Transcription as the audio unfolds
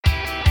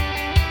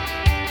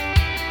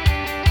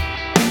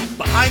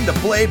Behind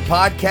the Blade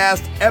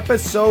Podcast,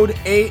 Episode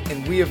 8,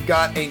 and we have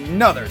got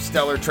another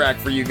stellar track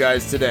for you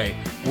guys today.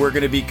 We're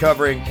going to be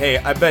covering, hey,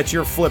 I bet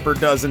your flipper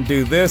doesn't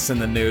do this in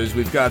the news.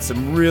 We've got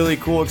some really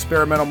cool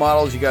experimental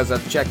models. You guys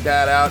have to check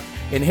that out.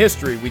 In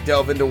history, we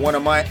delve into one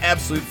of my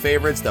absolute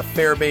favorites, the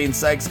Fairbairn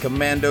Sykes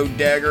Commando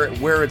Dagger,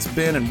 where it's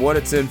been and what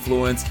it's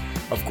influenced.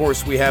 Of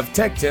course, we have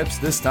tech tips.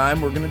 This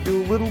time, we're going to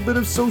do a little bit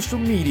of social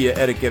media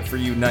etiquette for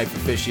you knife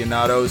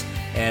aficionados.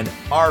 And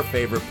our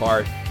favorite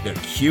part, the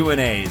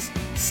Q&As.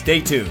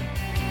 Stay tuned.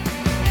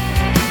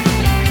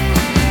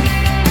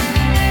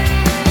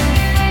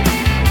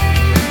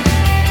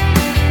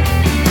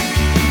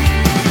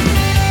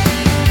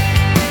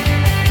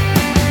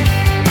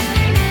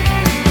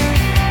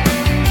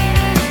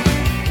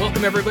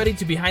 Welcome everybody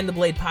to Behind the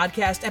Blade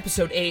Podcast,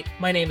 Episode 8.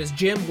 My name is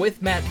Jim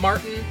with Matt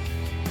Martin,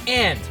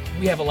 and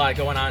we have a lot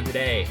going on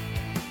today.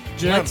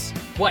 Jim.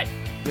 What?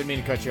 Didn't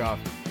mean to cut you off.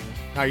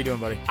 How you doing,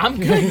 buddy? I'm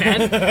good,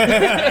 man.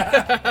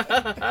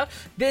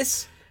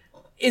 This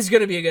is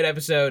going to be a good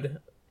episode,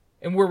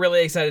 and we're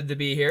really excited to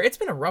be here. It's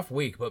been a rough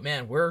week, but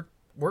man, we're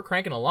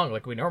cranking along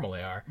like we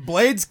normally are.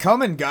 Blade's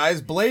coming,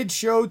 guys. Blade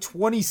Show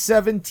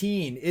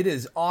 2017. It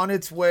is on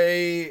its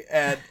way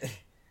at...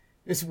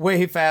 It's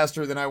way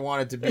faster than I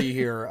want it to be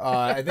here.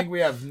 I think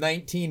we have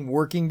 19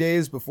 working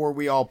days before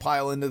we all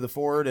pile into the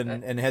Ford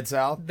and head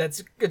south.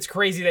 It's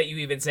crazy that you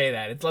even say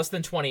that. It's less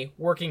than 20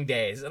 working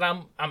days, and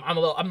I'm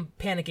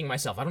panicking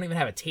myself. I don't even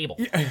have a table.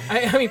 Yeah.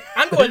 I mean,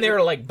 I'm going there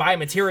to like buy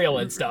material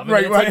and stuff. I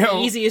mean, it's like the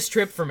easiest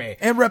trip for me.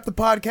 And rep the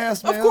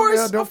podcast, man. Of course,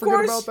 yeah, don't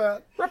forget about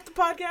that. Rep the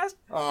podcast.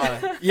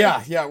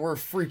 Yeah, we're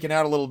freaking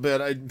out a little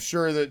bit. I'm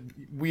sure that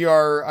we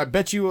are. I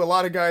bet you a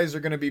lot of guys are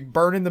going to be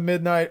burning the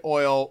midnight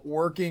oil,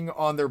 working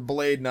on their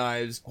blade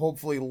knives,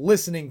 hopefully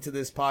listening to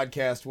this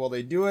podcast while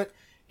they do it,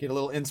 get a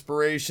little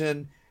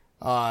inspiration.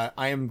 I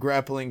am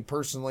grappling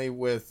personally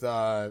with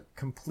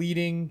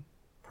completing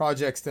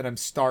projects that I'm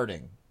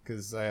starting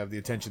because I have the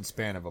attention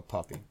span of a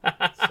puppy.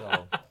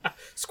 So.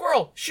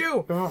 Squirrel,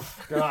 shoe. Oh,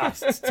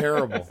 gosh, it's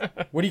terrible.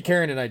 What are you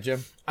carrying tonight,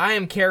 Jim? I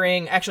am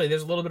carrying, actually,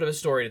 there's a little bit of a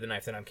story to the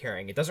knife that I'm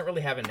carrying. It doesn't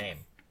really have a name,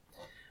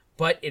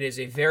 but it is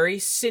a very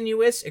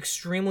sinuous,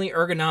 extremely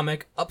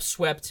ergonomic,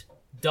 upswept,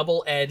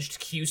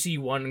 double-edged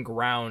QC1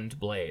 ground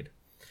blade.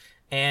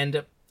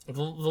 And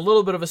the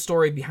little bit of a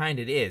story behind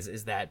it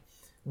is that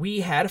we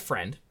had a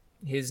friend.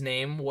 His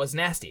name was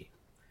Nasty.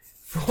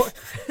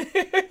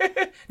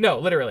 No,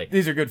 literally.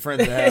 These are good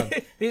friends to have.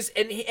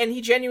 And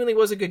he genuinely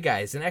was a good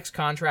guy. He's an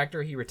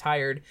ex-contractor. He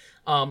retired.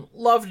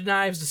 Loved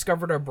knives,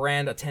 discovered our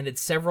brand, attended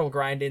several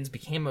grind-ins,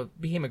 became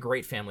a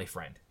great family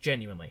friend.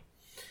 Genuinely.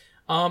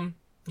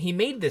 He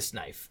made this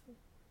knife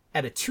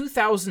at a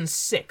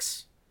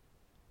 2006...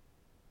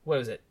 What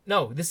is it?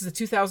 No, this is the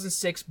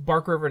 2006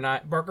 Bark River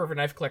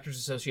Knife Collectors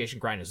Association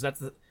grind-in.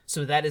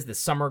 So that is the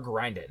summer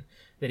grind-in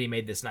that he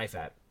made this knife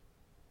at.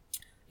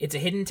 It's a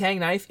hidden tang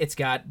knife. It's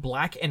got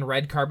black and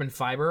red carbon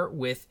fiber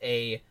with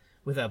a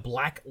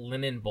black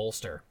linen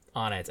bolster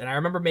on it. And I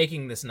remember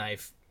making this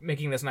knife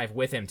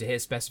with him to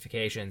his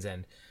specifications,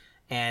 and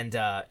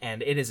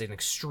it is an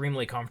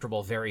extremely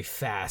comfortable, very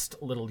fast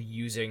little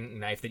using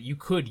knife that you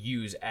could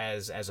use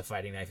as a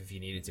fighting knife if you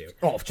needed to.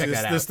 Oh, check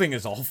that out. This thing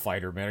is all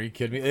fighter, man. Are you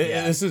kidding me?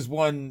 Yeah. This is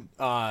one.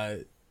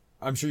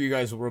 I'm sure you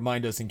guys will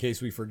remind us in case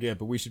we forget,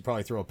 but we should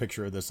probably throw a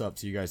picture of this up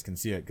so you guys can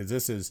see it, because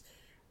this is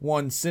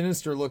one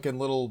sinister looking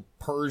little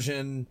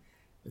Persian.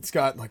 It's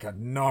got like a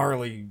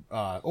gnarly.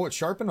 It's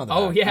sharpened on the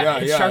back. Oh yeah,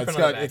 it's sharpened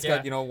on the back. It's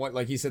got what,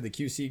 like he said, the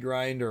QC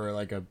grind or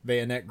like a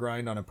bayonet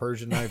grind on a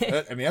Persian knife.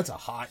 I mean, that's a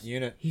hot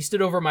unit. He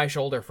stood over my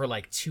shoulder for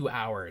like 2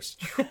 hours.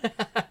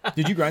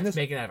 Did you grind this?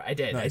 Making that, I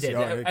did. Nice. I did.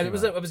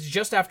 Oh, It was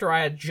just after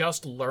I had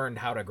just learned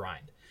how to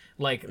grind,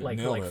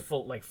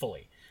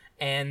 fully.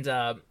 And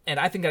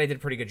I think that I did a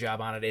pretty good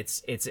job on it.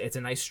 It's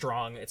a nice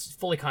strong. It's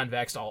fully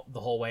convex the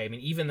whole way. I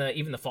mean, even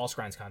the false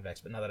grind's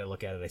convex. But now that I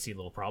look at it, I see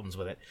little problems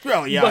with it.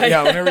 Well,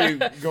 yeah. Whenever you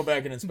go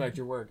back and inspect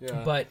your work,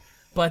 yeah.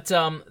 But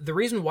the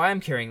reason why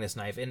I'm carrying this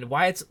knife and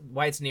why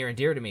it's near and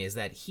dear to me is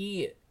that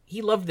he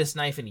loved this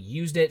knife and he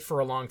used it for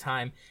a long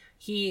time.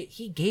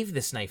 He gave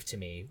this knife to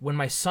me when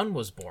my son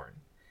was born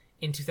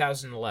in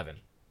 2011,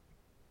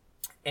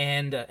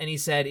 and he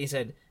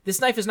said this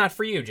knife is not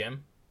for you,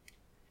 Jim,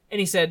 and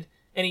he said.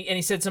 And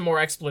he said some more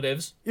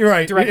expletives. You're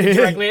right.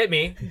 Directly at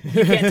me.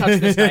 You can't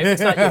touch this knife.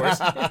 It's not yours.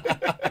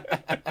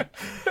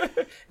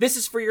 This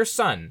is for your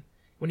son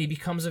when he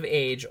becomes of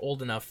age,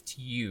 old enough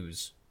to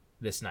use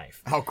this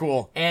knife. How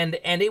cool. And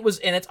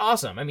it's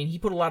awesome. I mean, he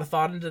put a lot of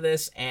thought into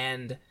this,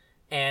 and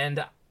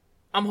I'm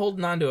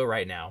holding on to it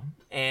right now.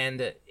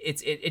 And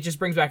it just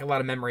brings back a lot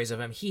of memories of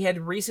him. He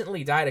had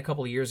recently died a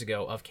couple of years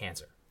ago of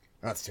cancer.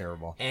 That's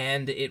terrible.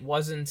 And it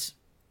was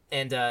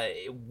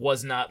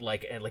not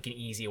like an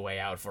easy way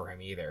out for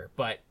him either.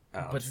 But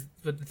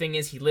the thing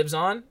is, he lives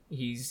on.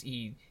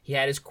 He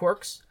had his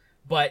quirks,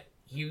 but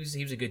he was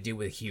a good dude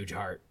with a huge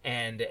heart.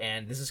 And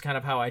this is kind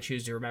of how I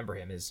choose to remember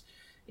him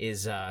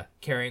is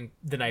carrying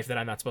the knife that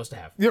I'm not supposed to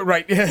have. Yeah,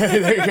 right.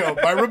 There you go.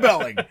 By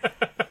rebelling.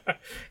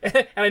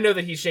 And I know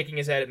that he's shaking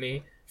his head at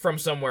me from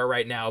somewhere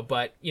right now,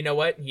 but you know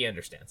what? He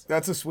understands.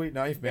 That's a sweet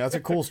knife, man. That's a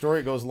cool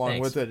story. It goes along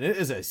Thanks. with it. It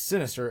is a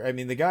sinister. I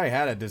mean, the guy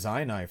had a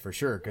design knife for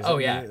sure. Cause,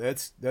 yeah,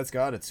 that's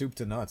got it soup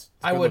to nuts.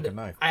 It's a I good would. looking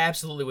knife. I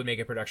absolutely would make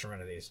a production run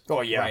of these.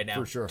 Oh yeah, right now,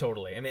 for sure,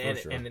 totally. I mean,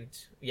 For and, sure.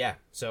 yeah.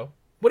 So,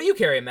 what are you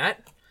carrying,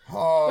 Matt?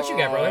 What you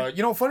got, brother?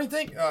 You know, funny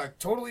thing.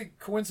 Totally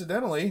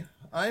coincidentally,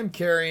 I am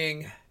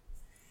carrying.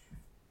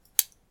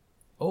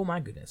 Oh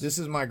my goodness. This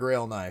is my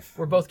Grail knife.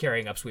 We're both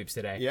carrying upsweeps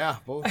today. Yeah,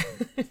 both.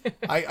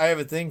 I have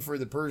a thing for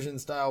the Persian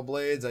style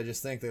blades. I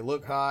just think they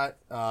look hot.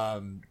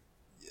 I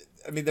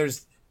mean,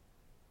 there's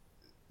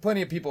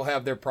plenty of people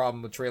have their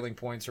problem with trailing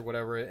points or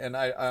whatever, and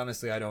I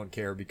honestly I don't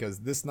care because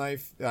this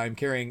knife I'm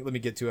carrying. Let me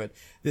get to it.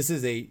 This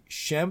is a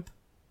Shemp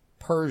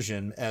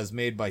Persian as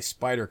made by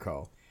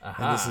Spyderco,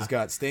 and this has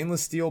got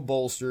stainless steel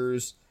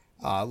bolsters.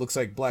 Looks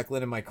like black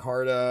linen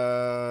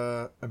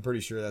micarta. I'm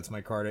pretty sure that's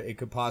micarta. It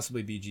could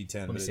possibly be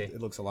G10, but see.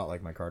 it looks a lot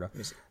like micarta.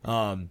 That's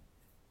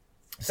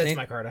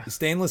micarta.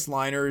 Stainless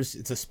liners.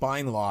 It's a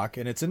spine lock,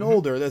 and it's an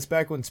older. That's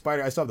back when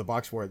I still have the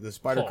box for it. The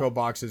Spyderco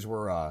boxes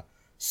were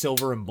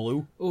silver and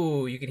blue.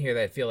 Ooh, you can hear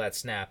that, feel that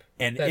snap.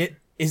 And that, it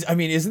is. I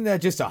mean, isn't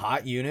that just a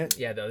hot unit?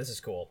 Yeah, though, this is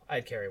cool.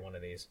 I'd carry one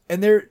of these.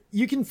 And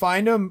you can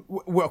find them,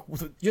 well,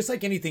 just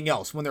like anything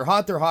else. When they're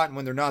hot, and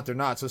when they're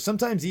not. So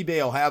sometimes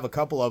eBay will have a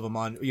couple of them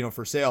on,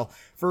 for sale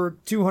for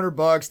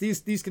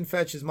 $200. These can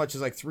fetch as much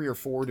as like 3 or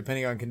 4,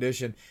 depending on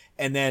condition.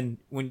 And then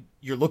when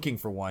you're looking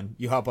for one,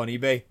 you hop on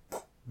eBay,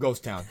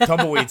 ghost town,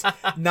 tumbleweeds.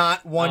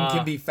 Not one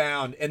can be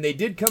found. And they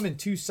did come in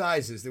 2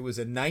 sizes. There was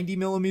a 90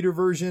 millimeter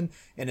version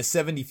and a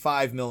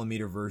 75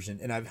 millimeter version.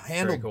 And I've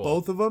handled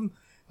both of them.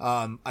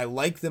 I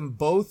like them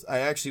both. I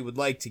actually would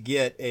like to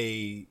get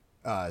a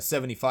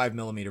 75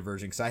 millimeter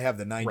version because I have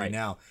the 90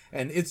 now,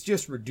 and it's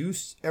just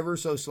reduced ever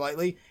so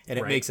slightly, and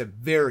it makes a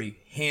very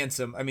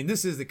handsome. I mean,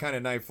 this is the kind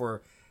of knife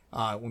where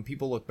when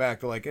people look back,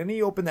 they're like, and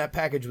he opened that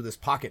package with his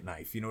pocket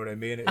knife. You know what I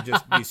mean? It'd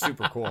just be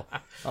super cool.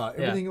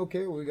 Everything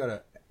okay? We got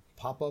to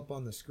pop up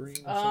on the screen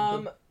or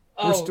something?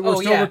 We're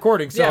still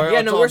recording, so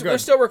we're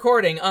still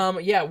recording.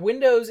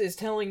 Windows is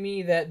telling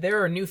me that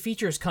there are new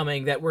features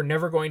coming that we're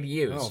never going to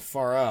use. Oh,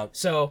 far out.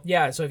 So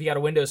if you got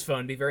a Windows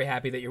phone, be very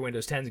happy that your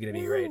Windows 10 is going to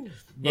be great.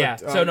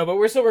 But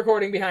we're still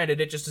recording behind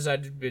it. It just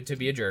decided to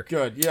be a jerk.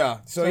 Good, yeah.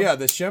 So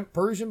the Shemp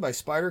Persian by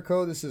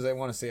Spyderco. This is, I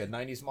want to say, a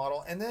 90s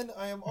model. And then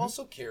I am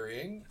also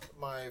carrying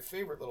my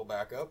favorite little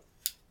backup,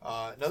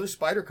 another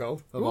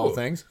Spyderco of all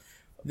things.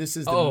 This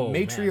is the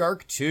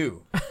Matriarch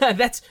 2.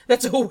 That's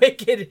a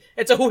wicked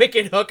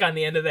hook on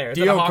the end of there.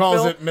 Dio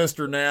calls it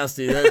Mr.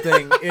 Nasty. That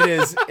thing,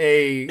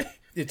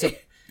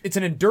 it's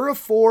an Endura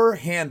 4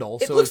 handle.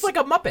 It looks like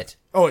a Muppet.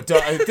 Oh, it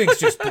does. I think it's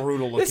just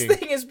brutal looking. This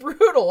thing is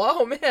brutal.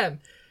 Oh man.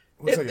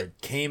 Looks like a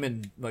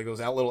caiman, like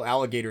those little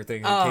alligator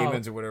things, or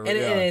caimans or whatever. And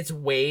it's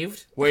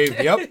waved. Waved,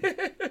 yep.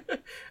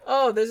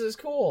 Oh, this is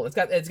cool. It's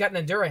got an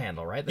Endura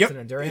handle, right? That's an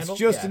Endura handle? It's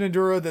just an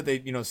Endura that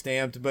they,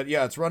 stamped. But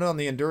yeah, it's running on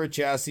the Endura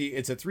chassis.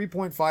 It's a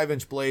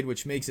 3.5-inch blade,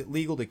 which makes it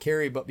legal to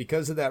carry. But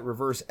because of that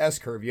reverse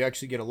S-curve, you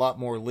actually get a lot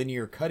more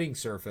linear cutting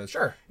surface.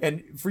 Sure.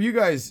 And for you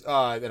guys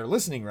that are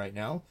listening right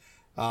now,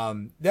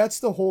 that's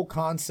the whole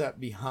concept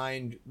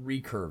behind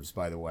recurves,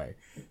 by the way.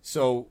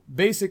 So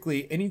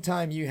basically,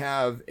 anytime you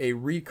have a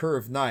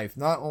recurve knife,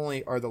 not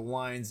only are the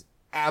lines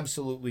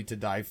absolutely to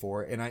die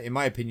for, and in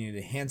my opinion, it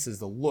enhances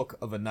the look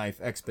of a knife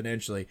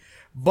exponentially,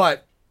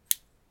 but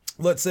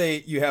let's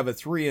say you have a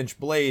 3-inch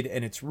blade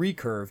and it's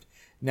recurved.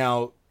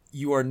 Now,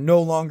 you are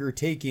no longer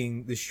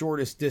taking the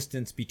shortest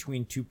distance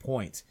between 2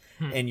 points,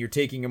 and you're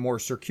taking a more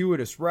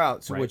circuitous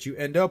route. So what you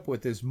end up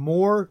with is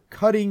more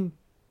cutting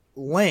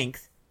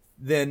length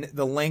than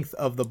the length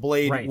of the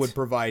blade would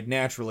provide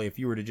naturally if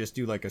you were to just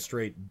do like a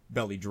straight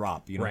belly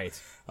drop, Right.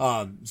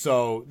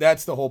 So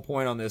that's the whole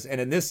point on this.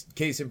 And in this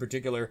case in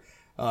particular,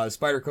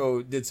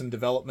 Spyderco did some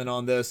development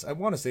on this. I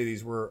want to say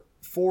these were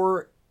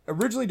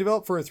originally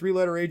developed for a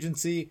 3-letter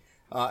agency.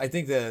 I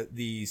think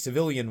the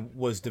Civilian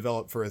was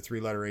developed for a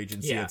 3-letter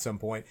agency at some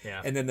point.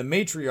 Yeah. And then the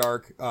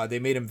Matriarch, they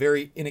made them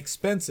very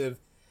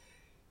inexpensive.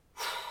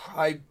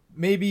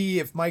 Maybe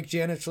if Mike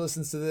Janich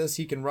listens to this,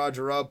 he can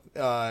Roger up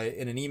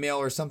in an email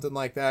or something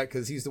like that,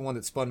 because he's the one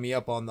that spun me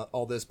up on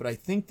all this. But I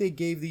think they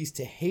gave these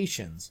to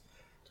Haitians.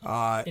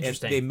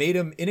 Interesting. And they made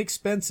them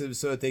inexpensive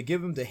so that they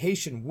give them to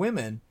Haitian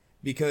women,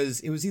 because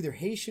it was either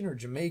Haitian or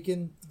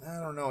Jamaican. I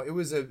don't know. It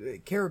was a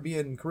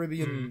Caribbean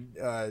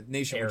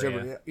nation,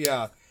 Area.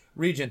 whichever.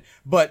 Region,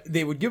 but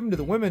they would give them to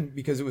the women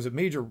because it was a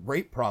major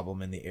rape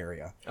problem in the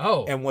area.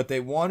 Oh. And what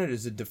they wanted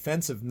is a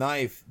defensive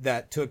knife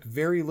that took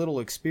very little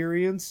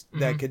experience,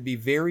 that could be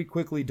very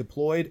quickly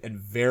deployed and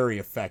very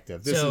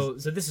effective. So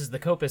this is the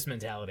Copus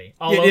mentality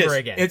all over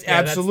again. It's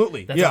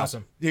absolutely. That's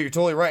awesome. You're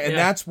totally right. And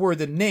that's where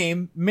the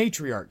name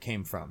Matriarch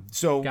came from.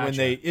 So when Gotcha.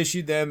 they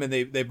issued them and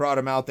they brought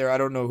them out there, I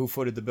don't know who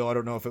footed the bill. I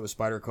don't know if it was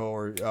Spyderco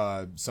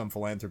or some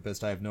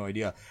philanthropist. I have no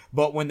idea.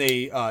 But when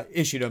they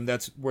issued them,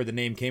 that's where the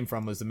name came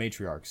from, was the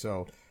Matriarch.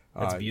 So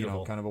That's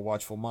beautiful. Kind of a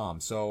watchful mom.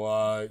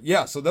 So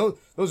so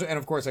those are, and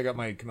of course I got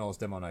my Camillus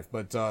demo knife,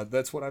 but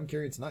that's what I'm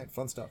carrying tonight.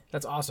 Fun stuff.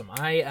 That's awesome.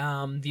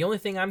 The only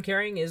thing I'm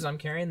carrying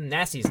the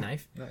Nasty's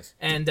knife. Nice.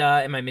 And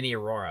my mini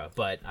Aurora,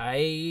 but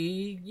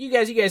you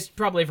guys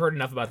probably have heard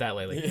enough about that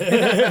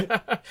lately.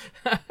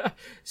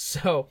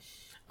 So,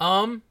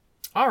 all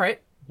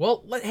right.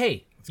 Well,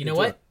 hey, you know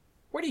what?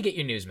 Where do you get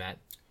your news, Matt?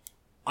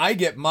 I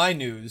get my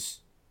news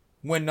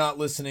when not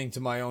listening to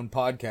my own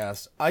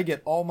podcast. I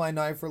get all my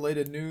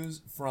knife-related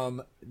news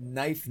from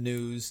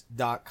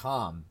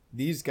knifenews.com.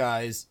 These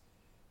guys,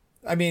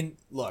 I mean,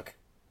 look,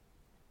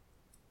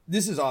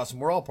 this is awesome.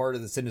 We're all part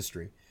of this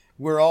industry.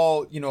 We're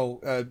all,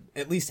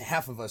 at least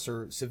half of us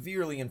are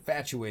severely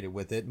infatuated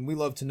with it, and we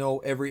love to know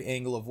every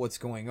angle of what's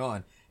going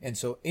on. And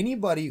so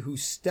anybody who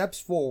steps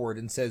forward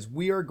and says,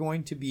 we are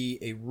going to be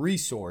a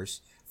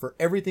resource for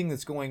everything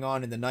that's going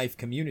on in the knife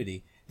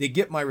community, they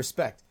get my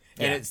respect.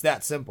 And it's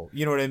that simple.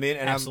 You know what I mean?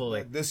 And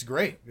absolutely. This is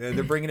great.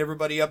 They're bringing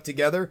everybody up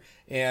together,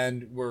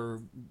 and we're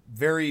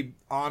very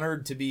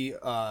honored to be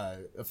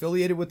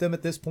affiliated with them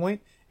at this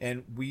point,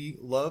 and we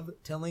love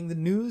telling the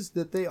news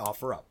that they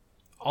offer up.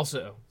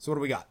 Also, so what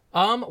do we got?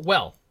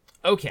 Well,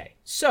 okay.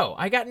 So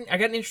I got an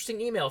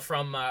interesting email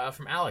from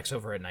Alex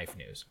over at Knife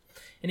News,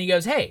 and he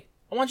goes, "Hey,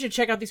 I want you to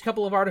check out these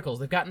couple of articles.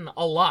 They've gotten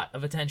a lot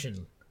of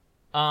attention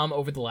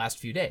over the last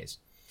few days.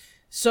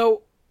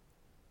 So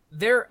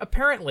they're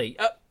apparently,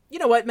 you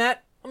know what,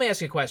 Matt? Let me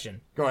ask you a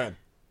question. Go ahead.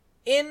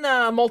 In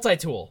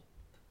multi-tool,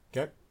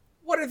 okay,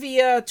 what are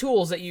the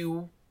tools that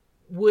you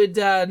would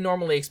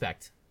normally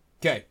expect?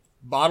 Okay,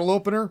 bottle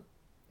opener.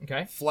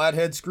 Okay,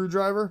 flathead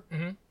screwdriver.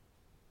 Mm-hmm.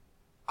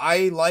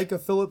 I like a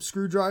Phillips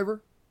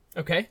screwdriver.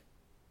 Okay.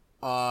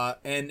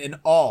 And an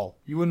awl.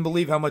 You wouldn't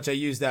believe how much I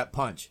use that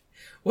punch.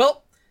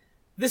 Well,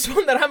 this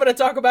one that I'm going to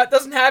talk about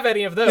doesn't have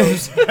any of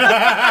those. I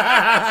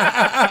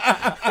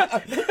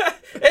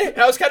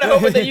was kind of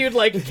hoping that you'd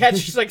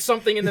catch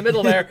something in the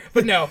middle there,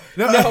 but no,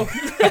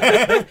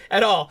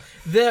 at all.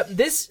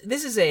 This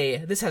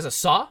has a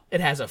saw. It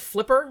has a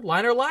flipper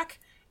liner lock,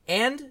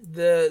 and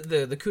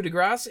the coup de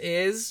grace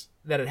is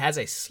that it has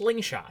a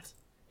slingshot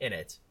in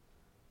it.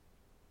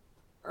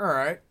 All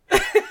right.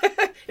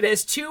 It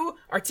has two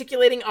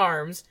articulating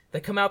arms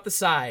that come out the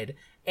side,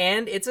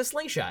 and it's a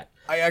slingshot.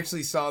 I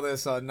actually saw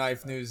this on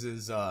Knife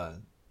News'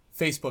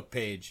 Facebook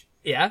page.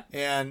 Yeah?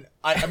 And,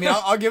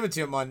 I'll give it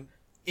to him on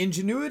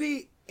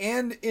ingenuity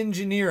and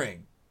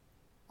engineering.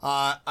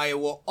 I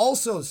will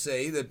also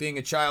say that being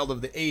a child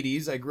of the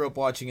 80s, I grew up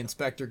watching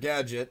Inspector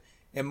Gadget,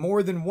 and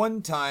more than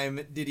one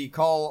time did he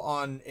call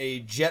on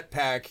a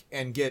jetpack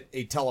and get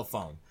a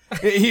telephone. I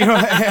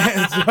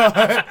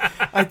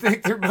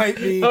think there might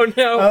be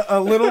a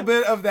little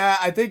bit of that.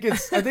 I think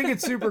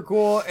it's super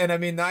cool,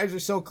 and knives are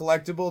so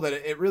collectible that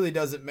it really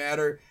doesn't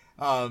matter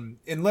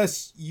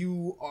unless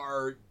you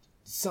are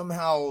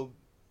somehow.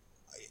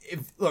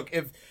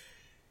 If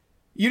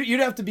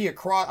you'd have to be a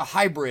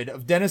hybrid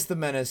of Dennis the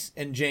Menace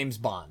and James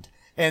Bond.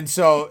 And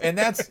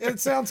it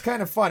sounds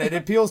kind of fun. It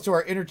appeals to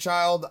our inner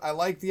child. I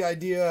like the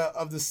idea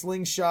of the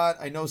slingshot.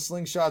 I know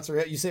slingshots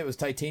are, you say it was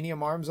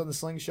titanium arms on the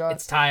slingshot?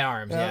 It's tie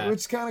arms, yeah. Which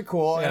is kind of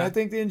cool. Yeah. And I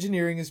think the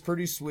engineering is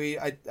pretty sweet.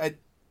 I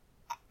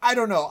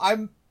don't know.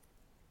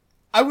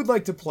 I would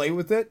like to play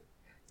with it.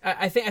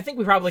 I think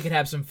we probably could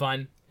have some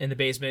fun in the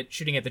basement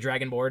shooting at the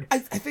dragon board. I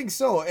think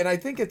so. And I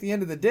think at the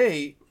end of the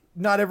day,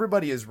 not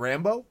everybody is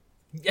Rambo.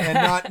 And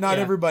not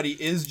everybody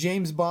is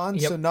James Bond.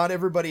 Yep. So not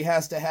everybody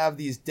has to have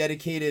these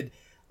dedicated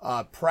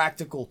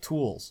practical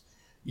tools.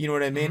 You know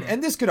what I mean? Mm-hmm.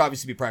 And this could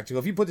obviously be practical.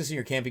 If you put this in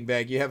your camping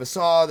bag, you have a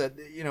saw that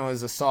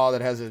is a saw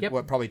that has a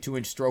probably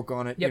 2-inch stroke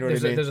on it. Yep. You know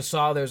what I mean? There's a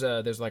saw.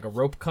 There's like a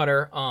rope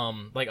cutter.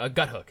 Like a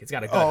gut hook. It's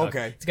got a gut hook.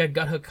 Okay. It's got a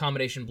gut hook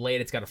combination blade.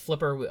 It's got a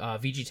flipper,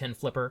 VG10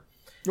 flipper.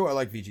 Oh, I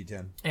like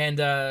VG10. And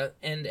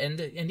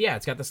yeah,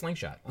 it's got the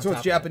slingshot. So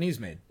it's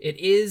Japanese made. It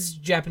is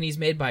Japanese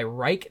made by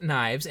Reich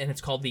Knives, and it's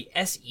called the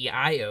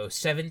SEIO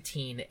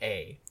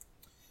 17A.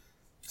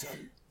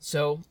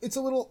 So it's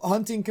a little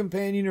hunting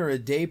companion or a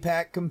day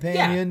pack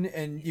companion,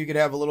 and you could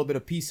have a little bit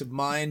of peace of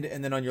mind.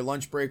 And then on your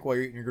lunch break while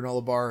you're eating your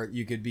granola bar,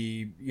 you could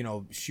be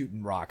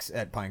shooting rocks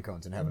at pine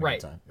cones and having a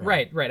good time.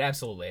 Yeah. Right,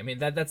 absolutely.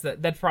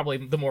 That's probably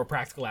the more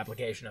practical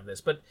application of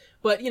this. But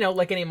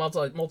like any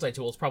multi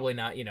tool, it's probably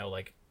not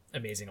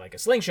amazing like a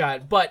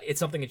slingshot, but it's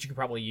something that you could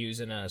probably use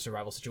in a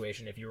survival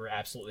situation if you were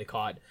absolutely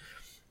caught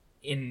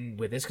in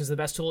with this, because the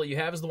best tool that you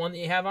have is the one that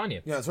you have on you.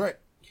 Yeah, that's right.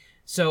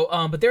 So,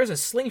 but there's a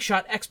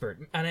slingshot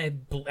expert, and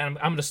I'm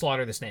going to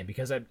slaughter this name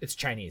because it's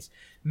Chinese.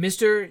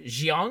 Mr.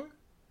 Jiang,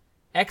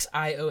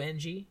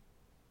 Xiong.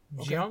 Okay.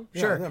 Jiang? Yeah,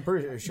 Sure. I'm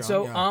pretty sure Jiang,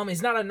 So,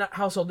 he's not a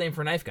household name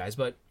for knife guys,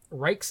 but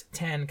Reichs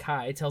Tan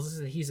Kai tells us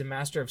that he's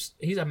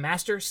a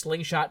master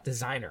slingshot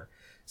designer.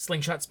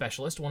 Slingshot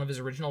specialist. One of his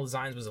original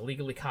designs was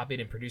illegally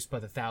copied and produced by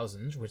the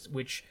thousands,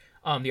 which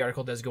the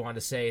article does go on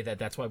to say that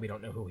that's why we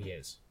don't know who he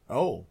is.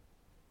 Oh.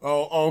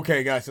 Oh,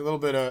 okay, guys. A little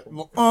bit of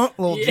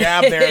little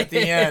jab there at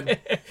the end.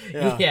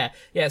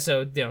 Yeah.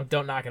 So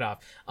don't knock it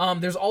off.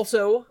 There's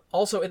also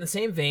in the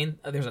same vein,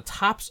 there's a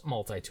Topps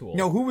multi-tool.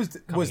 No, who was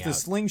the out.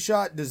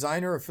 Slingshot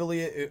designer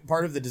affiliate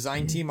part of the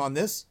design team on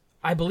this?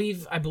 I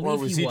believe Or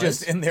was he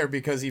just in there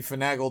because he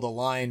finagled a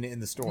line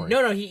in the story?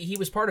 No, he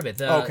was part of it.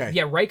 Okay.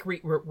 Yeah, Reich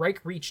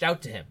reached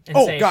out to him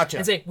and gotcha.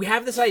 and say, we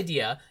have this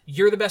idea.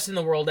 You're the best in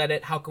the world at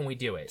it. How can we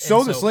do it?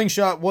 So the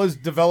Slingshot was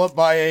developed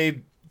by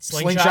a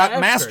slingshot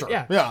master.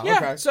 Yeah.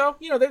 Okay. So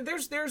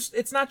there's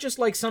it's not just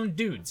like some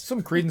dudes.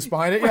 Some credence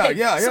behind it. Right?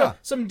 Yeah. So,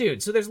 some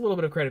dudes. So there's a little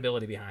bit of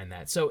credibility behind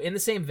that. So in the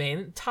same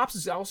vein, Topps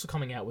is also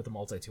coming out with a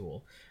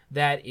multi-tool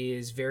that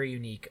is very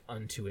unique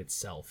unto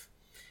itself.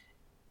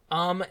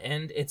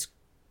 And it's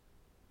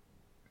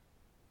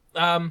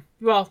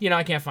well,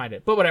 I can't find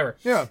it, but whatever.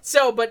 Yeah.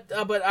 So, but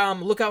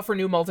look out for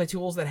new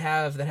multi-tools that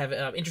have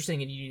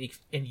interesting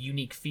and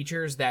unique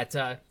features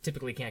that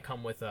typically can't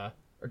come with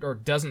or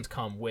doesn't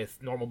come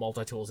with normal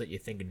multi-tools that you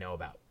think and know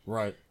about.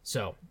 Right.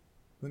 So,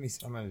 let me.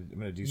 I'm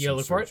gonna do You some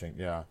look for it? searching.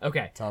 Yeah.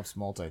 okay. Topps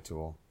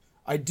multi-tool.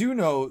 I do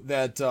know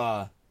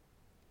that.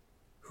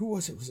 Who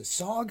was it? Was it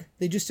SOG?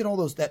 They just did all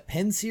that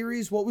pen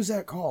series. What was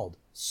that called?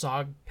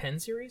 SOG pen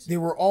series? They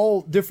were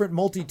all different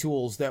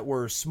multi-tools that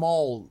were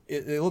small.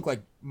 They look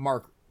like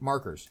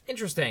markers.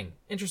 Interesting.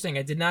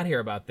 I did not hear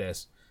about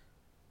this.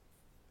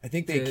 I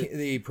think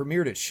they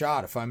premiered at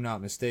SHOT, if I'm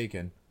not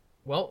mistaken.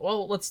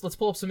 Well, let's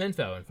pull up some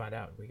info and find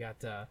out. We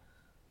got.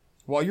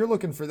 While you're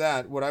looking for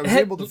that, what I was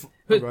able to...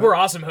 We're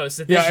awesome hosts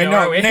at this show, I know.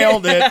 aren't we?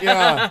 Nailed it.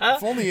 Yeah.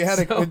 If only you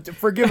had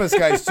forgive us,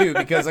 guys, too,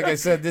 because like I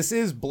said, this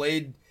is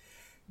Blade,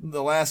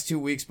 the last 2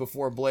 weeks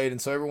before Blade, and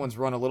so everyone's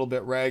run a little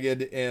bit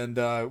ragged,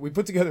 and we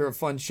put together a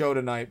fun show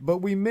tonight, but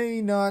we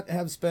may not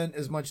have spent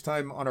as much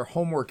time on our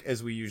homework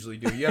as we usually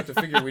do. You have to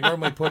figure we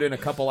normally put in a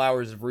couple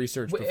hours of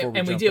research before we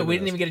and we jump do. into We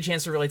didn't this. even get a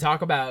chance to really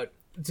talk about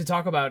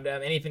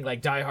anything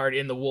like Die Hard,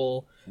 In the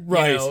Wool,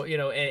 Right.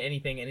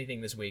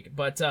 anything this week.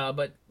 But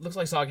looks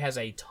like SOG has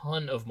a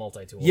ton of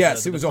multi-tools.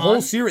 Yes, The it was a Baton-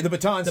 whole series, the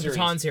Baton The series.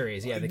 Baton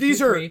series, yeah. The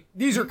These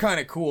Q3. are kind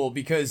of cool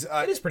because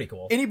It is pretty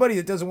cool. anybody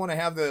that doesn't want to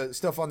have the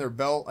stuff on their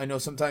belt, I know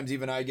sometimes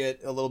even I get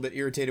a little bit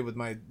irritated with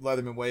my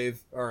Leatherman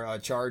Wave or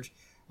Charge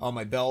on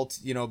my belt,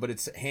 but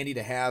it's handy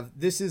to have.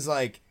 This is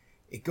like,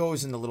 it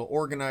goes in the little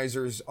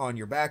organizers on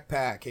your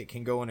backpack. It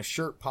can go in a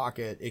shirt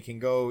pocket.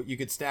 You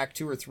could stack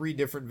 2 or 3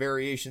 different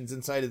variations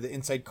inside of the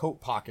inside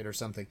coat pocket or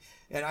something.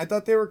 And I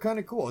thought they were kind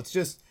of cool. It's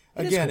just,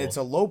 again, cool. it's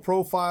a low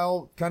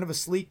profile, kind of a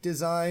sleek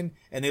design,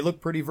 and they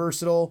look pretty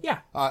versatile.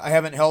 Yeah. I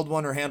haven't held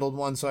one or handled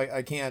one, so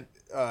I can't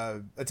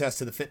attest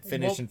to the fit,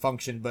 finish, and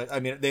function. But I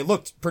mean, they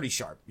looked pretty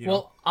sharp.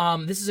 Well,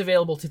 this is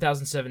available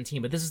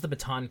 2017, but this is the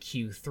Baton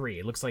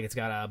Q3. It looks like it's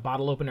got a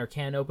bottle opener,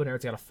 can opener.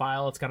 It's got a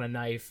file. It's got a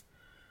knife,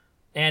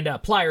 and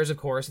pliers. Of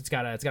course, it's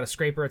got a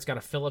scraper. It's got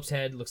a Phillips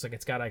head. Looks like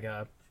it's got like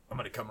a. I'm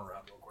gonna come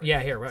around real quick.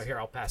 Yeah, here.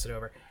 I'll pass it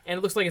over. And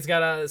it looks like it's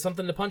got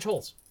something to punch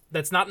holes.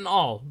 That's not an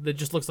awl. That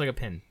just looks like a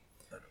pin.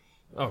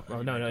 Oh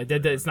no!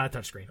 It's not a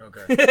touchscreen.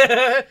 Okay.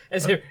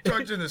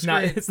 Touching the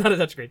screen. It's not a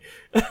touchscreen.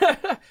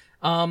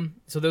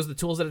 So those are the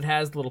tools that it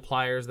has, the little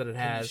pliers that it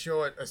Can you has.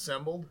 show it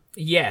assembled?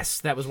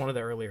 Yes, that was one of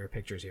the earlier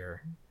pictures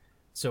here.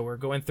 So we're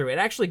going through. It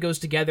actually goes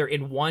together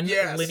in one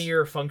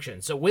linear function.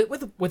 So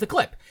with a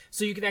clip,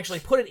 so you can actually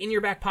put it in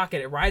your back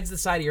pocket. It rides the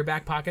side of your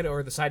back pocket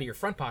or the side of your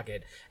front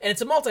pocket, and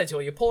it's a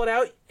multi-tool. You pull it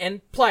out and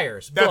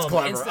pliers. That's boom,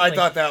 clever. instantly. I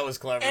thought that was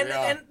clever.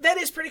 And that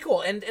is pretty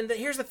cool. And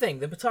here's the thing: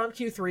 the Baton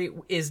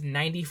Q3 is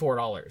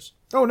 $94.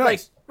 Oh, nice.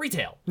 Like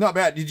retail. Not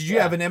bad. Did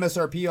you have an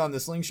MSRP on the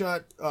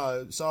Slingshot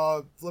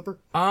saw flipper?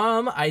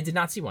 I did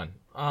not see one.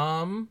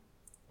 I'm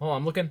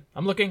looking.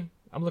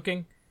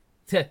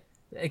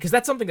 Because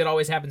that's something that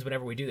always happens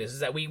whenever we do this,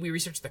 is that we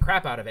research the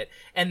crap out of it,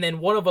 and then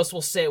one of us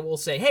will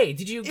say, hey,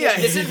 did you get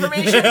this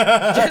information?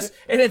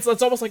 And it's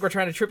almost like we're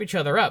trying to trip each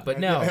other up, but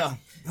no. Yeah.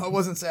 I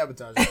wasn't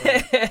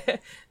sabotaging.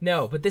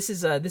 No, but this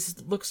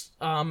looks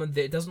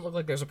it doesn't look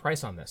like there's a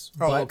price on this.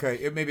 Oh, But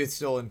okay. Maybe it's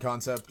still in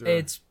concept. Or...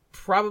 it's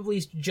probably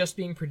just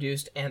being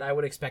produced, and I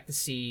would expect to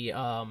see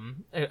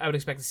an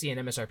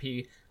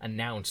MSRP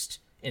announced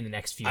in the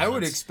next few months. I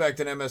would expect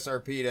an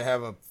MSRP to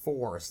have a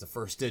 4 as the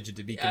first digit,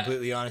 to be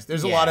completely honest.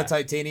 There's a lot of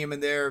titanium in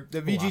there.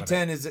 The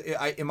VG10 is,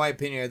 in my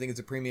opinion, I think it's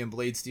a premium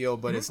blade steel,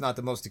 but it's not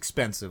the most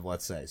expensive,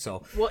 let's say.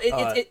 So, well,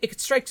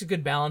 it strikes a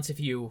good balance if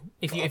you're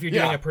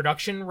doing a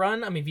production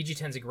run. I mean,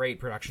 VG10's a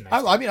great production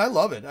knife. I mean, I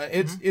love it.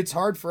 It's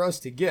hard for us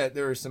to get.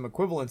 There are some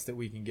equivalents that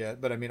we can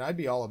get, but I mean, I'd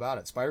be all about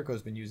it.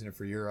 Spyderco's been using it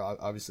for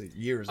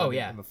years. I'm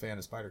a fan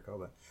of Spyderco,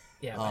 but.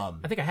 Yeah,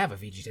 I think I have a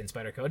VG10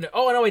 Spyderco.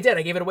 No, I did.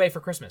 I gave it away for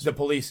Christmas. The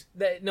police.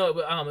 It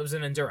was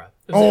an Endura.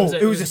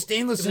 It was a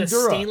stainless Endura.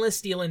 Endura. Stainless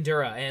steel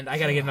Endura, and I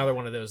got to get another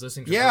one of those. Those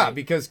things are Yeah, great.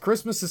 because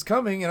Christmas is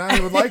coming, and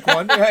I would like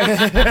one. Well,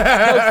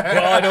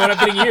 I know what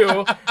I'm getting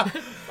you.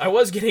 I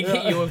was going to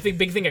get you a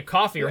big thing of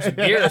coffee or some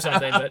beer or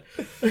something, but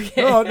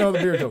okay. No, the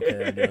beer's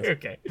okay, I guess.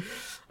 Okay.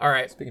 All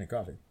right. Speaking of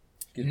coffee.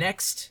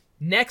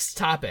 Next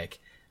topic.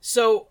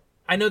 So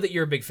I know that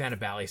you're a big fan of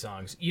Bally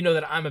songs. You know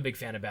that I'm a big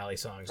fan of Bally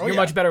songs. You're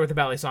much better with the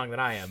Bally song than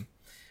I am.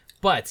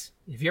 But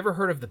have you ever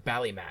heard of the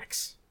Bally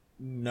Max?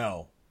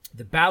 No.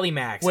 The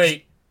Ballymax.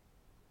 Wait.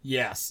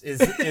 Yes. Is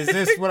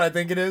this what I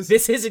think it is?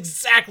 This is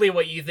exactly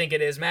what you think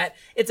it is, Matt.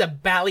 It's a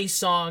Bally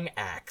Song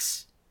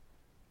axe.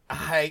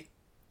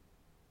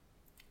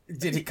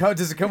 Did it come?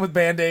 Does it come with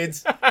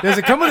Band-Aids? Does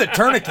it come with a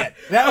tourniquet?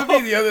 That would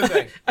be the other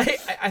thing.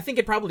 I think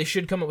it probably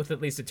should come with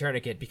at least a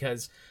tourniquet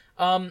because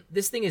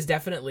this thing is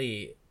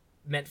definitely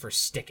meant for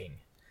sticking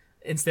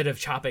instead of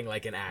chopping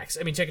like an axe.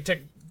 I mean, take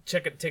a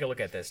look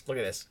at this. Look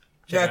at this.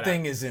 That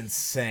thing is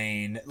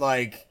insane.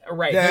 Like,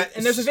 right,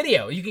 and there's a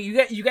video.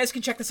 You guys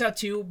can check this out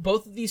too.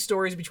 Both of these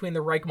stories between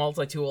the Reich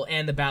Multi-Tool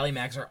and the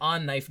Ballymax are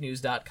on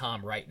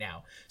KnifeNews.com right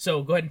now.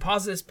 So go ahead and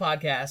pause this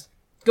podcast.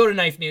 Go to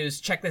Knife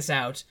News, check this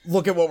out.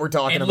 Look at what we're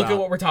talking about. And look at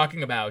what we're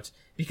talking about,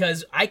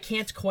 because I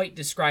can't quite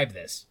describe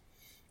this.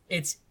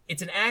 It's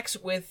an axe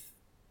with...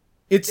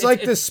 It's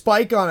like the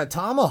spike on a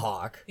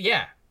tomahawk.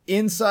 Yeah.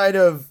 Inside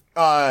of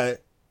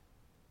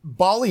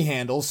volley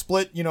handles,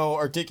 split,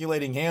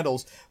 articulating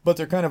handles, but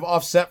they're kind of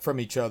offset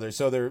from each other,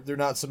 so they're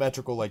not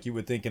symmetrical like you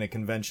would think in a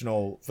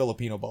conventional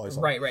Filipino volley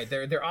song. Right.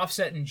 They're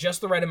offset in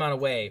just the right amount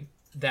of way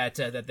that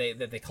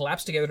they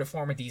collapse together to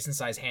form a decent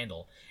sized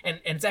handle. And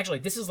it's actually,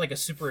 this is like a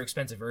super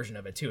expensive version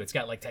of it too. It's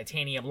got like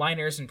titanium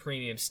liners and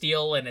premium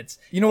steel, and it's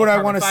what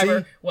I want to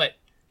see? What?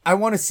 I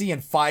want to see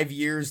in 5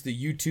 years the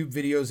YouTube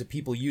videos of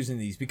people using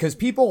these, because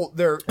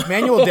their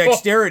manual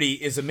dexterity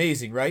is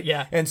amazing, right?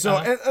 Yeah. And so,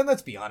 and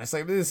let's be honest,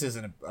 like, this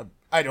isn't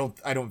I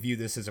don't view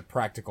this as a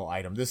practical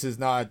item. This is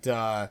not.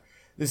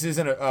 This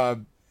isn't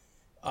a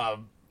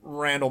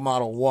Randall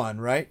Model 1,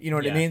 right? You know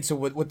what I mean? So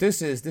what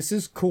this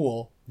is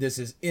cool. This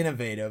is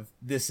innovative.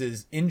 This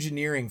is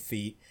engineering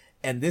feat.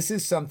 And this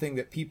is something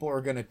that people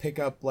are going to pick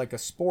up like a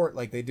sport,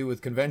 like they do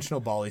with conventional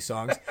volley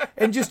songs,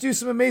 and just do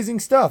some amazing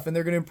stuff. And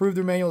they're going to improve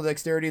their manual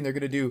dexterity, and they're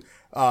going to do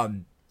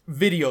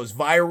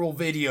viral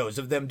videos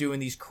of them doing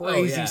these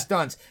crazy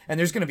stunts. And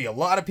there's going to be a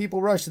lot of people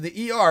rush to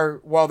the ER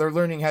while they're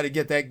learning how to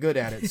get that good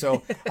at it.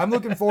 So I'm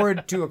looking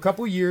forward to a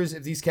couple years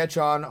if these catch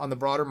on the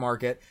broader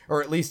market,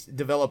 or at least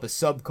develop a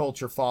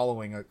subculture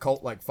following, a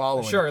cult-like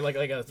following. Sure, like a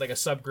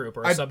subgroup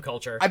or a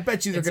subculture. I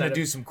bet you they're going to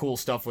do some cool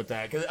stuff with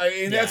that. Cause,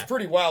 that's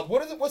pretty wild.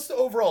 What's the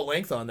overall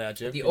length on that,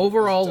 Jim? The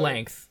overall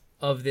length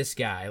of this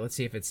guy. Let's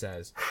see if it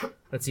says.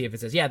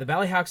 Yeah, the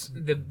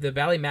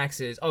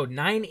Ballymax is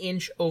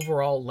 9-inch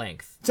overall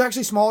length. It's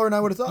actually smaller than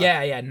I would have thought.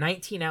 Yeah,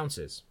 19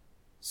 ounces.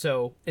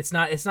 So it's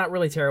not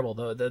really terrible.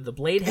 The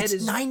blade head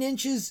is 9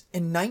 inches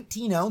and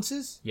 19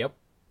 ounces. Yep.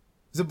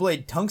 Is the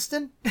blade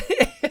tungsten?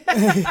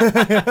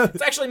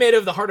 It's actually made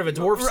of the heart of a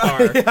dwarf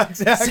star. Yeah,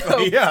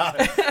 exactly.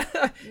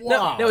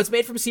 Wow. No, it's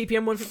made from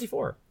CPM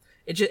 154.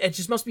 It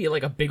just must be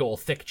like a big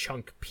old thick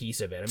chunk piece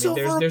of it. I mean,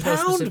 there's no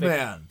specific.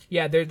 Man.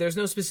 Yeah, there's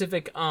no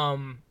specific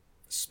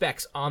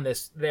specs on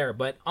this there,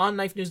 but on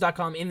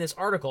KnifeNews.com in this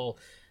article,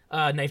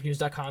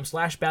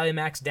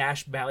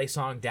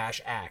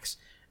 KnifeNews.com/Ballymax-Ballysong-axe,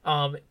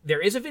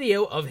 there is a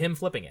video of him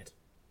flipping it.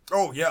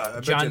 Oh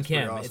yeah, John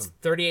Kim. Awesome. It's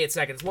 38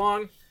 seconds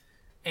long.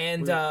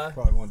 And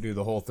probably won't do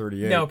the whole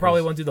 38. No,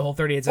 probably won't do the whole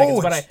 38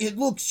 seconds. But it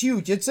looks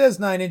huge. It says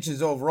 9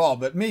 inches overall,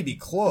 but maybe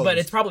close. But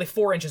it's probably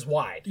 4 inches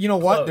wide. You know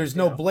what? There's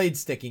no blade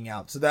sticking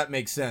out, so that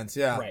makes sense.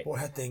 Yeah. Right. Boy,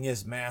 that thing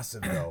is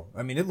massive, though.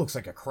 I mean, it looks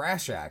like a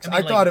crash axe.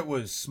 I thought it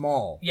was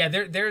small. Yeah,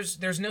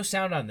 there's no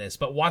sound on this,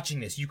 but watching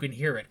this, you can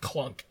hear it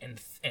clunk and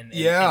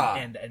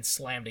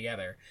slam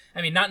together.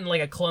 I mean, not in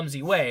like a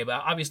clumsy way,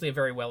 but obviously a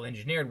very well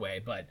engineered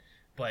way. But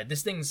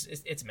this thing's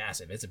it's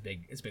massive. It's a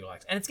big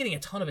axe, and it's getting a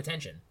ton of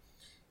attention.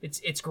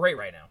 It's great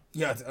right now.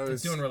 Yeah,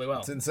 it's doing really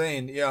well. It's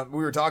insane. Yeah,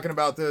 we were talking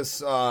about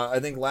this, I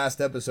think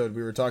last episode,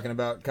 we were talking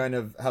about kind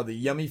of how the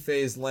Yummy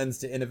phase lends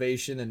to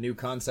innovation and new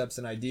concepts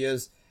and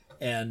ideas,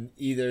 and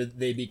either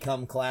they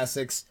become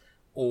classics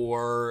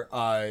or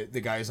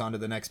the guy's on to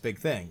the next big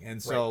thing.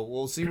 And so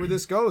we'll see where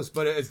this goes.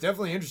 But it's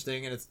definitely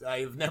interesting, and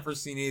I've never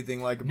seen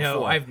anything like it before.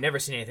 No, I've never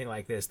seen anything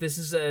like this. This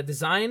is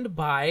designed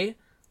by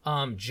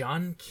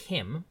John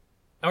Kim.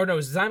 Oh, no, it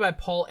was designed by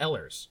Paul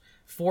Ehlers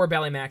for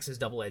Ballymax's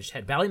double-edged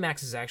head.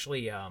 Ballymax is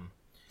actually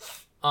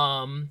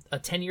 10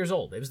 years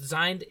old. It was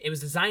designed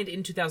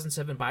in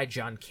 2007 by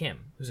John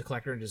Kim, who's a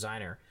collector and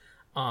designer.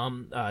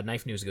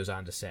 Knife News goes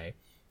on to say,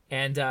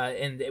 and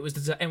it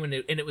was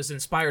it was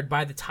inspired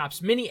by the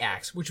Tops Mini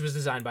Axe, which was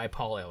designed by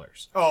Paul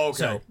Ehlers. Oh, okay.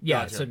 So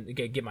yeah, Gotcha. so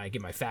get my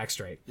facts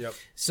straight. Yep.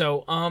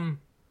 So how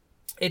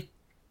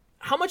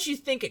much do you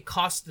think it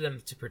cost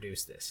them to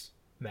produce this,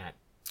 Matt?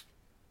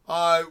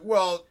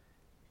 Well,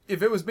 if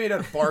it was made out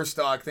of bar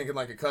stock, thinking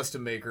like a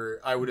custom maker,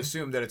 I would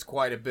assume that it's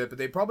quite a bit, but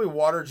they probably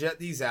water jet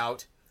these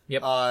out.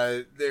 Yep.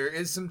 There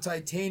is some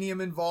titanium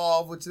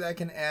involved, which that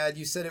can add.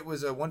 You said it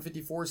was a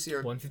 154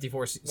 CPM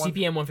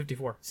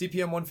 154.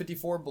 CPM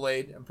 154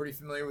 blade. I'm pretty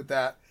familiar with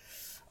that.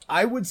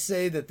 I would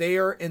say that they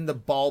are in the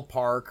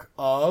ballpark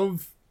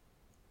of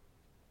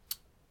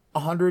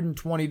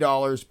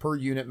 $120 per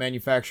unit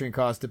manufacturing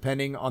cost,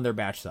 depending on their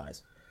batch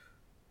size.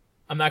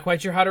 I'm not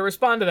quite sure how to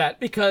respond to that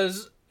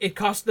because it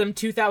cost them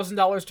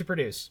 $2,000 to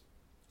produce.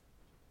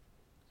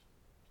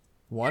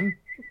 One?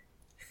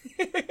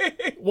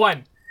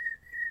 One.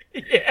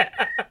 Yeah.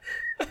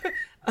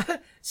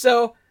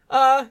 So,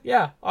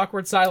 Yeah,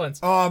 awkward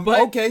silence.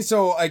 Okay,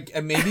 so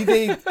maybe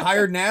they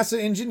hired NASA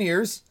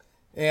engineers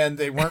and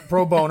they weren't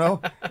pro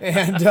bono,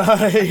 and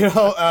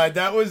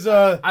that was.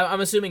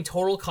 I'm assuming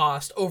total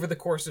cost over the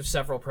course of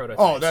several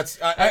prototypes. Oh, that's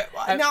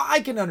now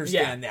I can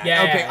understand that.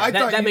 Yeah, okay, yeah, I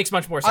thought that makes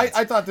much more sense.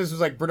 I thought this was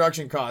like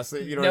production costs.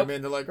 You know Nope. what I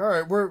mean? They're like, all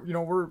right,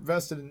 we're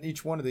vested in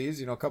each one of these.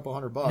 A couple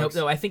 $100. Nope,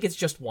 no, I think it's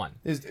just one.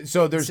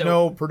 So there's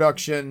no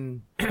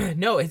production.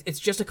 No, it's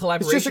just a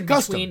collaboration It's just a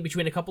custom.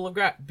 between a couple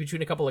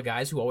of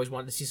guys who always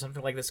wanted to see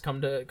something like this come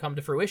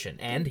to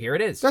fruition, and here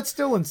it is. That's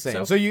still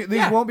insane. So these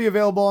yeah. won't be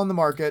available on the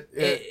market,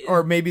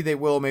 or maybe they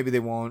will, maybe they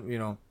won't.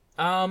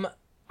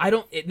 I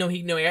don't.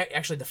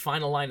 Actually, the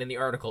final line in the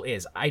article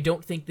is, I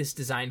don't think this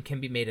design can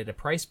be made at a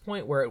price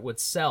point where it would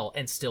sell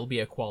and still be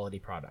a quality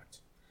product.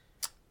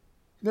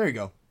 There you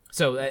go.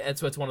 So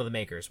that's what's one of the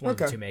makers, one of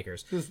the two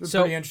makers. It's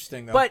pretty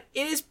interesting, though. But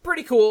it is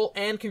pretty cool,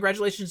 and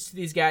congratulations to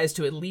these guys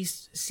to at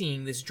least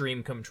seeing this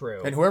dream come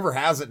true. And whoever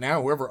has it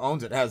now, whoever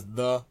owns it, has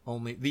the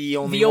only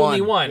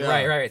one.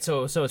 Yeah. Right.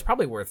 So it's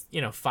probably worth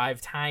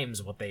 5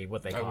 times what they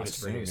cost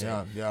to produce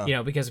it.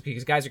 Yeah. Because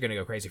guys are going to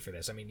go crazy for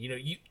this. I mean,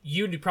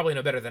 you probably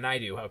know better than I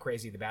do how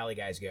crazy the Bally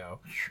guys go.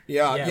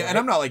 Yeah. Right? And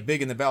I'm not like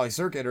big in the Bally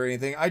circuit or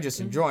anything. I just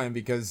enjoy them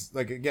because,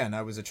 like, again,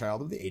 I was a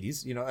child of the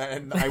 '80s,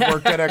 and I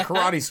worked at a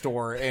karate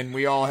store, and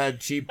we all had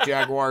cheap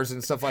Jaguars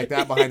and stuff like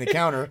that behind the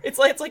counter. It's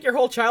like your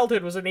whole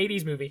childhood was an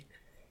 '80s movie.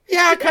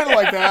 Yeah, kind of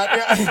like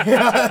that.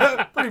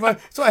 Yeah, pretty much.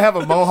 So I have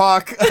a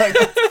mohawk.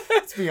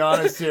 Let's be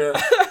honest here.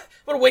 I'm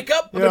gonna wake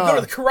up. I'm gonna go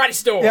to the karate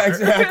store. Yeah,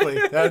 exactly.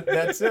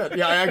 That's it.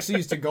 Yeah, I actually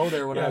used to go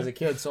there when I was a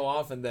kid so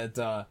often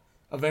that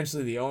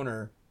eventually the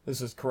owner. This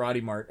was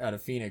Karate Mart out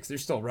of Phoenix. They're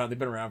still around. They've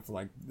been around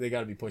for they got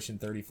to be pushing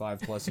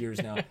 35 plus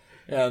years now.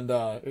 And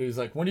he was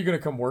like, when are you going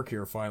to come work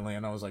here finally?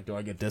 And I was like, do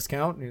I get a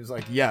discount? And he was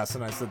like, yes.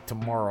 And I said,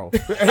 tomorrow. See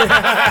you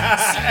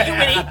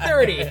at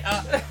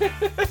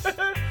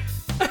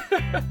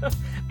 8:30.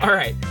 All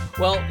right.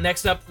 Well,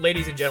 next up,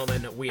 ladies and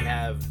gentlemen, we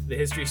have the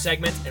history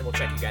segment, and we'll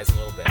check you guys in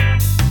a little bit.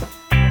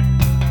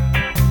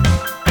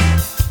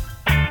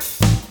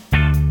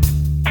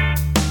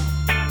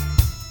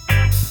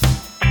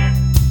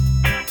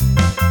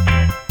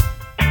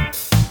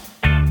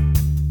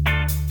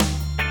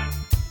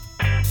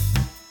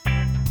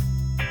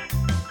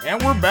 And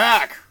we're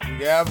back.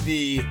 We have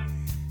the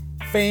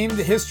famed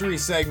history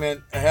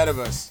segment ahead of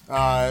us.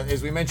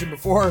 As we mentioned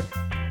before,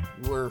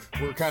 we're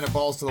kind of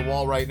balls to the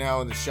wall right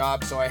now in the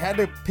shop, so I had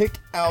to pick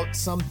out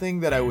something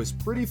that I was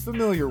pretty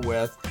familiar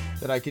with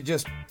that I could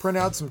just print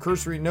out some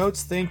cursory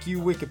notes. Thank you,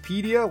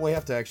 Wikipedia. We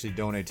have to actually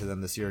donate to them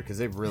this year because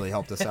they've really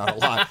helped us out a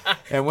lot.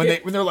 And when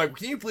they're like,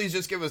 can you please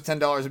just give us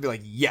 $10? I'd be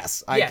like,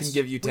 yes, I can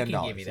give you $10. We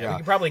can give you that. Yeah. We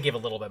can probably give a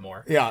little bit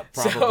more. Yeah,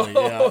 probably.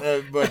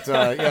 Yeah, but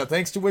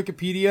thanks to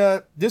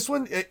Wikipedia. This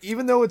one,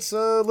 even though it's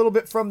a little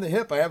bit from the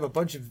hip, I have a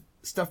bunch of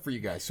stuff for you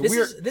guys. So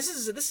this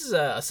is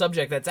a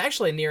subject that's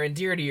actually near and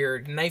dear to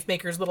your knife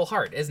maker's little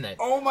heart, isn't it?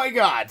 Oh my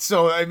God!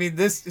 So I mean,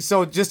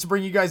 so just to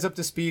bring you guys up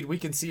to speed, we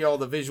can see all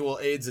the visual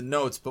aids and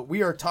notes, but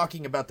we are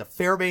talking about the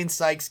Fairbairn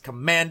Sykes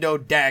Commando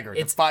Dagger.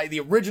 It's the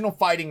original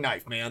fighting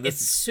knife, man. It's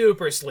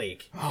super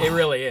sleek. It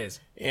really is.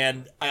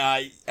 And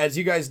as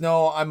you guys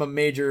know, I'm a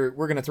major.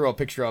 We're gonna throw a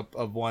picture up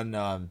of one,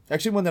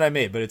 actually one that I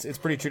made, but it's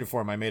pretty true to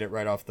form. I made it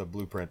right off the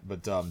blueprint.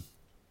 But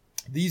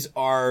these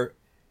are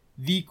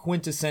the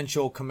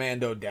quintessential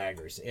commando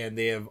daggers, and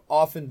they have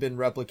often been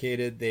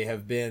replicated. They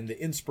have been the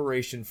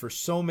inspiration for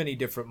so many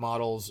different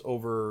models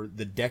over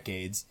the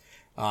decades.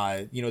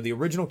 The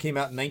original came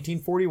out in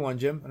 1941,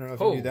 Jim. I don't know if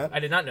you knew that. I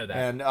did not know that.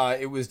 And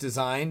it was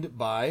designed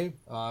by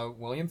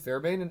William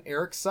Fairbairn and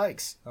Eric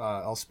Sykes.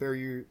 I'll spare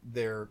you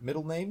their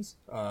middle names,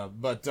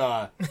 but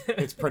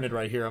it's printed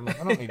right here. I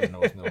don't even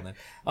know his middle name.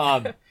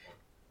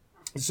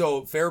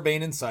 So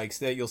Fairbairn and Sykes,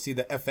 that you'll see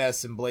the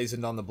FS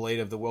emblazoned on the blade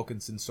of the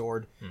Wilkinson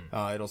sword.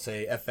 It'll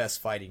say FS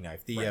fighting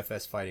knife, the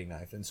FS fighting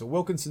knife. And so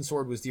Wilkinson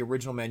sword was the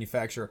original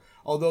manufacturer,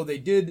 although they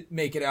did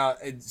make it out.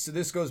 And so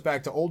this goes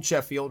back to Old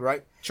Sheffield,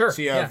 right? Sure.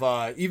 So you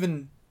have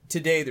even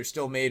today they're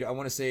still made. I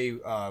want to say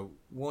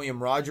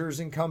William Rogers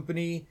and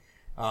Company.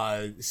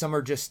 Some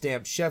are just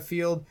stamped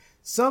Sheffield.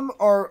 Some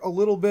are a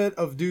little bit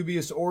of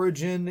dubious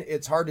origin.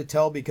 It's hard to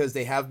tell because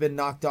they have been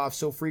knocked off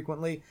so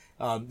frequently.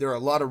 There are a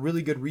lot of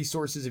really good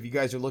resources if you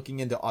guys are looking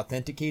into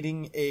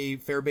authenticating a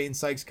Fairbairn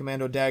Sykes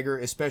Commando Dagger,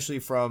 especially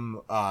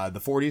from the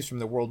 40s, from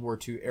the World War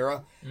II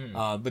era.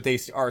 But they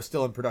are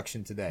still in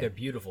production today. They're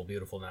beautiful,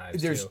 beautiful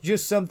knives. There's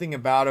just something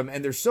about them,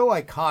 and they're so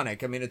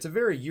iconic. I mean, it's a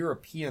very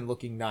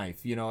European-looking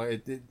knife.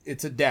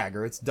 It's a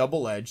dagger. It's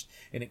double-edged,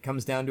 and it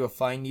comes down to a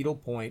fine needle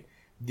point.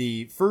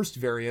 The first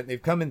variant,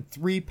 they've come in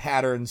 3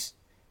 patterns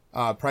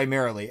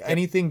primarily.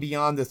 Anything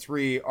beyond the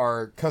 3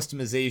 are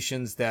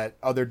customizations that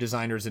other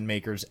designers and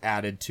makers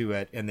added to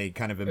it, and they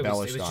kind of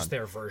embellished on. It was just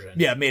their version.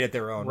 Yeah, made it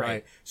their own,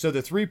 right? So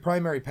the 3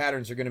 primary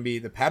patterns are going to be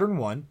the pattern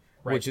 1,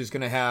 which is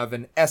going to have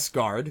an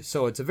S-guard.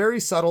 So it's a very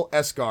subtle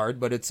S-guard,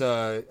 but it's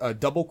a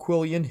double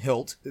quillion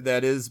hilt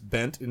that is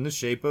bent in the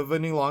shape of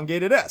an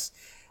elongated S.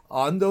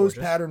 On those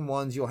Gorgeous. pattern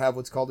ones, you'll have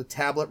what's called a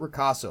tablet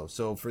ricasso.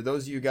 So for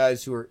those of you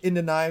guys who are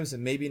into knives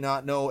and maybe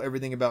not know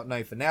everything about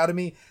knife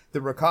anatomy, the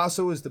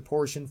ricasso is the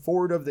portion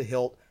forward of the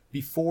hilt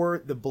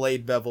before the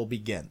blade bevel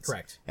begins.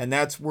 Correct. And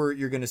that's where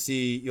you're going to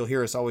see, you'll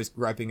hear us always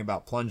griping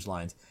about plunge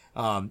lines.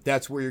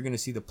 That's where you're going to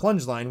see the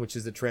plunge line, which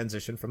is the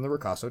transition from the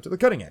ricasso to the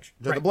cutting edge,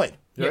 to the blade,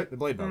 right? Yep. The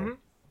blade bevel. Mm-hmm.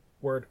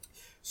 Word.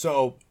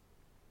 So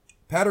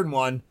pattern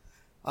one,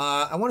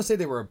 I want to say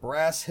they were a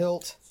brass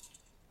hilt.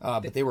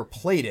 But they were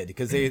plated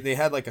because they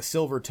had like a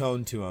silver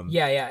tone to them.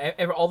 Yeah.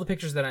 All the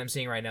pictures that I'm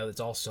seeing right now, it's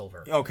all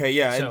silver. Okay,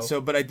 yeah.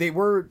 But they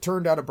were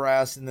turned out of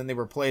brass, and then they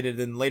were plated.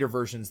 In later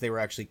versions, they were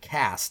actually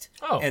cast,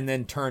 and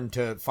then turned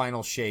to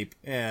final shape,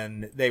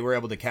 and they were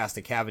able to cast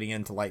a cavity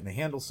in to lighten the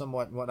handle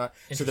somewhat and whatnot.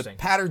 So the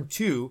pattern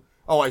 2.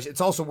 Oh,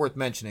 it's also worth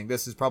mentioning.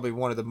 This is probably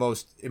one of the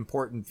most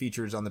important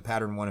features on the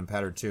pattern 1 and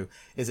pattern 2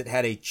 is it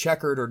had a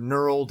checkered or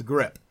knurled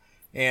grip.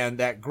 And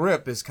that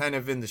grip is kind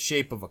of in the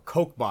shape of a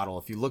Coke bottle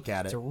if you look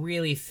at it. It's a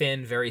really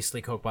thin, very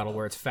sleek Coke bottle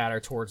where it's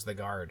fatter towards the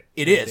guard.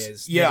 It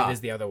is. Yeah. It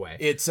is the other way.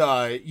 It's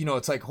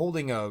it's like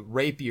holding a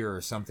rapier or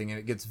something, and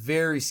it gets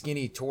very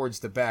skinny towards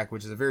the back,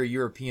 which is a very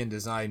European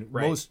design.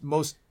 Right.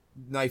 Most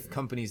knife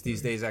companies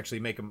these days actually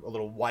make them a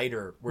little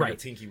wider where the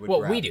pinky would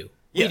grab. We do.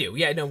 We do.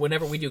 Yeah, no,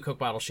 whenever we do Coke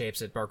bottle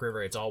shapes at Bark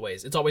River, it's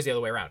always the other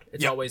way around.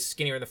 It's always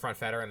skinnier in the front,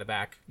 fatter in the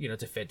back,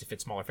 to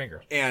fit smaller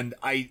fingers. And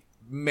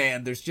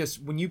man, there's just,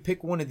 when you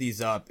pick one of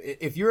these up,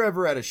 if you're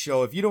ever at a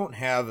show, if you don't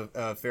have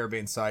a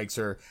Fairbairn Sykes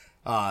or,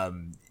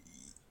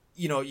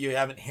 you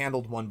haven't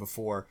handled one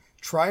before,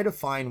 try to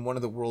find one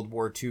of the World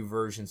War II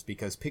versions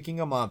because picking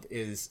them up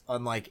is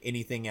unlike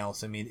anything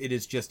else. I mean, it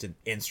is just an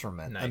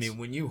instrument. Nice. I mean,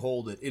 when you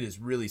hold it, it is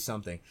really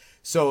something.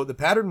 So the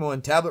pattern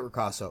 1, tablet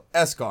ricasso,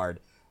 S-guard,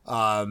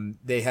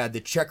 they had the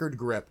checkered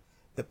grip.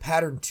 The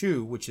pattern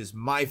 2, which is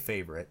my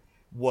favorite,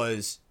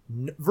 was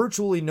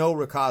virtually no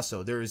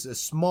ricasso. There is a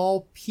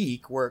small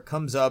peak where it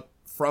comes up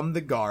from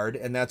the guard,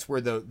 and that's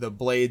where the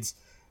blades,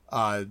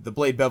 the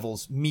blade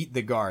bevels meet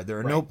the guard. There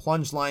are no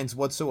plunge lines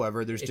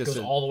whatsoever. It goes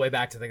all the way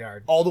back to the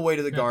guard. All the way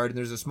to the guard, and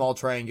there's a small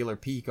triangular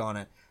peak on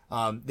it.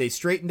 They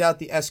straightened out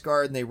the S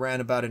guard, and they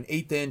ran about an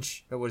 1/8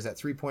 inch, what is that,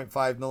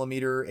 3.5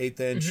 millimeter, 1/8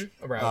 inch,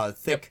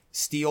 thick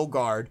steel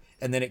guard,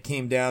 and then it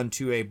came down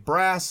to a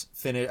brass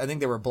finish. I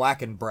think they were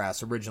black and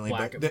brass originally,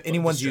 but any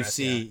ones you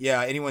see,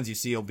 any ones you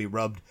see will be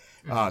rubbed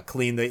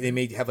clean. They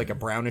may have like a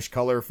brownish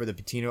color for the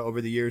patina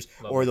over the years,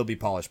 or they'll be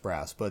polished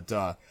brass. But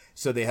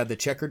so they had the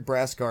checkered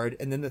brass guard,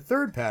 and then the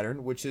third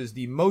pattern, which is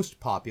the most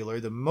popular,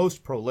 the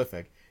most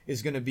prolific,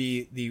 is going to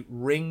be the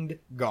ringed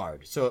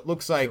guard. So it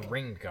looks like the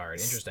ringed guard.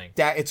 Interesting.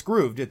 It's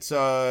grooved. It's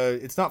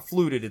not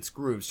fluted. It's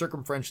grooved,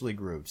 circumferentially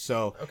grooved.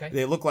 So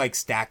they look like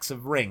stacks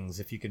of rings,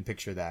 if you can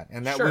picture that.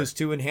 And that was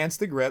to enhance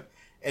the grip.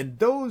 And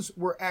those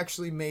were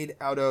actually made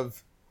out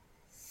of,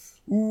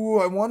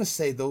 I want to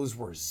say those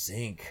were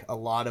zinc. A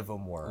lot of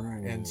them were.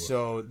 Ooh. And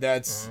so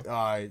that's,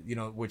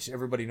 which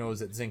everybody knows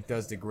that zinc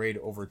does degrade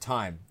over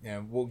time.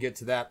 And we'll get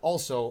to that.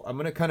 Also, I'm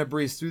going to kind of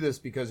breeze through this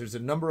because there's a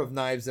number of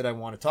knives that I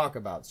want to talk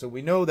about. So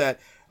we know that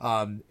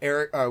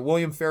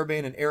William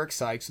Fairbairn and Eric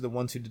Sykes are the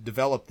ones who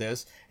developed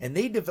this. And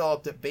they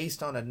developed it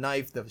based on a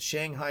knife, the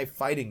Shanghai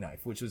fighting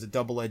knife, which was a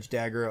double-edged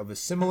dagger of a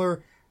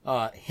similar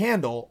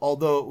handle,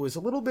 although it was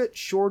a little bit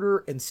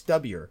shorter and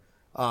stubbier.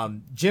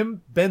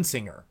 Jim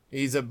Bensinger,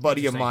 he's a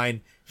buddy of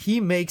mine. He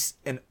makes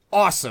an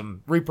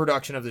awesome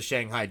reproduction of the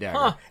Shanghai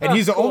dagger. And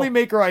he's the only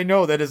maker I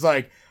know that is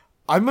like,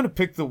 I'm going to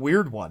pick the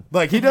weird one.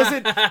 Like, he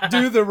doesn't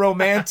do the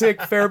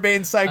romantic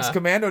Fairbairn Sykes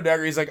commando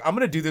dagger. He's like, I'm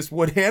going to do this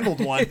wood-handled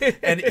one.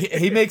 And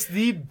he makes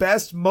the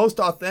best, most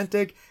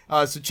authentic.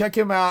 So check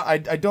him out. I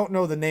don't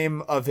know the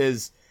name of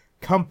his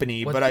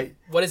company, what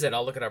is it?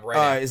 I'll look it up right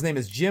now. His name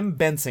is Jim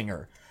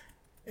Bensinger.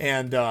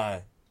 And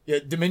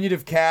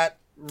diminutive cat.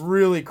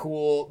 Really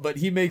cool, but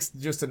he makes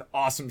just an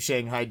awesome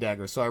Shanghai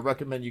dagger, so I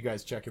recommend you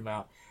guys check him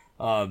out.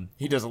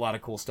 He does a lot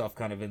of cool stuff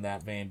kind of in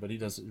that vein, but he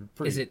does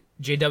pretty... Is it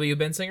J.W.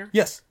 Bensinger?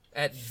 Yes.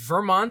 At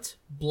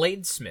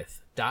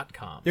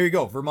VermontBladesmith.com. There you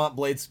go,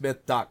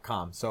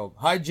 VermontBladesmith.com. So,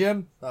 hi,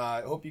 Jim.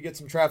 I hope you get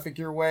some traffic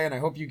your way, and I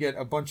hope you get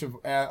a bunch of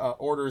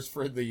orders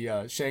for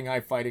the Shanghai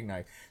fighting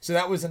knife. So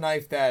that was a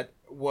knife that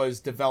was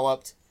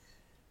developed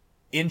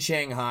in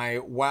Shanghai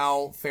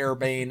while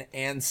Fairbairn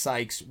and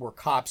Sykes were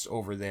cops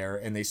over there,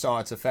 and they saw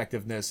its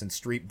effectiveness in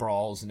street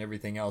brawls and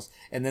everything else,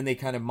 and then they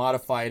kind of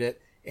modified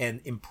it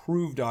and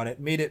improved on it,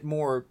 made it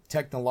more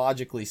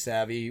technologically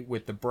savvy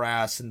with the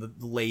brass and the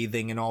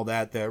lathing and all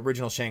that. The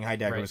original Shanghai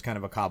dagger was kind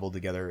of a cobbled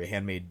together, a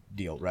handmade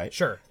deal, right?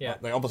 Sure, yeah.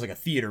 Like almost like a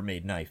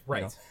theater-made knife.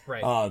 Right,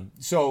 right.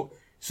 So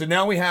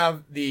now we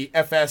have the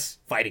FS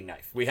fighting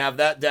knife. We have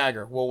that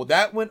dagger. Well,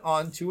 that went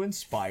on to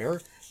inspire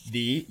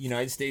the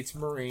United States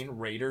Marine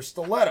Raider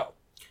Stiletto.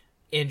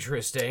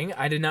 Interesting.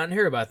 I did not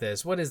hear about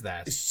this. What is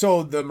that?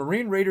 So the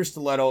Marine Raider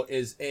Stiletto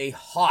is a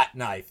hot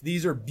knife.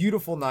 These are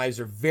beautiful knives.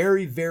 They're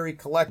very, very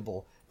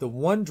collectible. The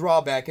one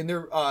drawback, and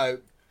they're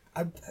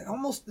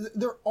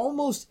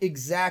almost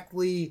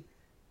exactly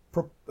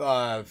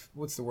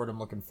what's the word I'm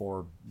looking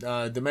for?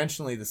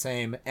 Dimensionally the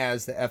same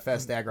as the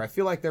FS dagger. I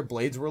feel like their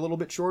blades were a little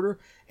bit shorter,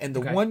 and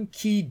the one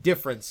key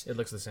difference, It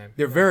looks the same.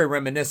 they're very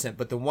reminiscent,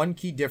 but the one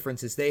key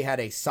difference is they had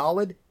a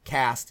solid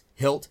cast,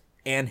 hilt,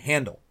 and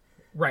handle.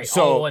 Right,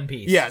 So all one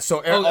piece. Yeah,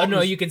 so Oh,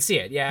 no, you can see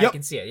it. Yeah, Yep. I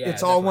can see it. Yeah,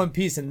 it's all one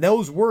piece, and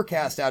those were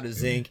cast out of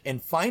zinc.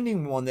 And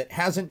finding one that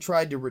hasn't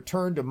tried to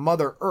return to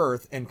Mother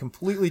Earth and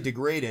completely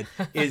degraded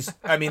is,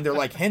 I mean, they're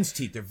like hen's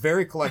teeth. They're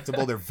very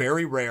collectible. They're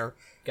very rare.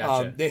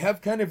 Gotcha. They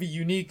have kind of a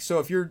unique. So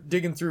if you're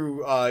digging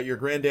through your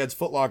granddad's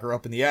footlocker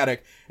up in the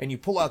attic, and you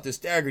pull out this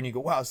dagger, and you go,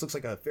 "Wow, this looks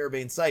like a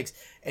Fairbairn Sykes,"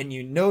 and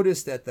you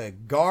notice that the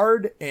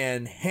guard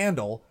and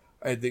handle.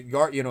 The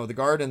guard, the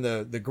guard and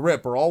the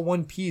grip are all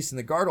one piece, and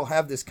the guard will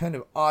have this kind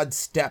of odd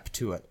step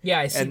to it. Yeah,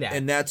 I see and, that.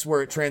 And that's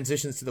where it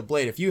transitions to the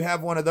blade. If you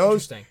have one of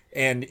those,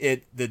 and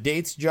the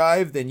dates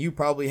jive, then you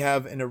probably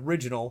have an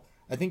original.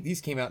 I think these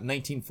came out in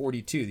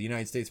 1942, the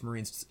United States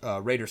Marines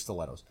Raider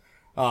stilettos.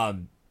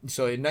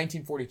 So in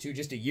 1942,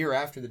 just a year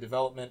after the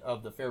development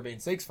of the Fairbairn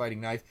Sykes fighting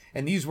knife,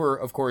 and these were,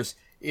 of course,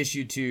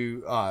 issued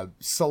to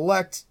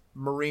select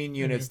Marine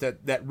units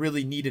that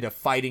really needed a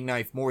fighting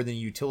knife more than a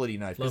utility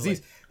knife,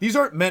 because these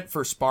aren't meant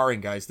for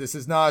sparring, guys. This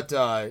is not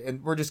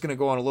and we're just going to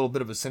go on a little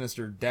bit of a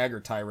sinister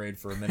dagger tirade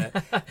for a minute.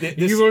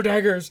 Evil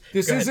daggers.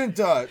 This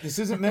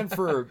isn't meant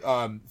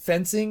for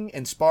fencing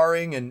and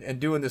sparring and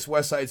doing this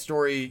West Side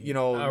Story,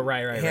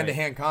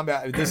 hand-to-hand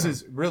combat. This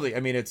is really, I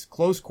mean, it's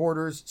close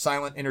quarters,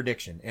 silent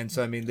interdiction. And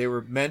so, I mean, they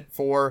were meant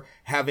for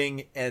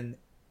having an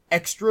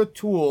extra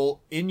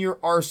tool in your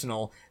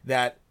arsenal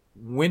that,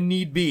 when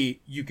need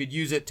be, you could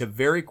use it to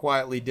very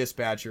quietly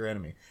dispatch your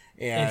enemy.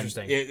 And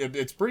Interesting.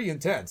 It's pretty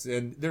intense.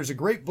 And there's a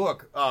great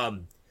book,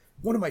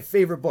 one of my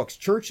favorite books,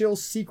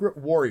 Churchill's Secret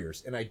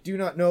Warriors. And I do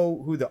not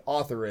know who the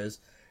author is,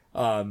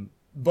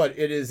 but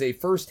it is a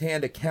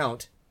first-hand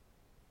account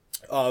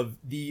of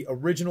the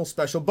original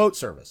Special Boat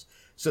Service.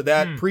 So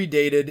that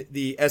predated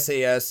the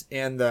SAS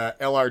and the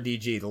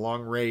LRDG, the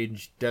Long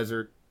Range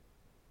Desert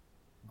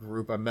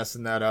Group. I'm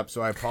messing that up,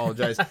 so I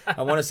apologize.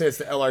 I want to say it's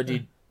the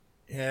LRD.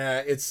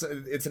 Yeah,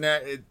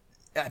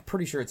 I'm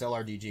pretty sure it's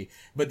LRDG,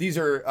 but these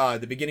are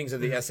the beginnings of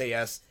the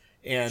SAS,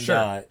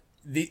 and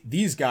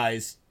these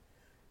guys.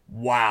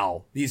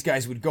 Wow, these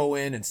guys would go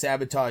in and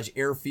sabotage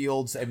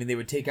airfields. I mean, they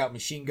would take out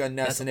machine gun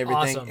nests and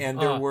everything. Awesome.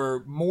 And there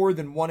were more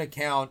than one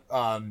account.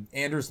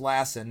 Anders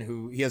Lassen,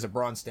 who he has a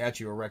bronze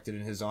statue erected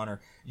in his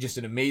honor, just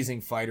an amazing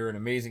fighter, an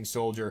amazing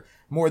soldier.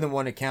 More than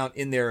one account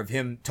in there of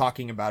him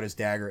talking about his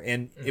dagger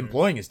and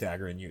employing his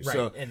dagger in use. Right,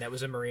 So, and that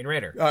was a Marine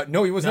Raider.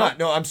 no, he was not.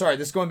 No, I'm sorry.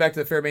 This is going back to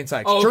the Fairbairn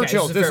Sykes. Oh, okay.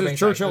 Churchill. This is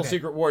Churchill's Okay.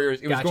 Secret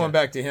Warriors. It was Gotcha. going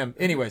back to him.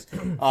 Anyways,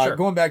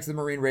 going back to the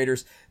Marine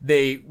Raiders,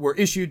 they were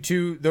issued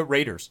to the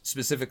Raiders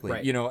specifically,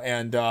 Right.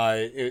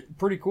 and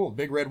pretty cool.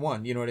 Big Red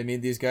One. You know what I mean?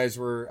 These guys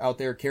were out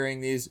there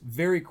carrying these.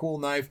 Very cool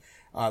knife.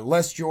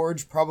 Les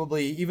George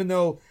probably, even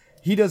though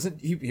he doesn't,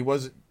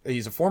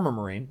 he's a former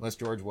Marine, Les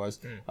George was,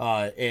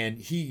 and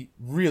he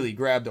really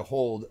grabbed a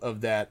hold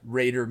of that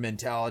Raider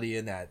mentality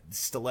and that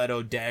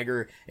stiletto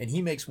dagger, and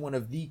he makes one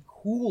of the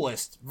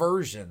coolest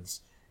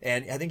versions.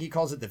 And I think he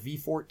calls it the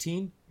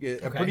V14.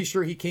 I'm pretty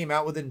sure he came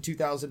out with it in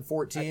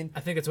 2014. I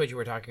think that's what you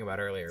were talking about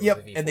earlier. Yep,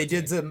 with the and they V14.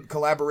 did some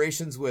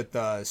collaborations with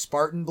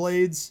Spartan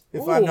Blades,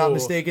 if I'm not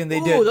mistaken.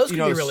 They did, those could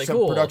be really some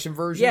cool. production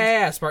versions.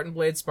 Yeah, Spartan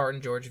Blade,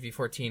 Spartan George,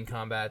 V14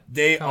 combat.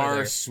 They combat are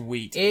dagger.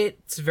 sweet.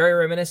 It's very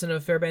reminiscent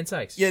of Fairbairn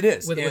Sykes. Yeah, it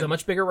is. With a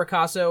much bigger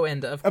Ricasso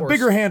and, of course, a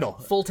bigger handle.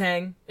 Full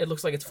tang. It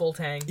looks like it's full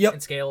tang Yep.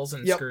 and scales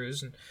and Yep.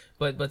 screws,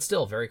 but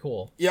still very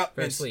cool. Yep,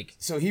 Very and sleek.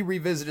 So he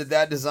revisited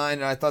that design,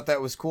 and I thought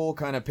that was cool,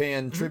 kind of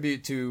paying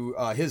tribute to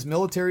his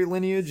military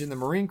lineage in the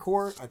Marine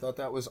Corps. I thought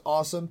that was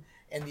awesome.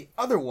 And the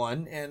other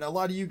one, and a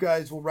lot of you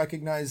guys will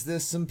recognize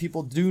this, some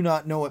people do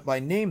not know it by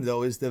name,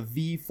 though, is the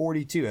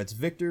V42. That's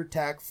Victor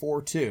TAC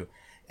 42.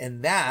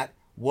 And that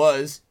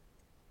was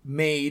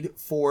made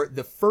for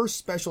the 1st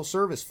Special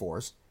Service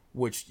Force,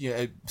 which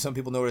some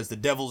people know it as the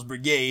Devil's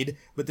Brigade,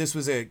 but this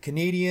was a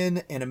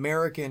Canadian and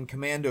American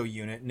commando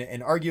unit,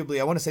 and arguably,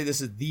 I want to say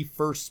this is the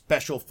first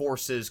Special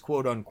Forces,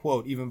 quote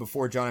unquote, even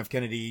before John F.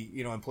 Kennedy,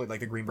 employed like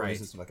the Green Berets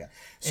and stuff like that.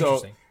 So,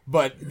 Interesting.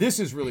 but this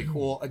is really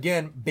cool.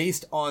 Again,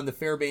 based on the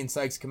Fairbairn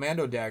Sykes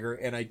commando dagger,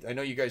 and I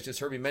know you guys just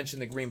heard me mention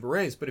the Green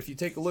Berets, but if you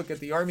take a look at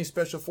the Army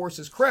Special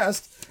Forces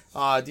crest,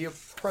 Dia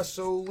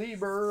Presso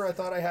Liber, I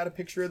thought I had a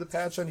picture of the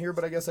patch on here,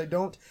 but I guess I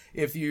don't.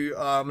 If you,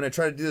 I'm going to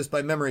try to do this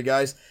by memory,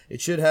 guys.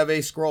 It should have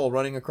a scroll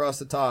running across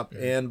the top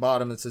and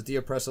bottom that says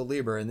Dia Presso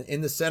Liber, and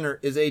in the center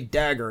is a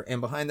dagger,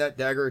 and behind that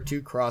dagger are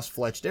 2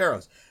 cross-fletched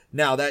arrows.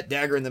 Now, that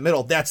dagger in the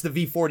middle, that's the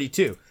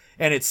V42,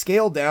 and it's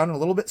scaled down and a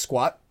little bit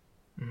squat.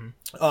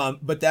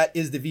 But that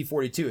is the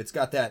V42. It's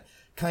got that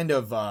kind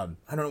of I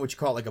don't know what you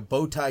call it, like a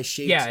bow tie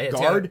shaped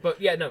guard. But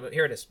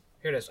here it is.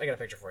 I got a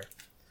picture for you.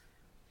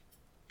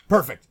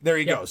 Perfect. There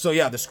you go. So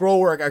yeah, the scroll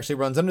work actually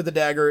runs under the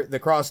dagger, the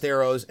crossed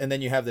arrows, and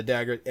then you have the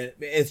dagger. And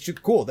it's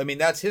just cool. I mean,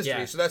 that's history.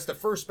 Yeah. So that's the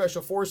 1st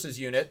Special Forces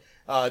unit,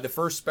 the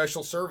 1st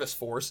Special Service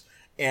Force.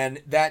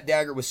 And that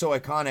dagger was so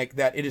iconic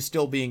that it is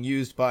still being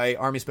used by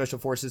Army Special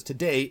Forces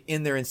today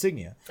in their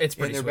insignia. It's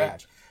pretty in their sweet.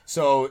 badge.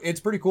 So it's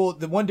pretty cool.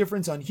 The one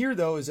difference on here,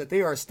 though, is that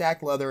they are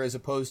stacked leather as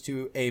opposed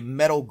to a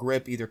metal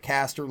grip, either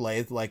cast or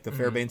lathe, like the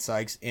Fairbairn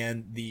Sykes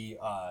and the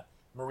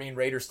Marine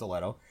Raider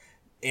stiletto.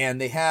 And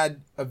they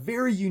had a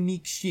very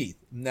unique sheath.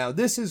 Now,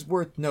 this is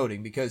worth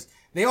noting because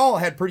they all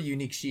had pretty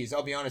unique sheaths.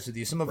 I'll be honest with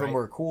you. Some of them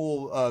were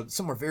cool.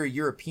 Some were very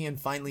European,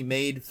 finely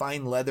made,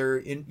 fine leather,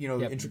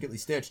 intricately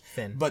stitched.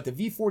 Thin. But the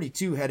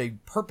V42 had a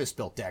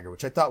purpose-built dagger,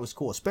 which I thought was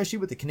cool, especially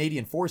with the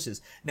Canadian Forces.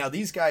 Now,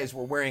 these guys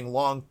were wearing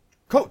long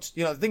coats.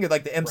 Think of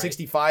like the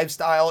M65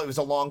 style. It was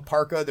a long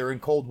parka. They're in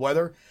cold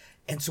weather.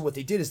 And so what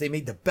they did is they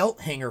made the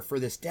belt hanger for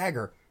this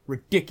dagger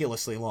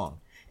ridiculously long.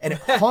 And it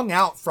hung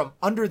out from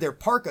under their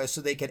parka so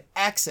they could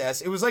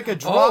access. It was like a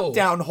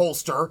drop-down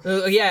holster.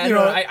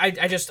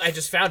 I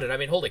just found it. I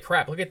mean, holy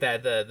crap! Look at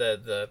that.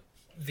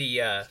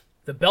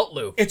 The belt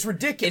loop. It's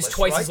ridiculous. It's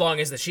twice as long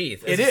as the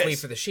sheath. As the sleeve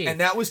for the sheath.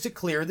 And that was to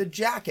clear the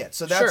jacket.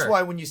 So that's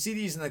why when you see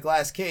these in the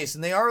glass case,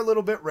 and they are a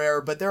little bit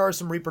rare, but there are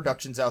some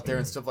reproductions out there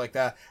and stuff like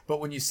that. But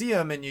when you see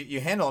them and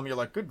you handle them, you're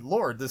like, good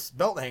Lord, this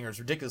belt hanger is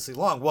ridiculously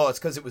long. Well, it's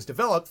because it was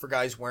developed for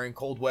guys wearing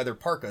cold weather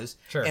parkas.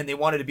 Sure. And they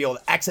wanted to be able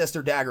to access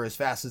their dagger as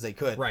fast as they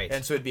could. Right.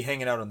 And so it'd be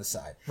hanging out on the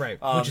side. Right.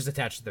 Which is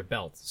attached to their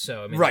belt.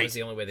 So, I mean, that was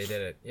the only way they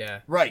did it. Yeah.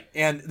 Right.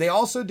 And they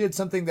also did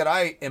something that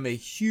I am a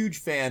huge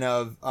fan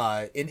of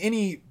in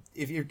any...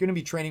 If you're going to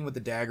be training with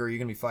the dagger, you're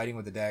going to be fighting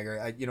with the dagger.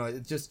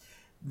 It's just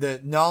the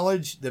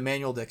knowledge, the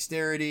manual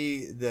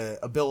dexterity, the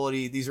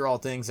ability. These are all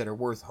things that are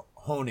worth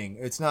honing.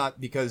 It's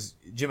not because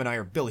Jim and I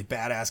are Billy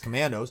Badass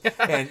Commandos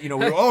and, we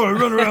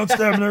run around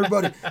stabbing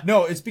everybody.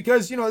 No, it's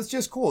because, it's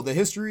just cool. The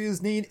history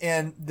is neat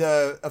and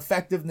the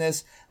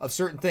effectiveness of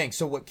certain things.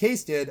 So what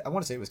Case did, I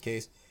want to say it was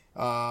Case.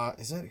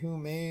 Is that who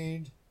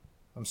made...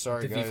 I'm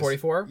sorry, the guys.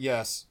 V44?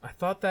 Yes. I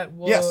thought that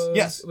was...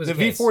 Yes. It was the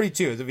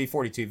V42. The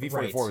V42. V44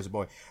 right. was a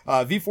boy.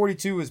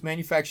 V42 was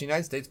manufactured in the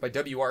United States by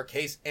W.R.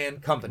 Case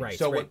and Company. Right,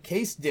 so what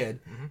Case did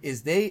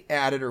is they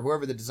added, or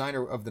whoever the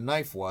designer of the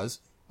knife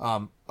was,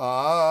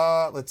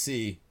 let's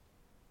see,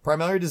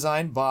 primarily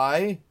designed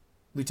by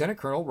Lieutenant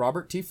Colonel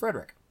Robert T.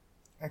 Frederick.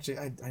 Actually,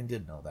 I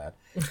did know that.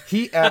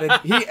 He added...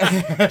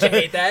 Did you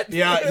hate that?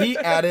 Yeah, he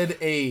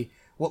added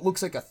what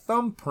looks like a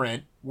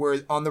thumbprint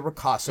on the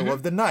ricasso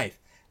of the knife.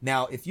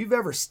 Now, if you've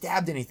ever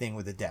stabbed anything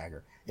with a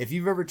dagger, if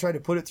you've ever tried to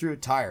put it through a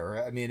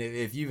tire, I mean,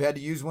 if you've had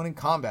to use one in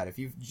combat, if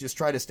you've just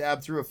tried to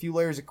stab through a few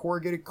layers of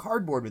corrugated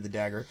cardboard with a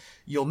dagger,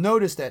 you'll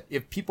notice that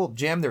if people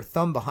jam their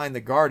thumb behind the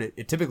guard,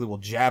 it typically will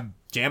jam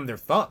their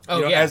thumb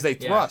as they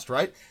thrust,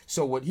 right?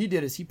 So what he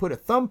did is he put a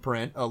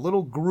thumbprint, a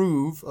little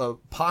groove, a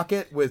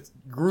pocket with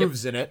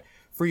grooves in it,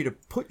 for you to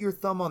put your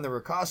thumb on the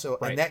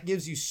ricasso, and that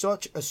gives you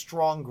such a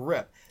strong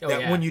grip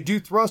that when you do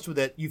thrust with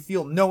it, you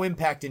feel no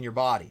impact in your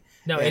body.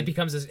 No, it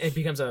becomes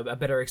a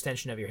better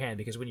extension of your hand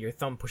because when your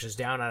thumb pushes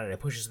down on it, it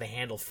pushes the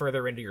handle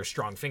further into your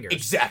strong fingers.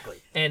 Exactly.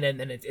 And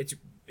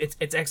it's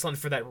excellent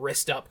for that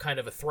wrist up kind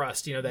of a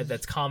thrust,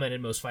 that's common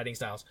in most fighting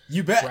styles.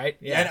 You bet. Right?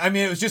 Yeah. And I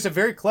mean, it was just a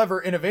very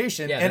clever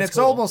innovation, and it's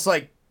cool. almost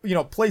like,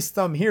 place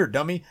thumb here,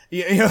 dummy.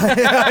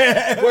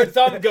 Where'd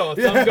thumb go?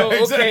 Thumb go.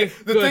 Okay,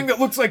 the thing that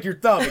looks like your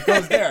thumb, it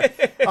goes there.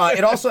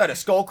 It also had a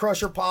skull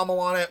crusher pommel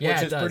on it,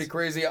 which is pretty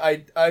crazy.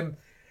 I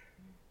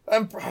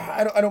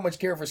don't much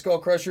care for skull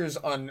crushers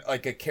on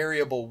like a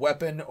carryable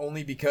weapon,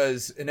 only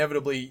because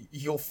inevitably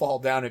you'll fall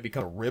down and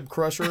become a rib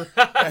crusher.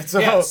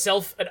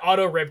 So, an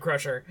auto rib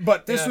crusher.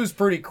 But this was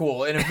pretty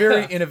cool and a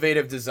very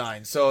innovative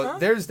design. So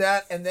there's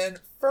that, and then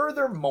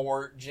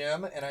furthermore,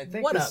 Jim, and I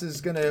think this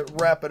is going to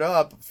wrap it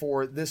up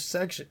for this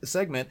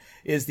segment,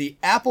 is the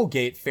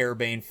Applegate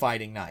Fairbairn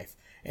fighting knife.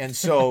 And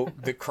so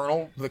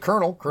Colonel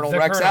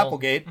Rex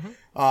Applegate,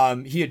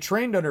 he had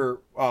trained under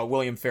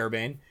William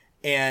Fairbairn,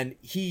 and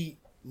he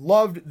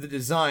loved the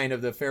design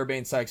of the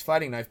Fairbairn Sykes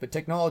fighting knife, but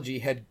technology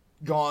had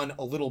gone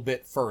a little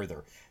bit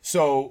further.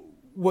 So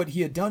what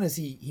he had done is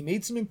he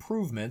made some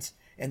improvements,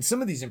 and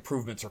some of these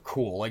improvements are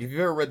cool. Like if you've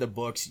ever read the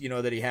books,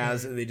 that he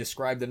has, they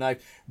describe the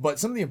knife. But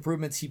some of the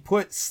improvements, he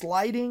put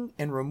sliding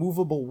and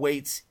removable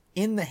weights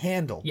in the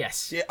handle.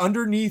 Yes.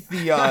 Underneath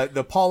the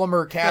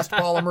cast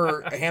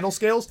polymer handle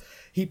scales,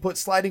 he put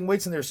sliding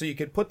weights in there so you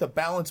could put the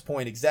balance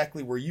point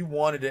exactly where you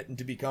wanted it and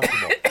to be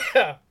comfortable.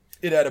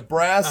 It had a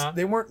brass,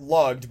 they weren't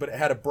lugged, but it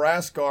had a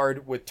brass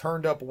guard with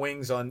turned up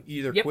wings on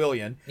either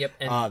quillion. Yep,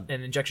 and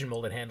injection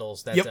molded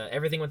handles that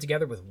everything went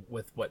together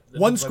with what?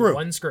 One screw,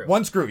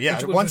 yeah.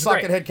 Which one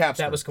socket head cap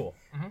screw. That was cool.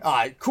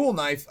 Cool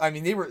knife. I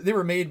mean, they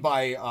were made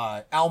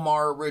by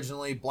Almar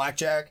originally,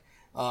 Blackjack,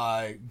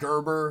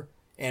 Gerber,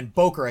 and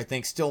Boker, I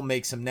think, still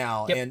makes them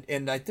now. Yep.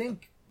 And I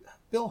think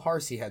Bill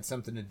Harsey had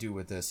something to do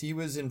with this. He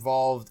was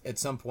involved at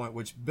some point,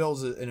 which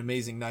Bill's an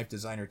amazing knife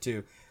designer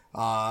too.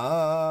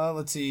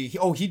 Let's see.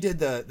 He did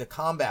the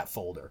combat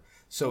folder.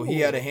 So he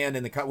had a hand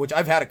in which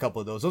I've had a couple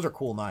of those. Those are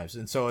cool knives.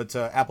 And so it's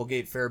a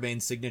Applegate Fairbairn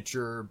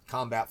signature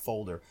combat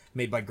folder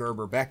made by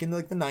Gerber back in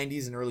like the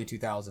 90s and early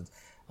 2000s.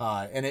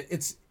 And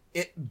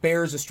it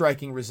bears a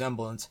striking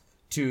resemblance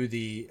to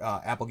the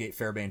Applegate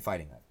Fairbairn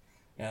fighting knife.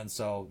 And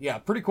so, yeah,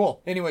 pretty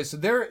cool. Anyway, so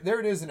there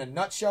it is in a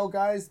nutshell,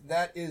 guys.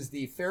 That is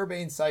the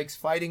Fairbairn Sykes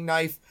fighting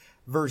knife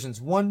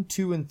versions 1,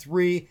 2, and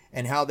 3,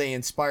 and how they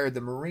inspired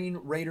the Marine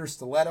Raider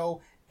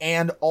Stiletto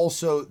and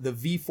also the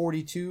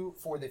V-42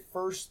 for the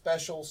 1st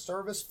Special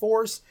Service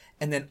Force,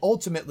 and then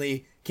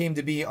ultimately came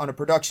to be on a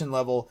production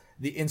level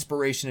the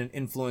inspiration and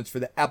influence for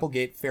the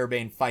Applegate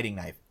Fairbane fighting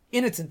knife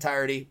in its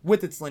entirety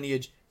with its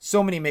lineage.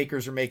 So many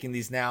makers are making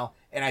these now,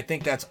 and I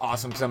think that's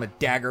awesome because I'm a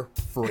dagger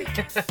freak.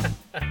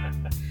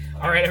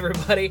 All right,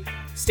 everybody,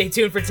 stay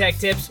tuned for tech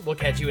tips. We'll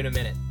catch you in a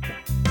minute.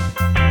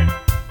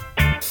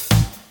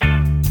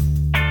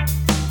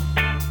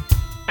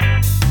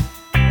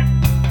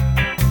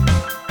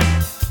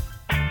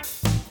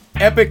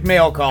 Epic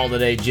mail call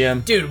today,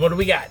 Jim. Dude, what do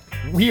we got?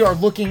 We are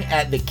looking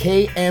at the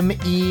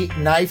KME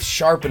knife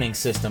sharpening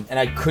system, and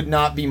I could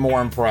not be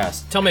more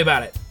impressed. Tell me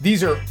about it.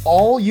 These are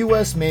all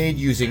U.S. made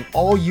using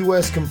all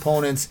U.S.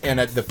 components, and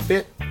the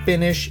fit,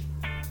 finish,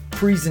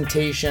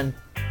 presentation,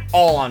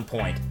 all on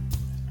point.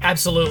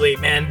 Absolutely,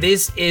 man.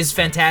 This is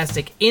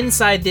fantastic.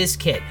 Inside this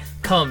kit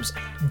comes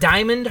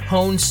diamond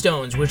honed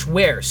stones, which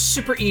wear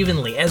super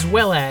evenly, as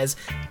well as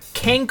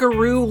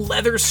kangaroo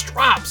leather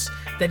straps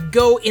that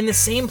go in the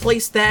same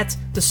place that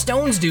the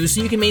stones do,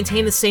 so you can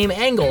maintain the same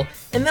angle.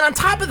 And then on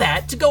top of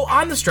that, to go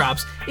on the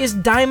straps, is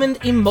diamond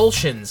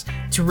emulsions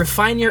to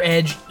refine your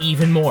edge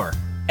even more.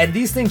 And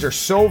these things are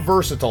so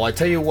versatile. I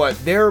tell you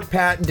what, their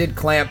patented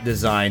clamp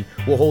design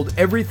will hold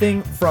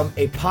everything from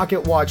a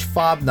pocket watch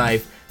fob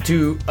knife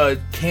to a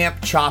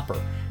camp chopper.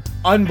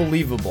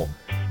 Unbelievable.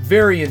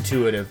 Very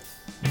intuitive.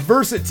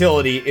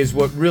 Versatility is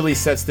what really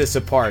sets this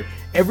apart.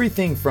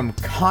 Everything from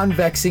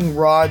convexing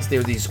rods,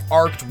 they're these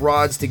arced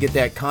rods to get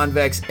that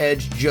convex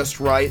edge just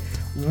right.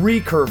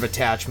 Recurve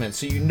attachment,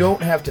 so you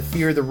don't have to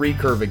fear the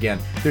recurve again.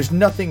 There's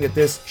nothing that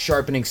this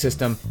sharpening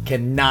system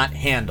cannot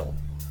handle.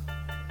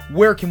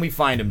 Where can we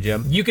find them,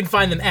 Jim? You can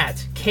find them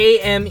at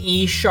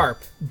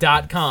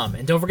kmesharp.com.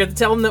 And don't forget to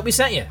tell them that we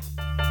sent you.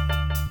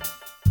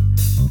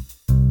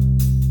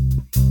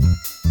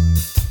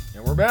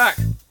 And we're back.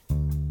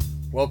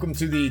 Welcome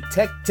to the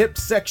Tech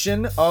Tips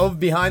section of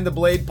Behind the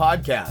Blade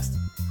podcast.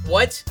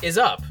 What is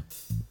up?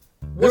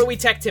 What are we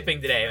tech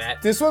tipping today,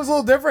 Matt? This one's a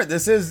little different.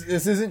 This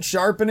isn't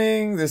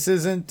sharpening. This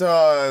isn't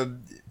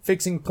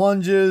fixing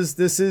plunges.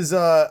 This is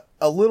a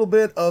little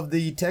bit of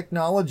the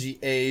technology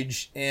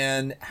age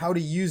and how to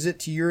use it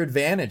to your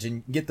advantage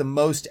and get the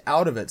most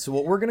out of it. So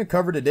what we're going to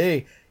cover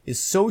today is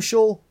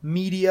social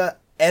media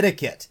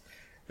etiquette.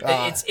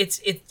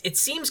 It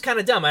seems kind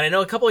of dumb, and I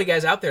know a couple of you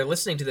guys out there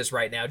listening to this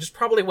right now just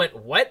probably went,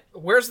 "What?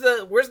 Where's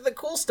the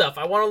cool stuff?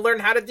 I want to learn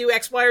how to do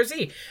X, Y, or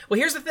Z." Well,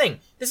 here's the thing: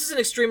 this is an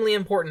extremely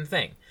important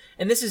thing,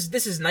 and this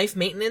is knife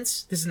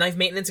maintenance. This is knife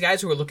maintenance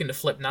guys who are looking to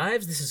flip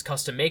knives. This is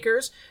custom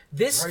makers.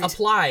 This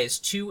applies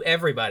to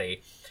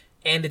everybody,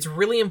 and it's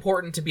really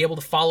important to be able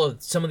to follow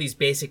some of these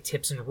basic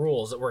tips and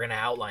rules that we're going to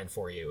outline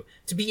for you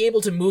to be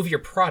able to move your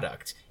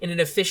product in an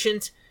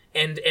efficient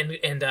and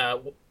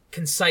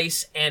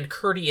concise and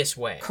courteous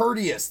way.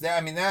 Courteous.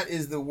 That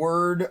is the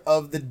word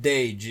of the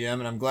day,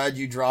 Jim, and I'm glad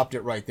you dropped it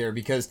right there,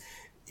 because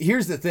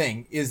here's the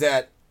thing, is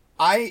that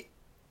I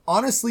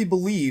honestly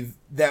believe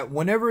that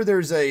whenever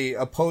there's a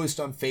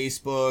post on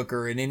Facebook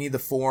or in any of the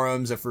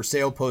forums, a for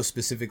sale post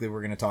specifically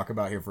we're going to talk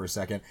about here for a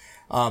second,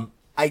 I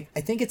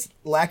think it's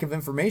lack of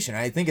information.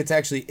 I think it's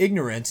actually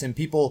ignorance, and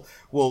people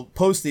will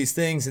post these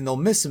things and they'll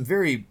miss some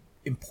very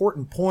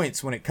important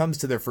points when it comes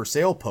to their for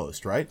sale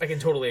post, right? I can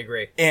totally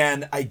agree.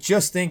 And I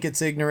just think it's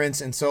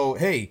ignorance. And so,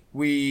 hey,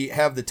 we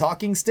have the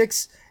talking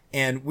sticks,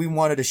 and we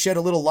wanted to shed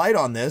a little light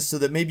on this so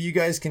that maybe you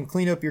guys can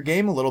clean up your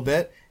game a little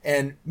bit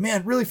and,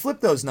 man, really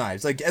flip those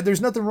knives. Like,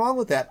 there's nothing wrong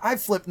with that. I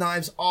flip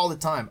knives all the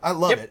time. I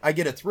love it. I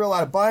get a thrill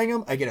out of buying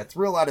them. I get a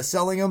thrill out of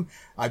selling them.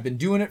 I've been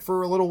doing it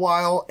for a little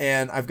while,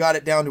 and I've got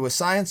it down to a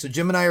science. So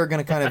Jim and I are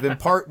going to kind of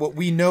impart what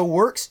we know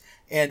works.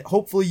 And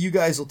hopefully you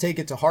guys will take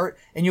it to heart,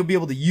 and you'll be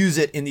able to use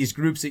it in these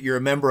groups that you're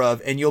a member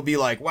of, and you'll be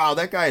like, wow,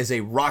 that guy is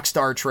a rock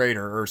star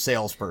trader or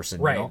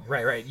salesperson. Right, you know?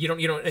 right. You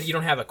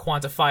don't have a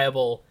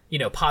quantifiable,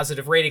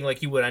 positive rating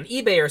like you would on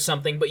eBay or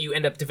something, but you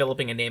end up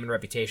developing a name and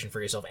reputation for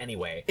yourself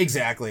anyway.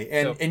 Exactly.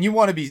 And you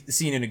want to be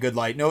seen in a good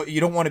light. No,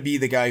 you don't want to be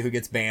the guy who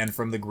gets banned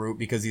from the group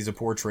because he's a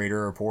poor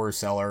trader or a poor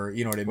seller,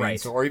 you know what I mean? Right.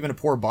 So, or even a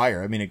poor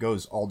buyer. I mean, it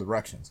goes all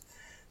directions.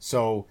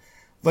 So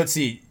let's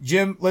see,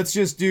 Jim, let's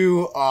just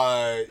do,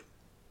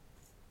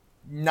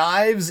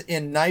 knives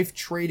in knife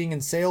trading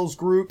and sales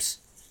groups.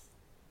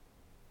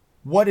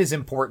 What is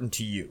important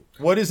to you?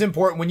 What is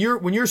important when you're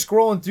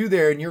scrolling through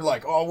there and you're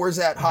like, oh, where's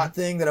that hot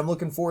thing that I'm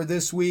looking for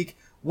this week?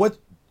 What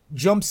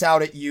jumps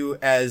out at you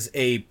as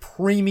a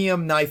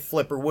premium knife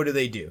flipper? What do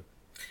they do?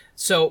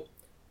 So,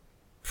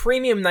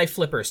 premium knife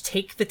flippers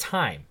take the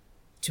time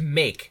to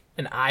make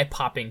an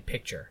eye-popping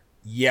picture.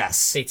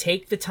 Yes. They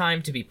take the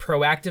time to be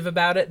proactive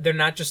about it. They're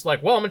not just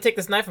like, well, I'm going to take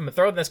this knife, I'm going to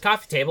throw it on this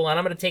coffee table, and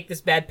I'm going to take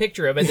this bad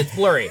picture of it that's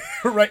blurry.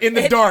 Right, in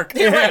the dark.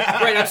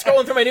 right. I'm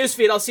scrolling through my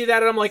newsfeed, I'll see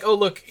that, and I'm like, oh,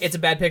 look, it's a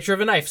bad picture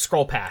of a knife.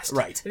 Scroll past.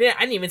 Right. And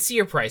I didn't even see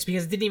your price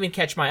because it didn't even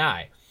catch my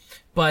eye.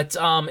 But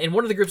in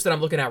one of the groups that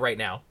I'm looking at right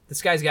now,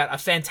 this guy's got a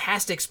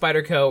fantastic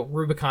Spyderco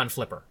Rubicon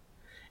flipper.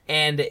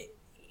 And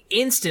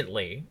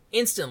instantly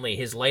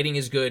his lighting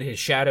is good, his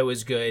shadow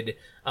is good,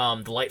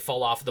 the light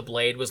fall off the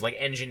blade was like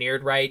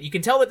engineered right. You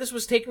can tell that this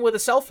was taken with a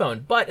cell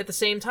phone, but at the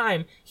same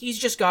time he's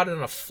just got it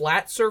on a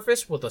flat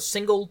surface with a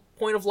single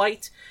point of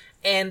light,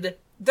 and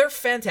they're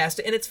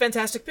fantastic, and it's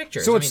fantastic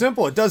pictures. So it's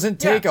simple. It doesn't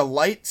take a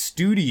light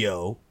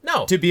studio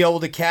to be able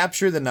to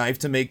capture the knife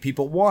to make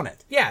people want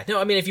it. Yeah, no,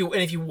 I mean, if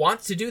you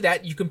want to do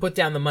that, you can put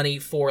down the money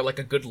for like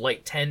a good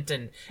light tent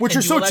which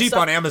are so cheap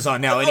stuff on Amazon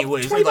now,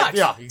 anyways. $20. Like,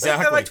 yeah,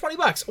 exactly. They're like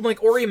 $20. I'm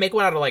like, or you make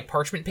one out of like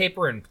parchment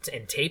paper and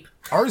tape.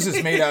 Ours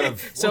is made out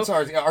of what's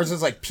ours? Ours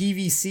is like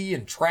PVC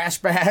and trash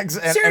bags,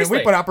 and Seriously.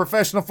 we put out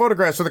professional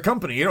photographs for the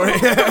company. You know,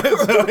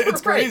 so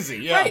it's crazy.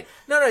 Right. Yeah, right.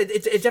 No,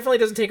 it definitely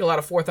doesn't take a lot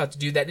of forethought to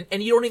do that,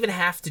 and you don't even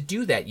have to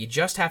do that. You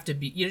just have to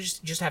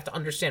just have to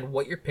understand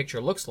what your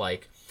picture looks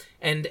like,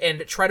 and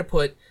try to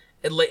put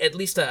at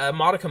least a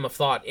modicum of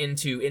thought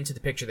into the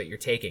picture that you're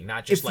taking,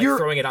 not just like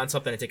throwing it on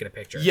something and taking a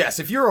picture. Yes,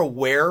 if you're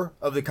aware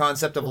of the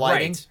concept of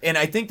lighting, and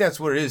I think that's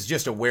what it is,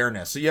 just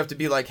awareness. So you have to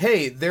be like,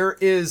 hey, there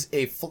is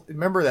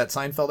remember that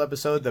Seinfeld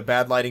episode, The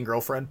Bad Lighting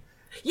Girlfriend?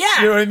 Yeah,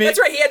 you know what I mean? That's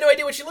right. He had no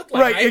idea what she looked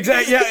like. Right,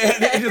 exactly.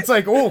 Yeah, and it's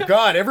like, oh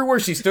god, everywhere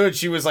she stood,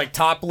 she was like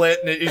top lit,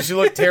 and she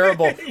looked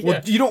terrible.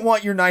 Well, you don't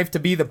want your knife to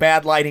be the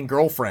bad lighting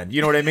girlfriend.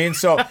 You know what I mean?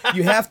 So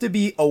you have to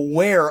be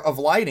aware of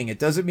lighting. It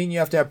doesn't mean you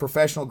have to have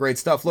professional grade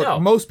stuff.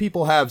 Look, most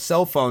people have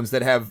cell phones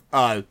that have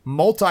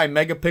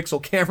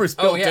multi-megapixel cameras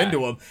built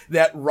into them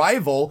that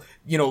rival,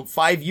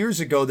 5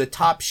 years ago, the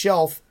top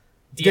shelf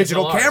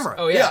digital camera.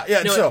 Oh yeah,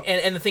 yeah. No, so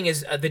and the thing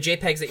is, the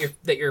JPEGs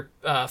that your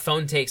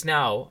phone takes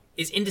now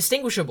is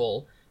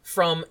indistinguishable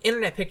from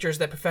internet pictures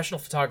that professional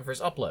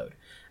photographers upload.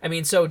 I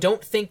mean, so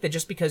don't think that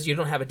just because you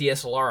don't have a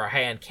DSLR or a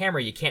high-end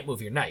camera, you can't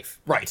move your knife.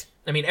 Right.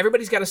 I mean,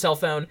 everybody's got a cell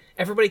phone.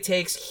 Everybody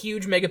takes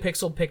huge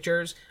megapixel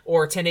pictures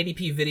or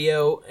 1080p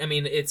video. I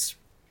mean, it's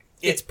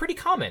pretty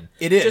common.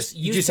 It is. Just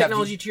use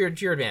technology to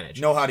your advantage.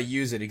 Know how to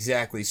use it,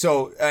 exactly.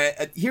 So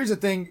here's the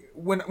thing.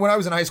 When I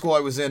was in high school, I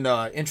was in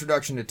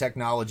Introduction to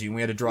Technology, and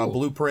we had to draw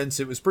blueprints.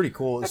 It was pretty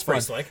cool. It was fun.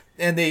 Pretty slick.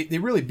 And they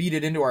really beat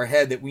it into our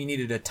head that we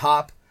needed a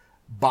top,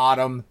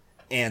 bottom,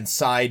 and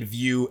side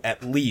view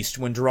at least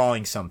when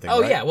drawing something.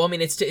 Oh, right? yeah. Well, I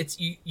mean,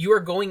 you are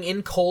going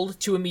in cold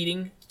to a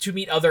meeting to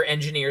meet other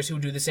engineers who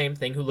do the same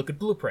thing, who look at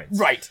blueprints.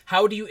 Right.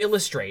 How do you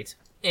illustrate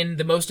in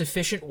the most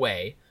efficient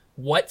way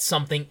what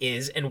something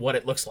is and what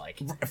it looks like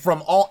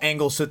from all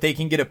angles, so they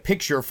can get a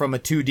picture from a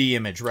 2D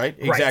image, right?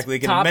 Exactly.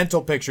 Get a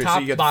mental picture. Top, so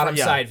you get bottom,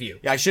 side view.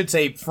 Yeah, I should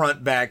say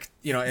front, back,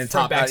 and front,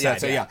 top, back, side.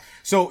 So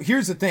So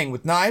here's the thing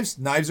with knives.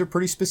 Knives are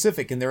pretty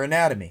specific in their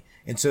anatomy,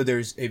 and so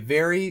there's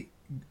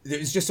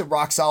just a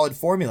rock solid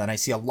formula, and I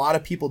see a lot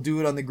of people do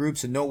it on the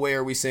groups, and no way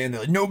are we saying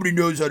that nobody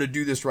knows how to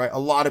do this right. A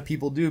lot of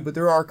people do, but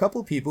there are a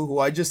couple of people who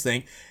I just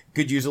think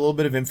could use a little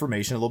bit of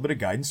information, a little bit of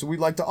guidance, so we'd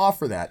like to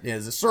offer that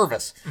as a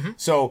service. Mm-hmm.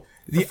 So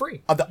for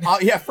free.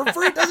 For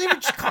free. It doesn't even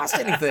cost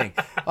anything.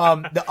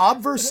 The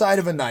obverse side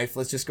of a knife,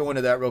 let's just go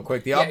into that real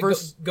quick. The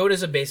obverse... Goat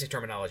is a basic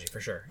terminology, for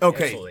sure.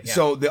 Okay, absolutely, yeah.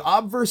 So the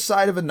obverse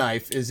side of a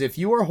knife is if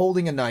you are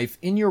holding a knife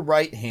in your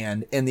right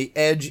hand and the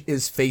edge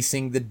is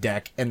facing the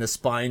deck and the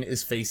spine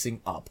is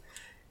facing up.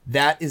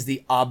 That is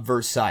the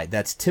obverse side.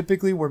 That's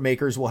typically where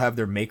makers will have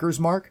their maker's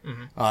mark.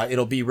 Mm-hmm.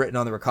 It'll be written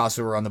on the ricasso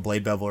or on the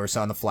blade bevel or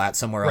on the flat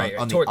somewhere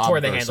on the obverse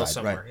toward the handle side.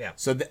 somewhere, right. yeah.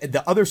 So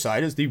the other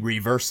side is the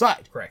reverse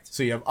side. Correct.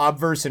 So you have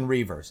obverse and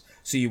reverse.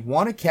 So you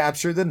want to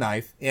capture the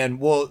knife,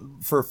 and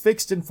for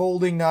fixed and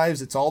folding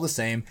knives, it's all the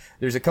same.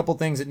 There's a couple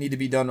things that need to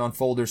be done on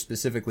folders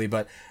specifically,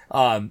 but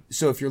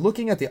so if you're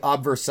looking at the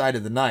obverse side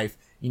of the knife,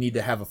 you need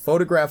to have a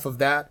photograph of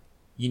that.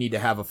 You need to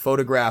have a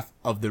photograph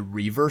of the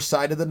reverse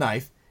side of the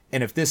knife.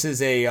 And if this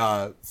is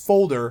a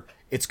folder,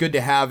 it's good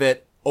to have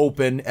it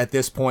open at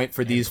this point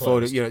for these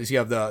photos. You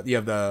have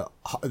the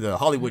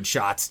Hollywood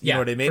shots. You know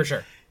what I mean? For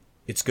sure.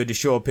 It's good to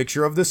show a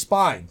picture of the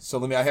spine.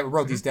 So I haven't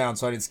wrote these down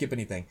so I didn't skip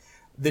anything.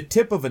 The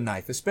tip of a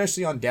knife,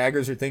 especially on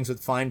daggers or things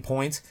with fine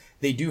points,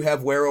 they do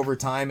have wear over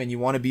time, and you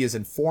want to be as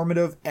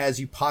informative as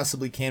you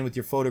possibly can with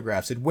your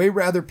photographs. I'd way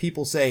rather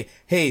people say,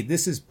 hey,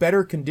 this is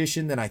better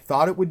condition than I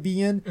thought it would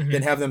be in,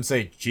 than have them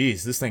say,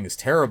 geez, this thing is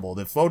terrible.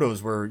 The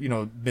photos were,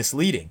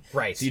 misleading.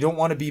 Right. So you don't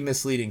want to be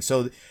misleading.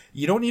 So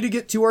you don't need to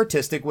get too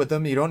artistic with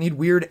them. You don't need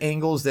weird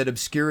angles that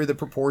obscure the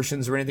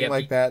proportions or anything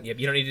like that. Yep.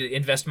 You don't need to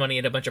invest money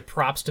in a bunch of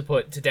props to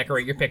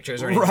decorate your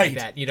pictures or anything like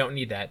that. You don't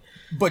need that.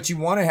 But you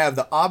want to have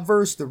the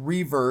obverse, the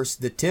reverse,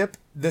 the tip,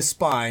 the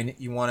spine.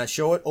 You want to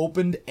show it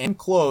opened and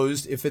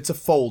closed if it's a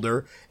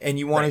folder, and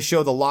you want to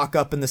show the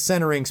lockup and the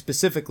centering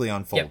specifically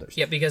on folders.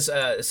 Yeah, because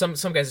some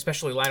guys,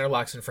 especially liner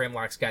locks and frame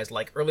locks guys,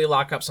 like early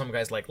lockup. Some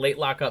guys like late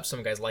lockup.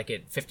 Some guys like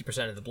it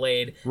 50% of the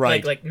blade,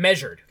 like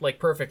measured, like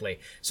perfectly.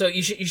 So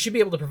you should be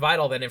able to provide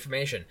all that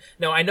information.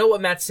 Now I know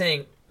what Matt's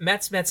saying.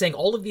 Matt's saying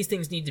all of these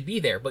things need to be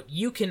there, but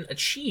you can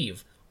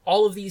achieve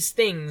all of these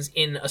things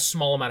in a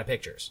small amount of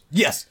pictures.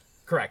 Yes,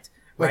 correct.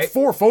 Like right?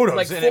 4 photos.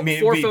 Like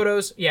four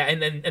photos, yeah,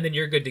 and then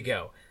you're good to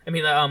go. I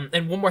mean,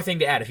 and one more thing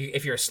to add: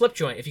 if you're a slip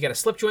joint, if you got a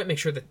slip joint, make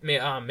sure that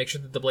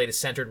the blade is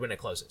centered when it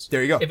closes.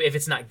 There you go. If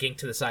it's not ginked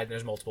to the side and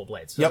there's multiple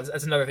blades, so Yep.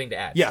 that's another thing to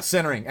add. Yeah,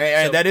 centering.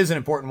 And that is an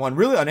important one,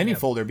 really, on any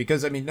folder,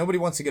 because I mean, nobody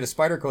wants to get a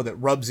Spyderco that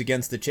rubs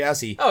against the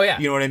chassis. Oh, yeah.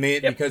 You know what I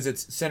mean? Yep. Because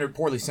it's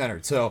poorly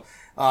centered. So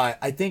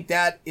I think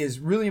that is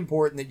really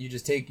important that you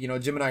just take. You know,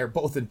 Jim and I are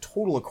both in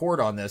total accord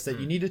on this. That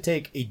you need to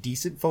take a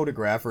decent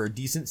photograph or a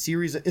decent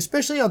series,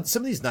 especially on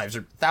some of these knives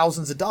are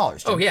thousands of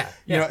dollars. Jim. Oh, yeah.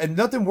 You know, and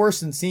nothing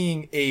worse than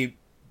seeing a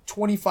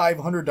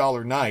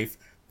 $2,500 knife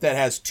that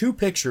has two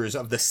pictures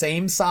of the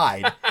same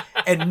side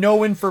and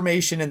no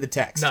information in the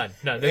text. None.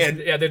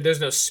 There's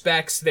no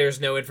specs. There's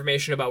no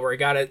information about where he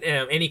got it.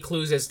 Any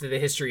clues as to the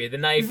history of the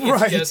knife. It's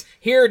Right. just,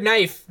 here,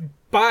 knife,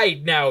 buy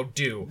now,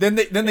 do. Then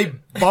they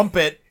bump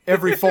it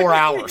every 4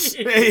 hours.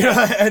 You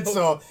know, and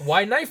so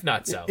Why knife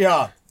not sell?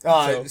 yeah.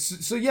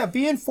 So yeah,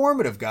 be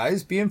informative,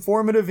 guys. Be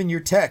informative in your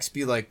text.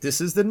 Be like, this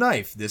is the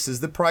knife. This is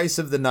the price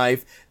of the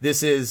knife.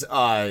 This is,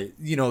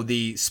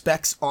 the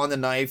specs on the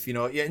knife. You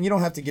know, and you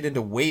don't have to get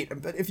into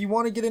weight. But if you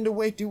want to get into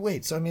weight, do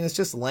weight. So I mean, it's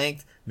just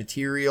length,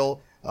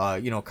 material,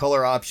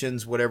 color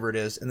options, whatever it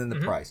is, and then the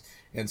price.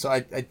 And so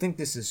I think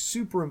this is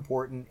super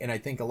important, and I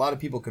think a lot of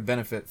people could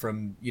benefit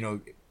from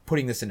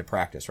putting this into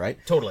practice, right?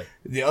 Totally.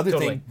 The other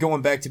thing,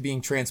 going back to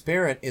being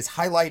transparent, is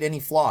highlight any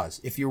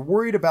flaws. If you're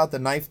worried about the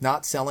knife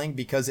not selling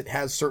because it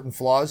has certain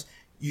flaws,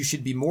 you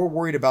should be more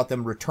worried about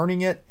them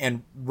returning it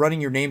and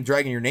dragging your name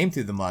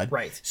through the mud.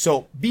 Right.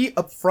 So be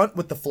upfront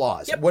with the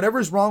flaws. Yep.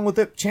 Whatever's wrong with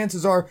it,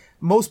 chances are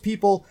most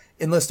people,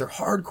 unless they're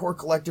hardcore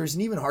collectors,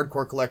 and even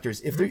hardcore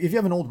collectors, if you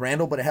have an old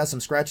Randall but it has some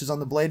scratches on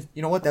the blade,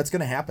 you know what? That's going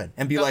to happen.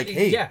 And be like,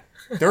 hey, yeah.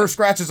 there are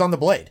scratches on the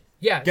blade.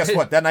 Yeah. Guess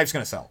what? That knife's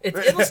going to sell.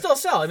 It'll still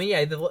sell. I mean,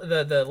 yeah,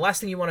 the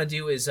last thing you want to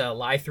do is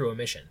lie through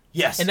omission.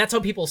 Yes. And that's how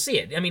people see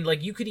it. I mean,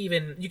 like, you could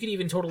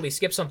even totally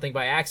skip something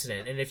by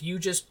accident, and if you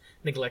just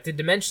neglected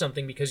to mention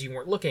something because you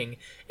weren't looking,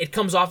 it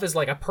comes off as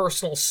like a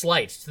personal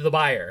slight to the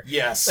buyer.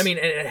 Yes. I mean,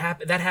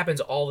 that happens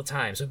all the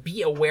time, so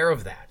be aware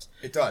of that.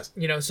 It does.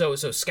 So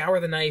scour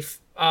the knife,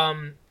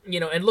 and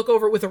look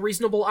over it with a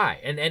reasonable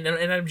eye and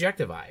an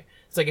objective eye.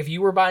 It's like, if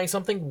you were buying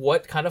something,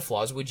 what kind of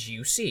flaws would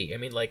you see? I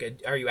mean,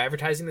 like, are you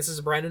advertising this as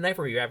a brand new knife,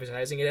 or are you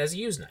advertising it as a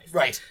used knife?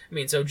 Right. I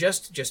mean, so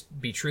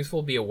just be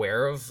truthful, be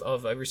aware of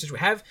every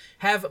situation.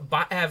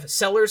 Have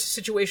seller's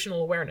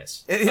situational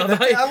awareness.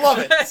 I love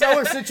it.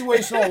 Seller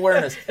situational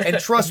awareness. And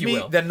trust You me,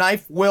 will. the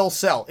knife will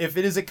sell. If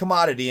it is a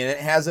commodity and it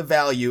has a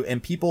value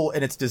and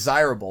it's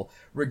desirable,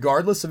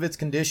 regardless of its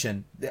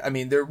condition, I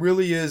mean, there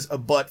really is a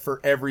butt for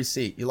every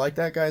seat. You like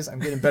that, guys? I'm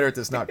getting better at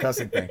this not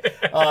cussing thing.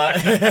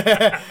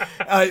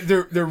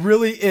 There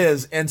really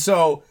is. And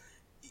so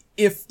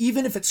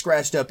even if it's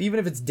scratched up, even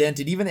if it's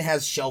dented, even if it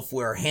has shelf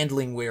wear,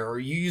 handling wear, or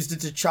you used it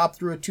to chop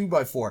through a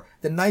 2x4,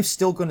 the knife's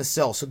still going to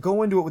sell. So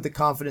go into it with the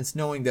confidence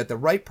knowing that the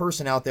right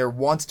person out there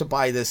wants to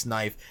buy this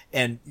knife,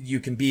 and you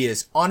can be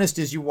as honest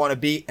as you want to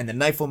be, and the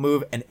knife will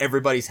move, and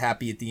everybody's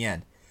happy at the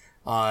end.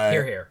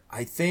 Hear, hear.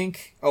 I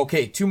think,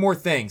 okay, two more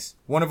things.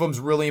 One of them's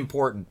really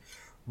important.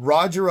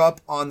 Roger up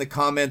on the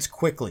comments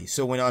quickly.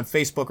 So when on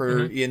Facebook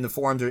or in the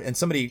forums and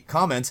somebody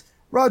comments,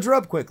 Roger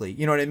up quickly.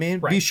 You know what I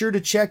mean? Right. Be sure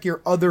to check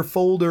your other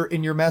folder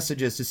in your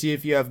messages to see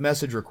if you have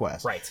message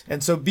requests. Right.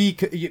 And so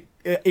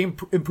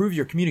improve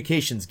your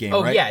communications game,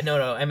 Oh, right? yeah,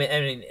 no. I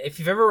mean,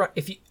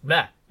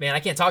 man, I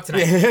can't talk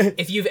tonight.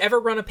 If you've ever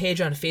run a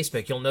page on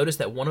Facebook, you'll notice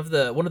that one of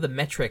the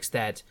metrics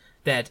that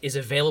is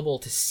available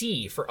to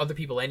see for other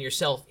people and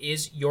yourself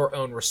is your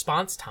own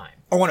response time.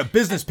 Oh, on a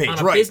business page, On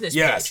a right. business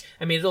Yes. page.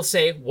 I mean, it'll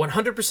say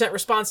 100%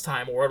 response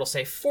time, or it'll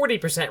say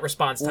 40%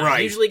 response time.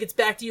 Right. It usually gets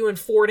back to you in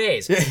 4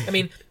 days. I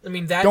mean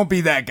that. Don't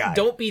be that guy.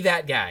 Don't be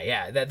that guy.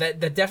 Yeah,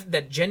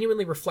 that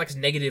genuinely reflects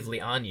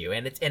negatively on you,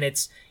 and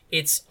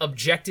it's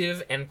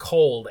objective and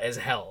cold as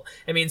hell.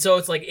 I mean, so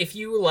it's like, if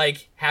you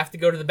have to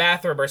go to the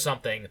bathroom or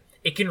something,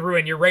 it can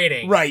ruin your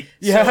rating. Right.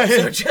 Yeah.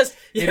 So just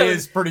It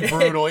is pretty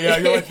brutal. Yeah.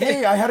 You're like,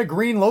 hey, I had a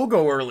green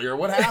logo earlier.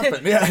 What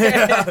happened?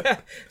 Yeah.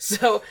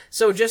 So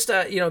just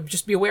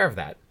just be aware of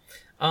that.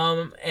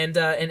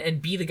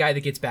 And be the guy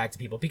that gets back to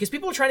people, because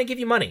people are trying to give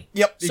you money.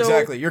 Yep, So-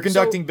 exactly. You're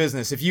conducting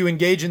business. If you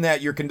engage in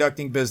that, you're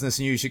conducting business,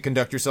 and you should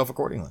conduct yourself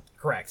accordingly.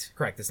 Correct.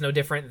 It's no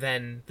different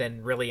than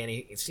really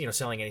any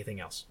selling anything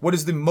else. What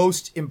is the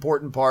most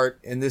important part,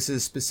 and this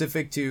is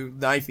specific to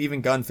knife,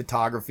 even gun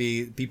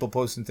photography, people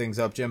posting things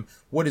up, Jim,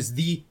 what is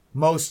the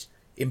most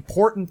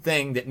important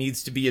thing that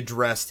needs to be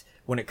addressed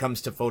when it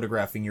comes to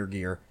photographing your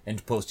gear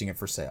and posting it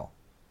for sale?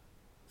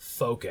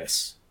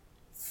 Focus.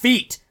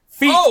 Feet.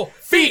 Oh,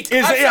 feet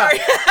is I'm yeah. sorry.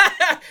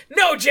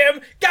 No,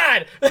 Jim.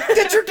 God.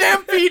 Get your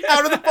damn feet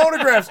out of the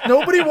photographs.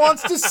 Nobody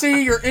wants to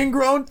see your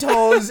ingrown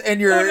toes and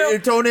your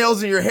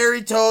toenails and your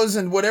hairy toes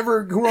and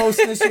whatever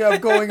grossness you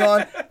have going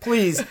on.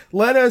 Please,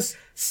 let us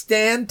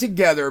stand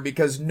together,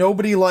 because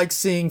nobody likes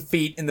seeing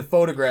feet in the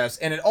photographs,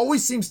 and it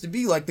always seems to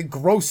be like the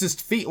grossest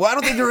feet. Well, I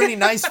don't think there are any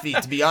nice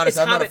feet, to be honest.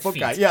 I'm not a foot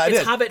feet. guy. Yeah,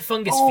 it's hobbit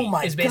fungus feet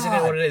is basically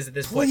God. what it is at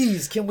this point.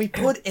 Please, can we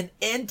put an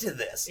end to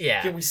this?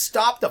 Yeah. Can we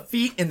stop the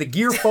feet in the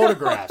gear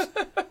photographs?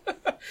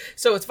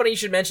 So it's funny you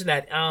should mention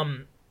that.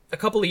 a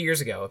couple of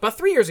years ago, about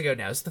 3 years ago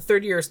now, it's the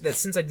third year that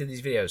since I did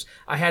these videos,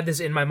 I had this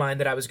in my mind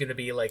that I was going to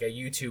be like a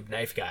YouTube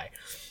knife guy.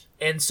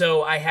 And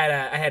so I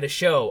had a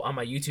show on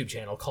my YouTube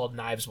channel called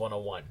Knives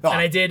 101. Oh. And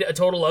I did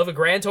a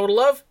grand total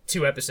of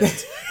 2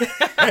 episodes.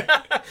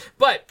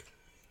 But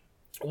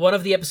one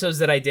of the episodes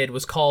that I did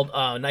was called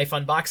Knife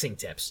Unboxing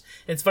Tips.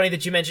 And it's funny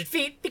that you mentioned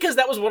feet, because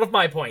that was one of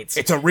my points.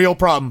 It's a real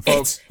problem,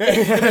 folks.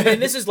 And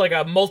this is like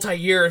a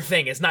multi-year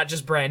thing. It's not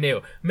just brand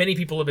new. Many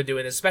people have been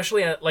doing this,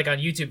 especially like on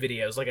YouTube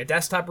videos, like a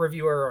desktop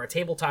reviewer or a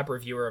tabletop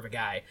reviewer of a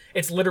guy.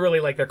 It's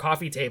literally like their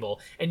coffee table,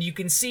 and you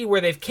can see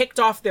where they've kicked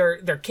off their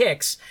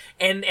kicks,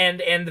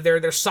 and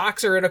their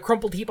socks are in a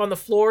crumpled heap on the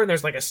floor, and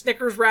there's like a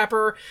Snickers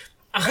wrapper.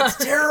 It's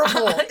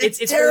terrible. It's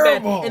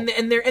terrible. terrible.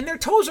 And their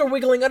toes are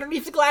wiggling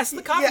underneath the glass of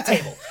the coffee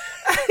table.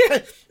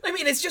 I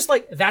mean, it's just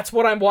like, that's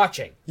what I'm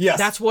watching. Yes.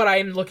 That's what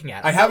I'm looking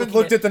at. I haven't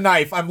looked at the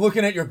knife. I'm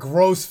looking at your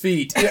gross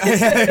feet.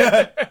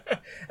 I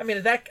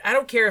mean, I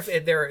don't care if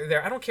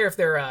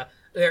they're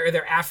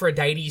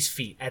Aphrodite's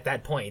feet at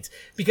that point,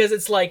 because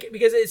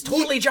it's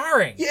totally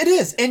jarring. It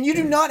is, and you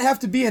do not have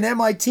to be an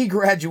MIT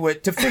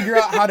graduate to figure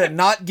out how to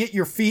not get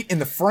your feet in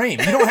the frame.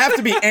 You don't have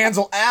to be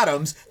Ansel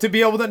Adams to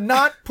be able to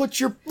not put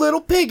your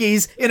little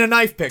piggies in a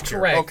knife picture.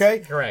 Correct. Okay?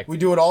 Correct. We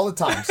do it all the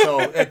time.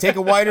 So take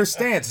a wider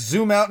stance,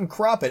 zoom out and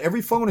crop it.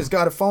 Every phone has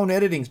got a phone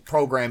editing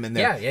program in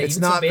there. Yeah, it's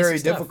even some not basic very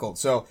stuff. difficult.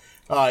 So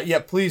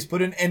please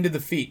put an end to the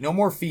feet. No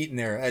more feet in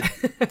there.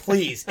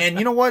 Please. And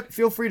you know what?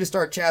 Feel free to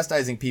start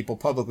chastising people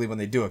publicly when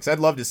they do it, because I'd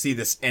love to see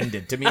this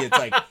ended. To me, it's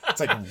like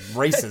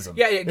racism.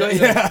 Yeah, go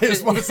ahead. Yeah, I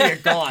just want to see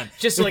it gone.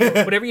 Just like,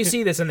 whenever you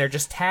see this in there,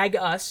 just tag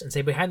us and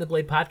say Behind the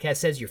Blade Podcast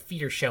says your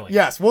feet are showing.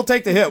 Yes, we'll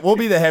take the hit. We'll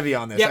be the heavy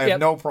on this. I have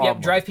no problem.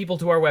 Yep, drive people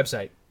to our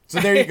website. So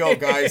there you go,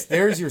 guys.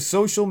 There's your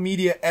social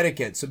media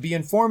etiquette. So be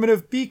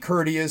informative, be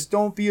courteous,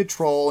 don't be a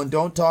troll, and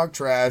don't talk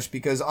trash,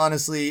 because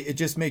honestly, it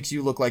just makes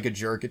you look like a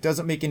jerk. It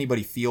doesn't make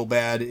anybody feel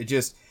bad. It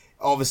just,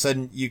 all of a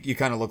sudden, you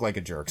kind of look like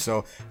a jerk.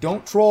 So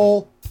don't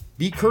troll,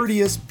 be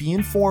courteous, be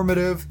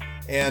informative,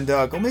 and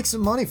go make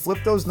some money. Flip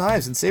those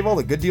knives and save all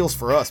the good deals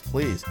for us,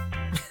 please.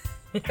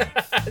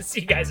 See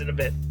you guys in a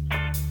bit.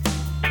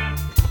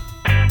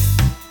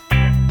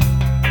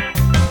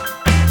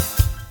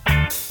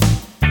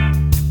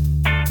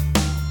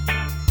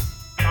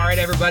 All right,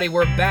 everybody,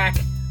 we're back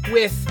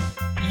with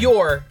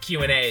your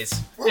Q&As.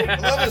 I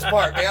love this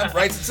part, man.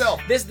 Writes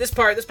itself. This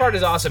part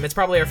is awesome. It's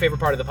probably our favorite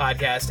part of the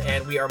podcast,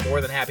 and we are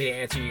more than happy to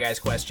answer you guys'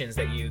 questions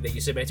that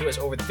you submit to us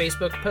over the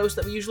Facebook post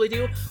that we usually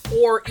do,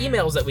 or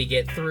emails that we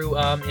get through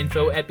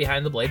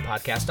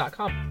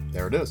info@behindthebladepodcast.com.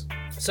 There it is.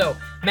 So,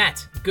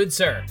 Matt, good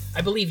sir, I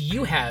believe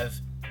you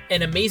have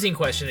an amazing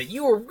question that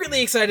you were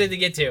really excited to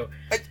get to.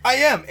 I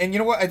am, and you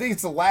know what? I think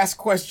it's the last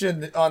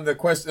question on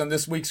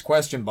this week's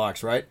question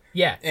box, right?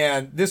 Yeah.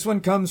 And this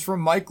one comes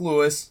from Mike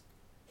Lewis.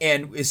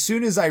 And as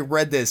soon as I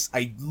read this,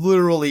 I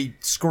literally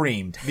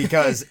screamed,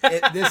 because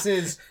this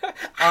is,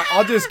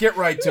 I'll just get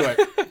right to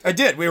it. I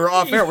did. We were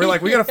off air. We're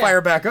like, we got to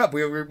fire back up.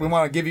 We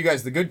want to give you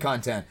guys the good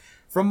content.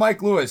 From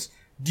Mike Lewis,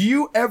 do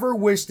you ever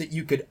wish that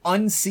you could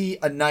unsee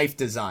a knife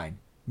design?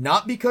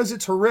 Not because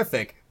it's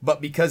horrific, but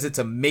because it's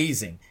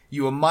amazing.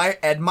 You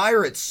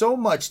admire it so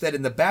much that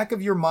in the back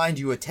of your mind,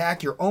 you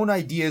attack your own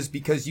ideas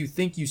because you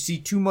think you see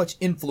too much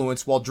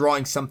influence while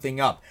drawing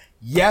something up.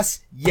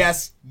 Yes,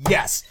 yes,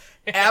 yes.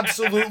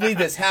 Absolutely,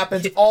 this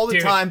happens all the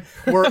time.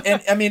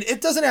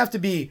 It doesn't have to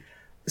be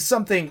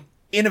something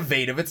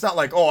innovative. It's not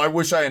like, oh, I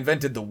wish I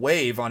invented the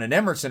wave on an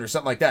Emerson or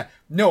something like that.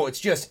 No, it's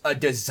just a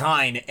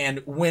design.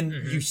 And when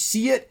you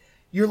see it,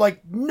 you're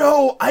like,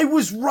 no, I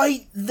was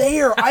right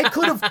there. I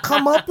could have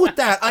come up with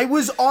that. I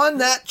was on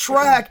that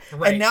track,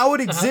 and now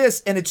it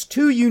exists, and it's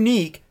too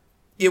unique.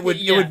 It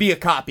would be a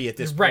copy at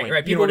this point.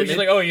 Right. People are just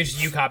like, oh,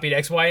 you copied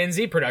X, Y, and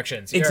Z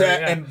Productions.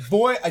 Exactly. Yeah. And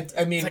boy,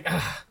 I mean,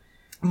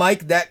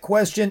 Mike, that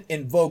question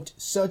invoked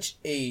such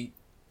a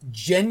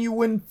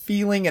genuine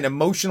feeling and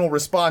emotional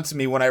response to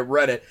me when I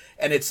read it.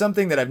 And it's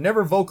something that I've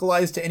never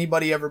vocalized to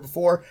anybody ever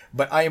before,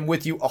 but I am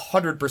with you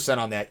 100%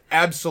 on that.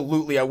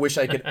 Absolutely. I wish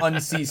I could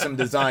unsee some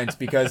designs,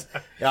 because,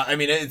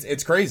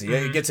 it's crazy.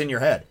 It gets in your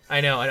head.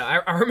 I know.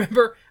 I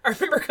remember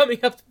coming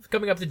up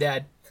to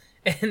Dad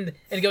and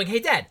going, hey,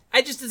 Dad,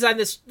 I just designed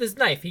this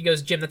knife. He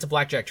goes, Jim, that's a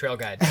blackjack trail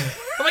guide.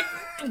 I'm like,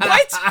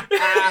 what?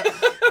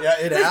 Yeah,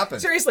 it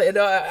happens. Seriously,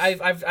 no,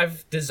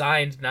 I've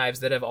designed knives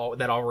that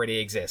already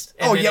exist.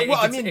 And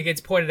it gets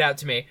pointed out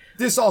to me.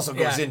 This also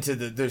goes into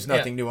there's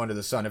nothing new under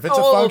the sun. If it's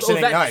a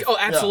functioning knife. Oh,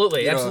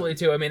 absolutely, absolutely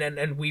too. I mean,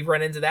 and we've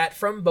run into that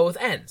from both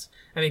ends.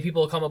 I mean,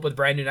 people will come up with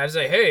brand new knives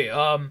and say, hey,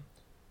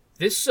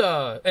 this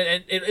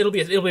and it'll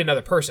be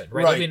another person,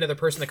 right? It'll be another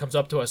person that comes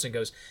up to us and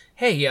goes,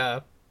 hey,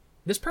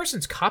 this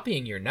person's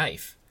copying your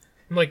knife.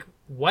 I'm like,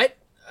 what?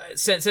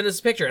 Send us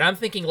a picture, and I'm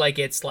thinking like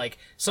it's like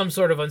some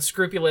sort of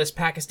unscrupulous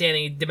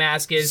Pakistani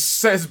Damascus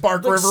says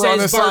Bark River on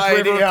the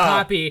side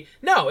copy.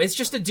 No, it's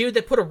just a dude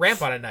that put a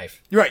ramp on a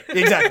knife. Right,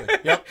 exactly.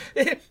 Yep.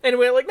 And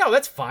we're like, no,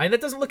 that's fine.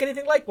 That doesn't look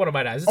anything like one of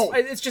my knives.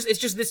 It's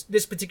just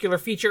this particular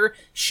feature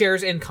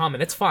shares in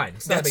common. It's fine.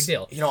 It's not a big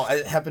deal.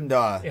 It happened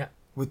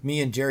with me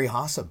and Jerry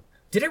Hossam.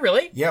 Did it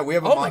really? Yeah, we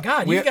have. Oh my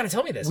God! You got to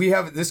tell me this. We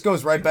have. This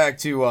goes right back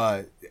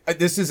to.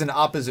 This is an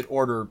opposite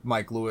order,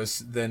 Mike Lewis,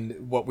 than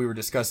what we were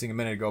discussing a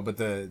minute ago, but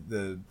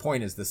the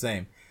point is the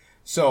same.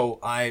 So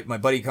my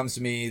buddy comes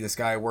to me, this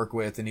guy I work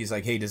with, and he's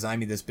like, "Hey, design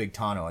me this big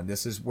tonneau." And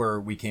this is where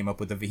we came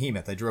up with the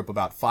Behemoth. I drew up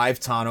about 5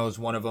 tonneaus.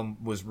 One of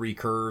them was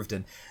recurved,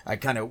 and I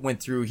kind of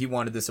went through. He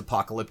wanted this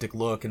apocalyptic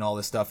look and all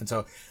this stuff, and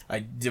so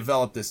I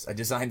designed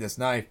this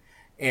knife.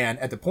 And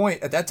at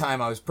that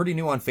time, I was pretty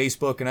new on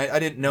Facebook, and I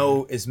didn't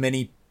know as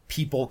many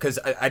people because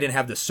I didn't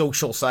have the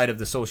social side of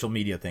the social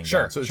media thing.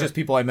 Sure. So it was just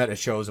people I met at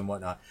shows and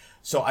whatnot.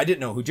 So I didn't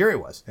know who Jerry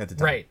was at the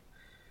time. Right.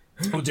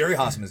 Well, Jerry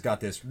Hausman's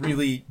got this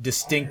really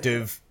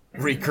distinctive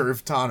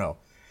recurved tonneau.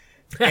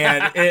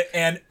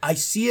 And I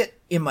see it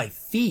in my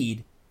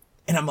feed,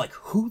 and I'm like,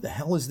 who the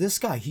hell is this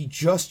guy? He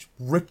just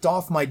ripped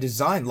off my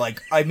design.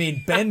 Like, I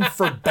mean, bend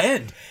for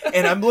bend.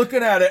 And I'm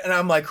looking at it, and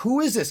I'm like,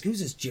 who is this?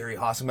 Who's this Jerry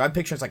Hausman? I'm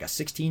picturing it's like a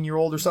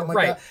 16-year-old or something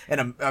like that.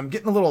 And I'm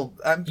getting a little...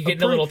 You're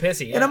getting a little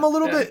pissy. Yeah. And I'm a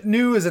little bit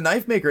new as a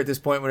knife maker at this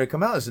point when it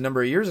came out. This is a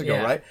number of years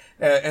ago, right?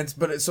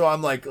 So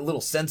I'm like a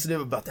little sensitive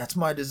about that's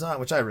my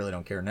design, which I really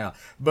don't care now.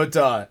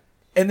 But...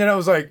 and then I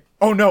was like,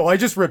 oh no, I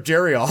just ripped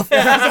Jerry off.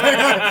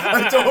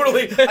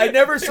 I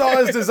never saw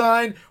his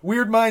design.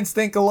 Weird minds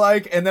think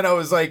alike. And then I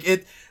was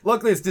like,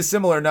 luckily it's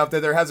dissimilar enough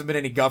that there hasn't been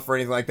any guff or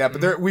anything like that,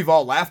 but we've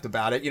all laughed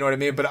about it. You know what I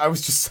mean? But I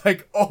was just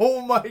like,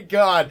 oh my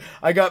God,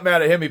 I got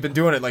mad at him. He'd been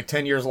doing it like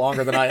 10 years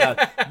longer than I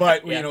had,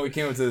 but we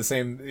came up to the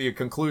same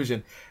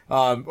conclusion.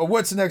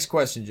 What's the next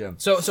question, Jim?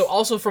 So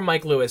also from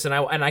Mike Lewis, and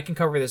I can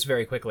cover this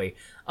very quickly.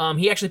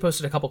 He actually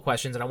posted a couple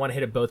questions, and I want to hit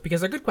them both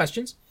because they're good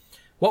questions.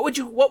 What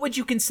would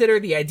you consider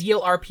the ideal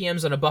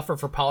RPMs on a buffer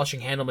for polishing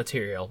handle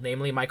material,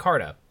 namely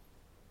micarta?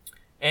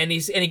 And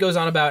he goes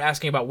on about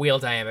asking about wheel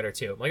diameter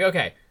too. I'm like,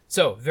 okay,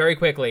 so very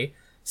quickly,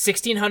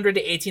 1600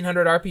 to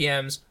 1800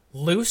 RPMs,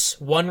 loose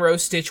 1-row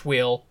stitch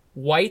wheel,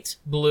 white,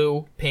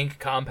 blue, pink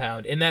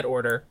compound in that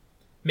order.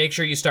 Make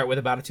sure you start with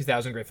about a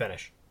 2000 grit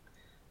finish.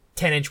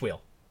 10-inch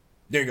wheel.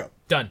 There you go.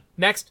 Done.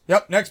 Next.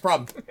 Yep. Next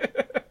problem.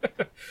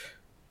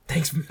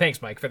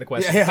 Thanks, Mike, for the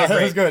question. Yeah,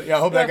 that was good. Yeah,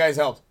 I hope that guy's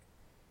helped.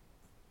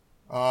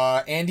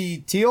 Andy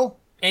Teal?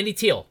 Andy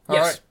Teal, yes.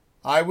 All right.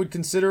 I would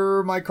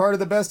consider micarta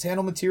the best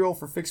handle material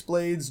for fixed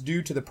blades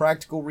due to the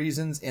practical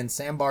reasons, and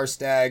Sandbar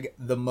Stag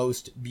the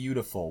most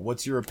beautiful.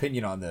 What's your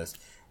opinion on this?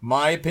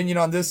 My opinion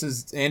on this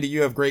is, Andy,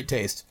 you have great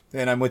taste,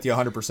 and I'm with you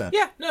 100%.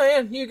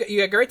 Yeah,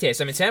 you got great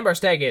taste. I mean, Sandbar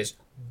Stag is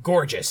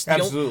gorgeous.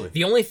 Absolutely.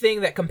 The only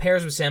thing that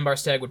compares with Sandbar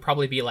Stag would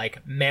probably be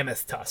like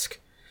Mammoth Tusk.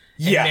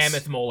 And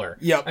Mammoth Molar.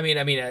 Yep. I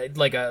mean,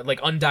 like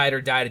undyed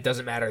or dyed, it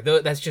doesn't matter.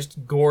 That's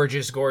just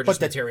gorgeous material. But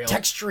the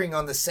texturing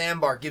on the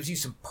sandbar gives you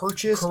some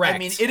purchase. Correct. I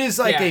mean, it is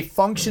like a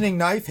functioning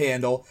knife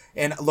handle.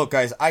 And look,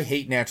 guys, I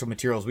hate natural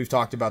materials. We've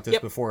talked about this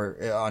before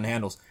on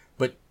handles.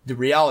 But the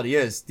reality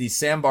is, these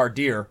sandbar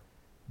deer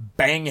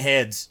bang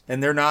heads,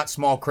 and they're not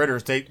small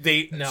critters.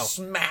 They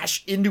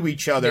smash into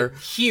each other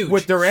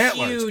with their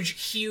antlers.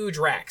 Huge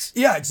racks.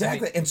 Yeah,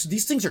 exactly. And so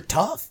these things are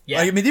tough. Yeah.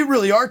 Like, I mean, they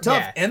really are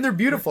tough, and they're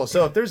beautiful.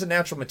 So if there's a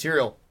natural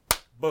material,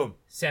 boom.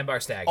 Sandbar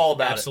Stag. All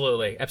about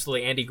it.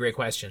 Absolutely. Andy, great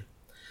question.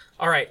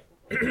 All right.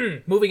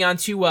 Moving on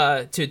to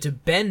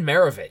Ben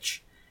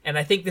Marovich. And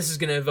I think this is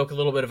going to evoke a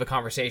little bit of a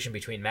conversation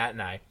between Matt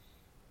and I.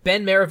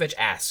 Ben Marovich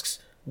asks,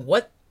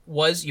 what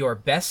was your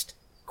best,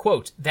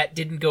 quote, that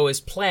didn't go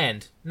as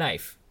planned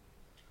knife?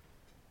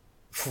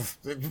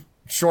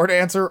 Short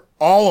answer,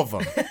 all of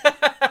them.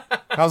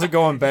 How's it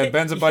going, Ben?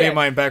 Ben's a buddy of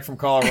mine back from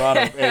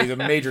Colorado. He's a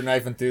major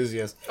knife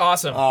enthusiast.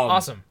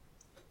 Awesome.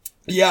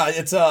 Yeah,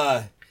 it's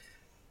I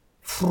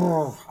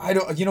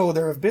don't.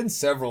 There have been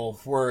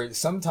several where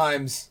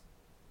sometimes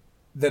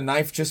the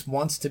knife just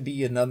wants to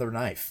be another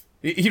knife.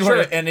 You know,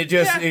 sure. And it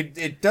just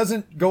it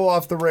doesn't go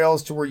off the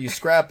rails to where you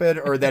scrap it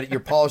or that you're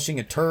polishing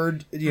a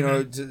turd,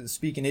 to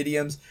speak in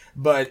idioms,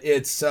 but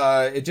it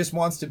just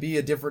wants to be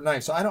a different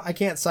knife. So I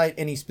can't cite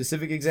any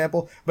specific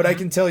example, but I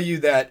can tell you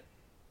that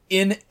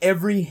in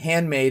every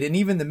handmade and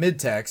even the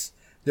mid-tex,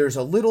 there's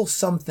a little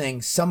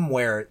something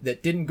somewhere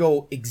that didn't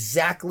go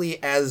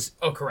exactly as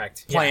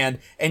planned,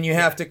 and you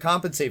have to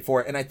compensate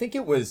for it. And I think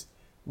it was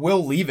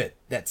Will Leavitt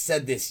that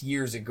said this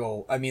years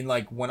ago. I mean,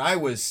 like when I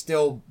was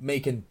still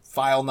making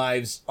file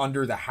knives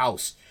under the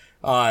house,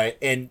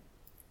 and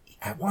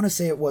I want to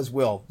say it was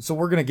Will, so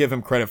we're gonna give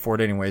him credit for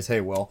it anyways. Hey,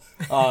 Will.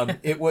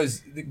 It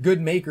was the good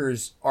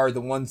makers are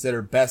the ones that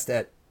are best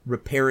at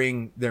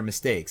repairing their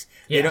mistakes.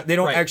 They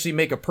don't actually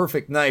make a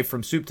perfect knife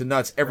from soup to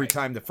nuts every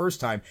time the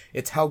first time.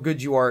 It's how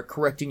good you are at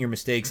correcting your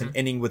mistakes and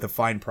ending with a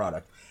fine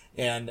product.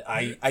 And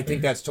I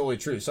think that's totally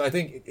true. So I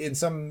think in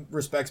some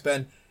respects,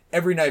 Ben,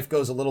 every knife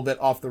goes a little bit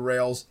off the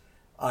rails.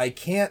 I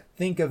can't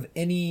think of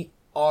any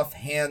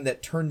offhand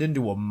that turned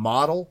into a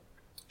model.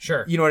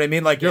 Sure. You know what I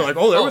mean? Like, you're like,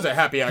 there was a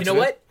happy accident. You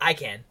know what? I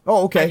can.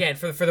 Oh, okay. I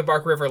can, for the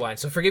Bark River line.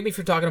 So forgive me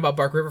for talking about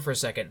Bark River for a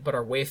second, but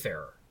our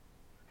Wayfarer.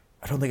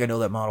 I don't think I know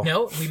that model.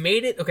 No, we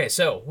made it. Okay,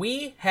 so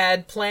we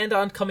had planned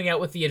on coming out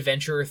with the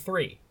Adventurer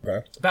 3.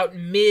 Okay. About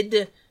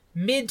mid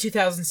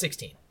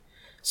 2016.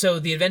 So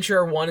the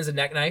Adventurer 1 is a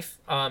neck knife,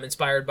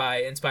 inspired by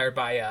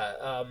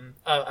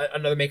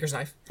another maker's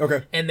knife.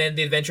 Okay. And then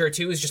the Adventurer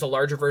 2 is just a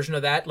larger version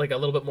of that, like a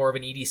little bit more of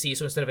an EDC.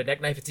 So instead of a neck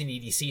knife, it's an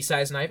EDC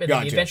size knife. And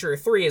then the Adventurer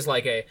 3 is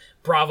like a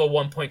Bravo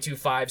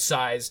 1.25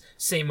 size,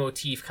 same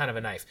motif kind of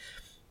a knife.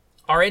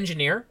 Our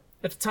engineer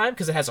at the time,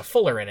 because it has a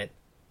fuller in it,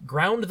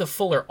 ground the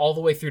fuller all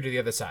the way through to the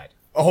other side.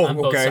 Oh, on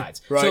both okay.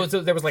 sides. Right.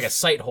 So there was like a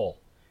sight hole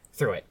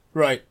through it.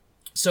 Right.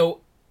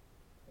 So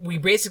we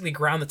basically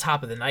ground the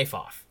top of the knife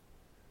off.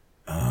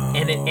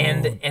 And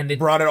it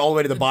Brought it all the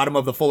way to the bottom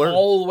of the fuller?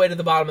 all the way to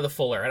the bottom of the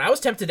fuller. And I was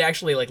tempted to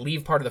actually like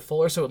leave part of the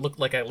fuller so it looked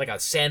like a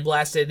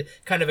sandblasted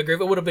kind of a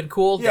groove. It would have been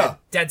cool. Yeah.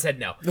 Dad said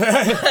no.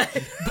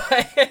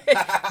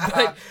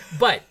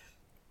 but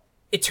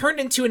it turned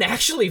into an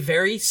actually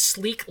very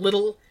sleek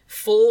little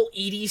full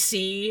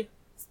EDC.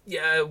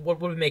 What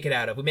would we make it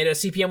out of? We made it a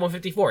CPM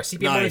 154.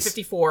 CPM Nice.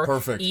 154.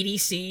 Perfect.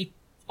 EDC.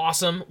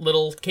 Awesome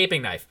little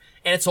caping knife.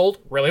 And it sold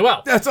really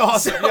well. That's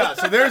awesome.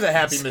 So there's a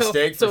happy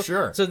mistake for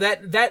sure. So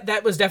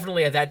that was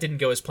definitely that didn't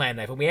go as planned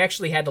knife. And we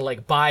actually had to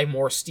like buy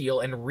more steel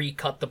and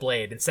recut the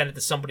blade and send it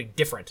to somebody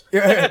different.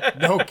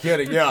 No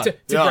kidding. Yeah.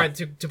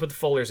 to put the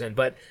fullers in.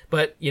 But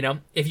you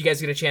know, if you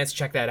guys get a chance,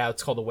 check that out.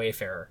 It's called the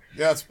Wayfarer.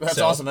 That's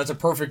awesome. That's a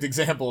perfect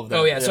example of that.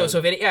 Oh yeah. So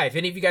if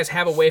any of you guys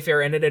have a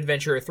Wayfarer and an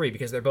Adventurer 3,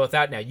 because they're both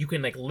out now, you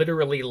can like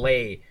literally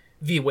lay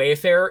the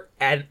Wayfarer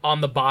on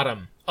the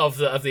bottom of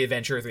the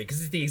Adventurer 3,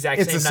 because it's the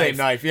exact same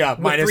knife. Yeah,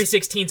 with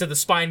 3/16 of the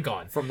spine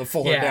gone from the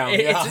fuller down.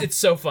 It's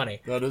so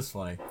funny. That is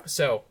funny.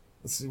 So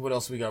let's see what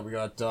else we got. We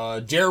got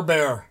Jer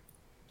Bear.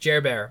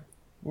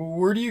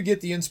 Where do you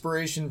get the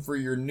inspiration for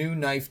your new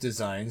knife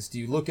designs? Do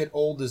you look at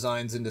old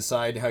designs and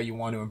decide how you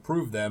want to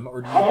improve them,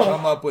 or do you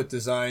come up with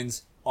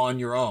designs on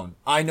your own?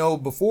 I know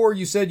before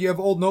you said you have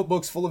old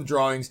notebooks full of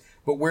drawings,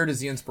 but where does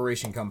the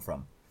inspiration come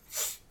from?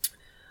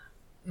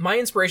 My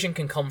inspiration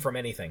can come from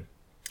anything.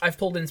 I've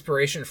pulled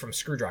inspiration from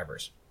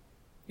screwdrivers.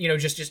 You know,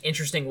 just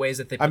interesting ways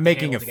that they put I'm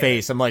making a together.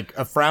 face. I'm like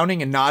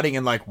frowning and nodding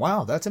and like,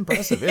 wow, that's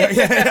impressive.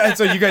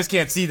 So you guys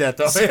can't see that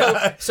though.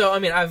 So I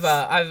mean, I've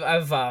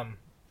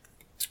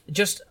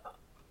just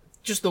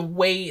the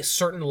way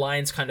certain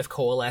lines kind of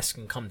coalesce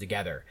and come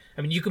together.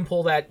 I mean, you can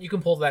pull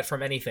that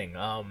from anything.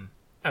 I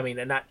mean,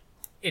 and not.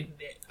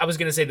 I was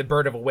gonna say the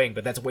bird of a wing,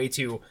 but that's way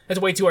too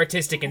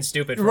artistic and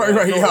stupid for what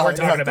we're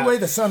talking about. The way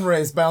the sun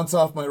rays bounce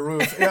off my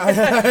roof. I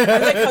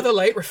like how the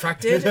light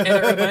refracted, and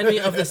it reminded me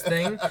of this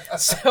thing.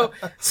 So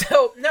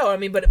no, I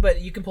mean,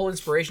 but you can pull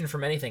inspiration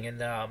from anything,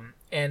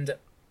 and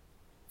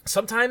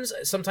sometimes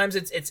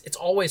it's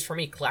always for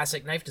me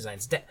classic knife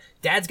designs.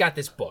 Dad's got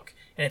this book,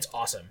 and it's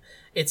awesome.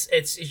 It's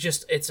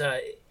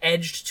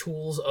edged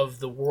tools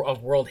of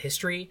world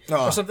history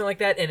or something like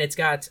that, and it's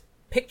got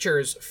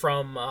pictures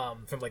from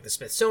like the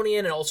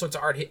Smithsonian and all sorts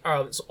of art,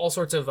 all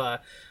sorts of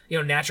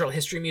natural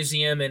history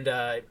museum and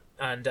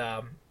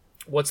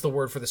what's the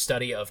word for the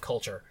study of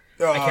culture?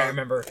 I can't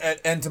remember.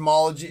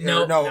 Entomology?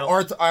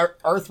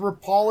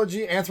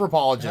 Anthropology?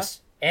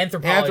 Anthropologist.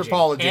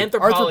 Anthropology.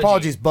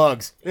 Anthropology is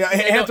bugs. Yeah,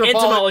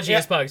 entomology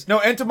is bugs. No,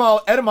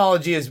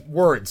 etymology is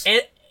words.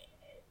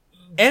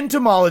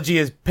 Entomology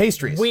is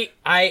pastries. We're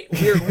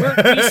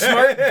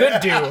smart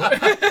good dude.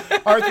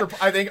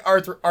 I think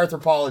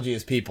anthropology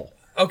is people.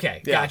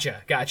 Okay,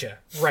 gotcha.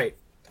 Right.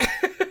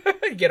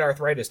 You get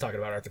arthritis talking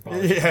about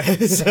anthropology. Yeah.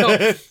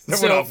 That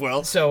went off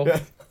well. So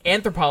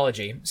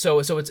anthropology. So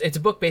it's a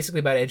book basically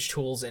about edge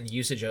tools and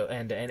usage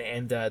and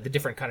the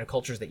different kind of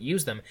cultures that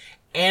use them,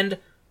 and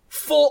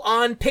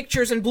full-on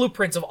pictures and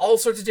blueprints of all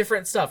sorts of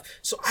different stuff.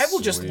 So I will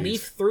just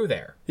leaf through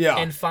there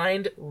and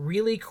find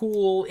really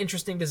cool,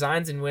 interesting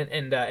designs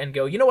and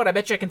go, you know what, I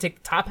bet you I can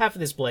take the top half of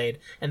this blade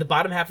and the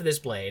bottom half of this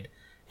blade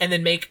and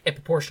then make a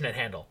proportionate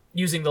handle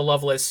using the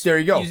Loveless. There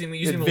you go. Using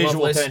the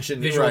visual Loveless attention,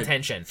 visual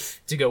attention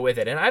to go with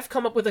it. And I've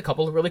come up with a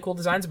couple of really cool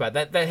designs about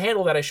that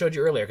handle that I showed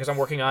you earlier, because I'm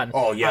working on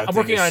I'm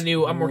working on a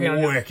new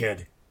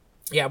wicked.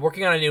 Yeah, I'm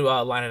working on a new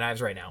line of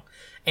knives right now.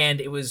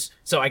 And it was,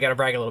 so I gotta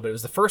brag a little bit. It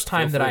was the first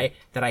time that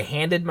I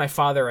handed my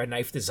father a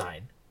knife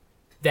design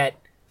that,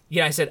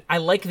 I said, I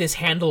like this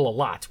handle a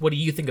lot. What do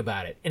you think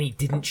about it? And he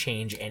didn't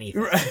change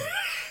anything.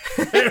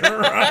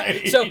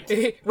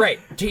 Right.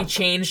 He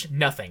changed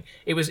nothing.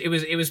 It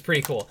was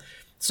pretty cool.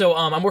 So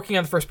I'm working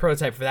on the first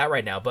prototype for that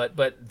right now. But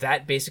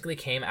that basically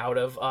came out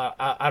of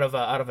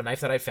a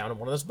knife that I found in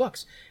one of those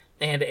books.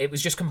 And it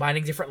was just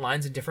combining different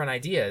lines and different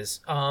ideas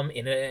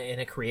in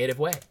a creative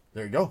way.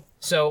 There you go.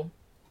 So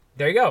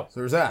there you go. So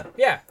there's that.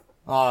 Yeah.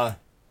 I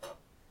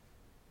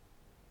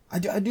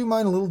do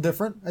mine a little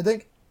different, I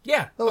think.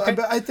 Yeah. Okay.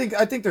 I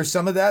think there's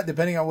some of that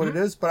depending on what it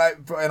is, but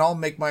I'll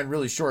make mine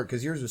really short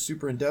because yours was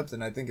super in depth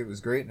and I think it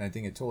was great and I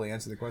think it totally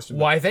answered the question.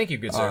 Why? Thank you,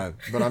 good sir.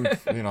 But I'm,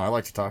 I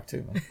like to talk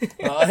too.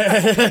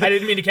 I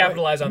didn't mean to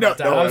capitalize on that.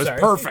 No, it was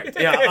perfect.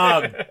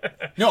 Yeah.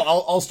 No,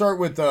 I'll start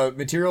with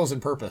materials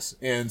and purpose.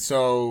 And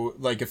so,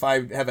 like, if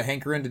I have a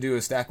hankering to do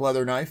a stack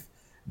leather knife,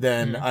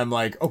 then I'm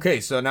like, okay,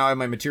 so now I have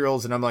my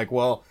materials, and I'm like,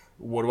 well,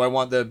 what do I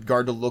want the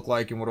guard to look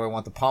like, and what do I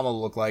want the pommel to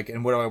look like,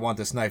 and what do I want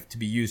this knife to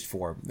be used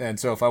for? And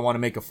so if I want to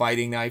make a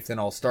fighting knife, then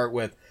I'll start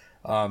with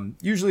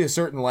usually a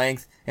certain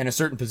length and a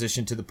certain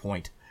position to the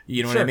point.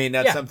 You know what I Sure, mean?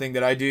 That's something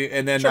that I do,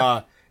 and then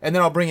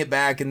I'll bring it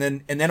back, and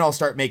then I'll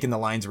start making the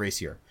lines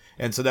racier.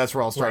 And so that's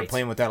where I'll start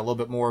playing with that a little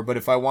bit more. But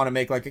if I want to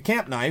make like a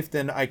camp knife,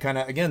 then I kind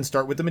of, again,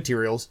 start with the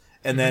materials,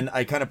 and then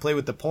I kind of play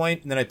with the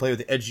point, and then I play with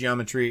the edge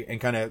geometry and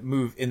kind of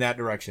move in that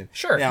direction.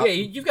 Sure. Now, yeah,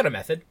 you've got a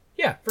method.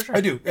 Yeah, for sure.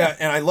 I do. Yeah,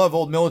 and I love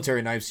old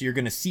military knives, so you're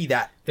going to see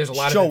that There's a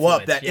lot of show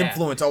influence, up. That yeah.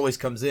 influence always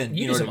comes in.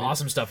 You know do some what I mean?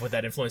 awesome stuff with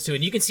that influence too,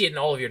 and you can see it in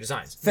all of your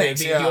designs. Thanks,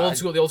 The yeah. old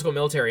school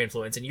military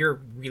influence, and you're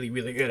really,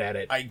 really good at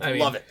it. I mean,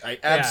 love it. I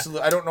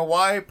absolutely. I don't know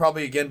why.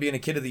 Probably again being a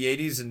kid of the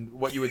 '80s and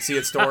what you would see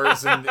at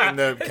stores and in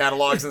the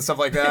catalogs and stuff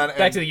like that.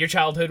 Back to your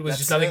childhood was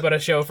just nothing but a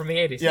show from the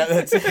 '80s. Yeah,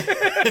 that's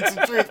it's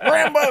the truth.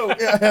 Rambo.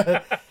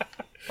 Yeah.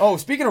 Oh,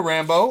 speaking of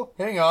Rambo,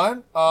 hang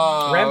on.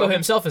 Rambo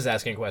himself is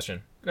asking a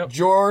question. Nope.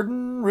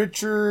 Jordan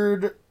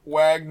Richard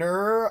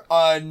Wagner,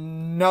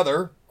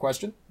 another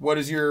question. What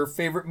is your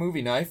favorite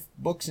movie knife?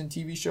 Books and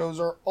TV shows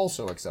are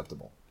also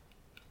acceptable.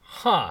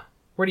 Huh.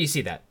 Where do you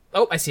see that?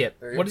 Oh, I see it.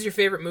 There you What go. is your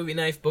favorite movie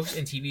knife? Books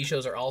and TV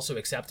shows are also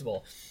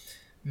acceptable.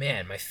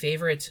 Man, my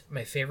favorite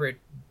knife.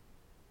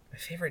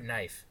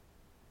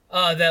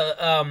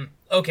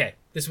 Okay,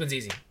 this one's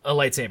easy. A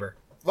lightsaber.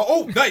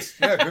 Oh, nice.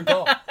 Yeah, good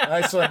call.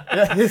 Nice one.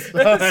 Yeah.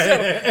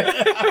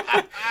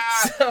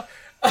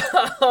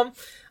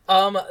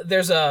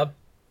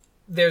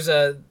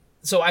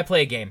 So I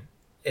play a game.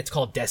 It's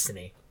called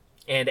Destiny.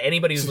 And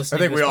anybody who's I listening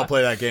think to we this all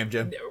play that game,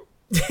 Jim.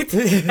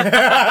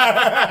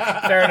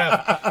 Fair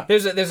enough.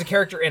 There's a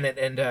character in it,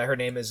 and her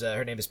name is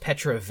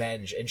Petra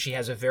Venge, and she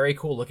has a very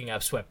cool looking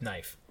upswept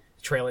knife,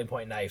 trailing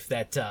point knife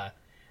that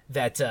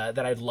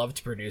I'd love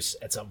to produce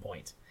at some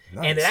point.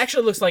 Nice. And it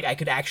actually looks like I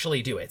could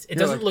actually do it. It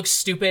doesn't look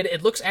stupid.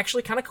 It looks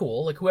actually kind of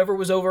cool. Like whoever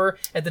was over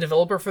at the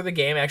developer for the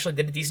game actually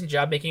did a decent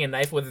job making a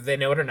knife, whether they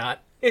know it or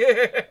not.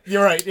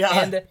 You're right.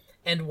 Yeah.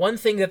 And one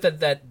thing that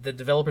the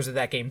developers of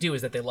that game do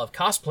is that they love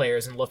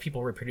cosplayers and love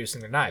people reproducing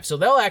their knives. So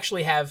they'll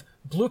actually have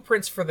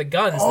blueprints for the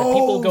guns that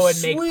people go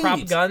and make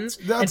prop guns,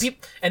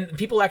 and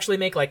people actually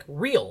make like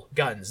real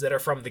guns that are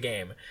from the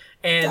game.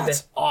 And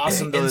that's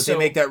awesome though that they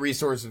make that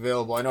resource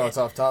available. I know it's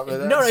off top of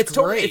that. No, it's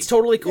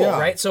totally cool, Yeah.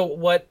 right? So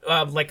what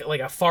like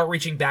a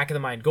far-reaching back of the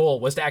mind goal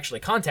was to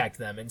actually contact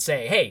them and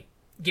say, hey,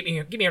 give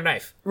me your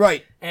knife,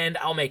 Right. and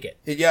I'll make it.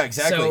 Yeah,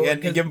 exactly. So,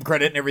 and give them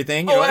credit and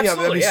everything. Oh, Yeah,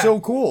 absolutely, that'd be yeah. so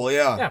cool.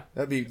 Yeah. Yeah.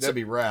 That'd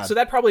be rad. So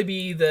that'd probably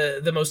be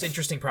the most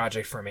interesting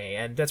project for me,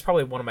 and that's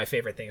probably one of my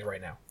favorite things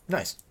right now.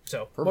 Nice.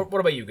 So what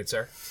about you, good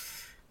sir?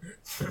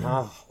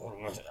 All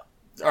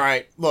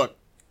right, look.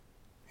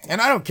 And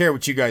I don't care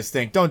what you guys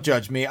think. Don't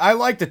judge me. I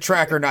like the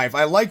tracker knife.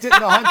 I liked it in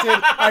the Hunted.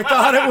 I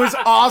thought it was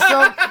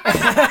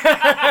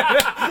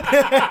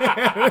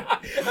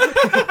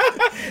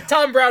awesome.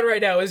 Tom Brown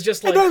right now is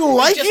just like... I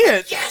like just,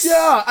 it. Yes!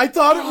 Yeah, I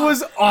thought it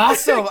was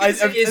awesome.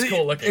 It is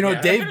cool looking, You know,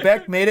 yeah. Dave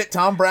Beck made it.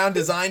 Tom Brown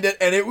designed it.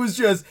 And it was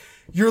just...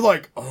 You're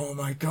like, oh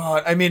my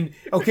God. I mean,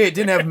 okay, it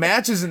didn't have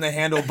matches in the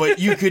handle, but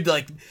you could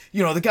like,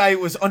 you know, the guy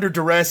was under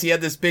duress. He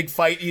had this big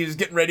fight he was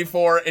getting ready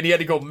for, and he had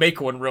to go make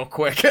one real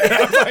quick. And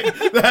I was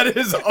like, that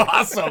is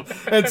awesome.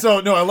 And so,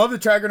 no, I love the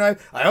tracker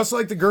knife. I also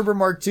like the Gerber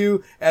Mark II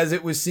as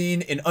it was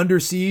seen in Under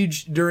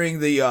Siege during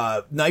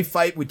the knife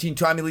fight between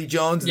Tommy Lee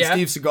Jones and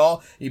Steve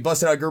Seagal. He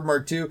busted out Gerber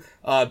Mark II.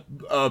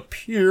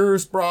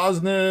 Pierce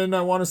Brosnan,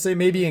 I want to say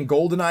maybe in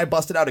GoldenEye,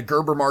 busted out a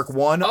Gerber Mark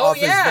I off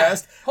his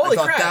vest. Holy I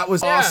thought crap. that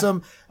was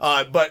awesome.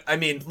 But I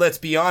mean, let's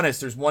be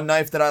honest. There's one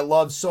knife that I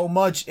love so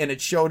much, and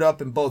it showed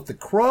up in both The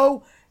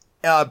Crow,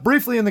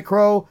 briefly in The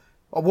Crow.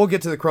 We'll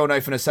get to the Crow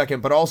knife in a second,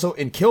 but also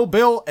in Kill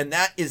Bill, and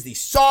that is the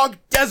SOG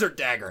Desert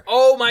Dagger.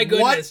 Oh my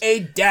goodness! What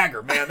a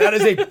dagger, man! That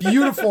is a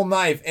beautiful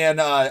knife,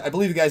 and I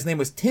believe the guy's name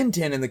was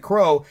Tintin in The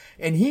Crow,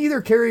 and he either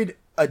carried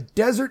a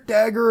Desert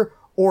Dagger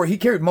or he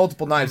carried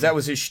multiple knives. That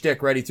was his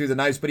shtick, right? He threw the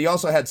knives, but he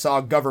also had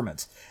SOG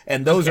Governments,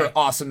 and those are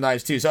awesome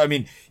knives too. So I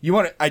mean, you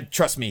want to?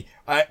 Trust me.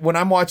 When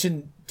I'm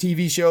watching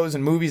TV shows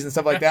and movies and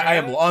stuff like that, I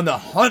am on the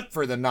hunt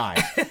for the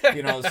knife.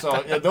 You know,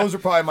 so yeah, those are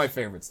probably my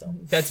favorite stuff.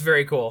 That's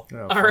very cool.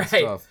 Yeah, All right,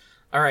 stuff.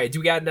 all right. Do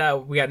we got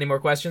any more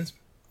questions?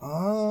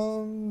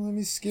 Let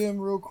me skim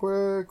real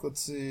quick.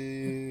 Let's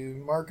see.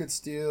 Market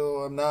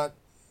steel.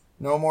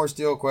 No more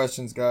steel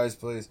questions, guys,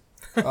 please.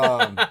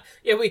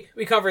 Yeah,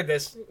 we covered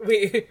this.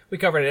 We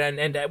covered it,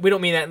 and we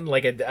don't mean that in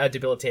like a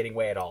debilitating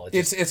way at all.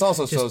 It's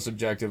also so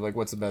subjective. Like,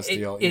 what's the best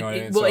steel? You know what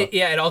I mean?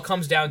 It all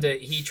comes down to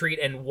heat treat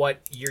and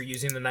what you're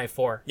using the knife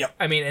for. Yep.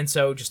 I mean, and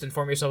so just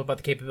inform yourself about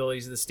the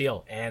capabilities of the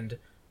steel, and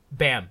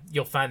bam,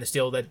 you'll find the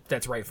steel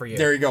that's right for you.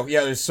 There you go.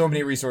 Yeah, there's so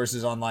many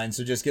resources online,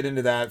 so just get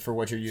into that for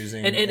what you're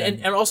using.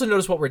 And also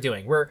notice what we're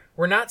doing.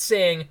 We're not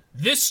saying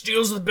this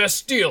steel's the best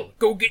steel.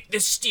 Go get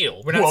this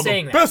steel. We're not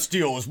saying that. The best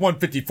steel is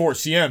 154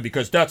 cm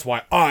because that's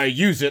why I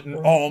use it in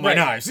all my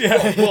knives.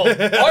 Yeah. Well,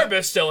 our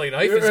best-selling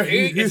knife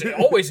is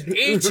always an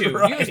A2.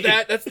 Right. Use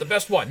that. That's the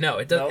best one. No,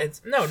 it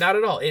doesn't. Nope. No, not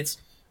at all. It's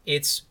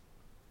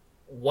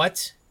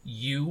what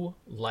you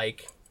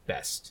like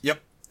best.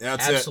 Yep.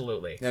 That's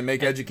absolutely. And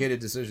make educated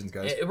decisions,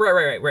 guys.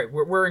 Right.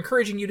 We're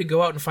encouraging you to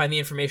go out and find the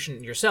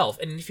information yourself.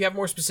 And if you have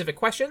more specific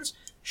questions,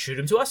 shoot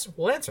them to us.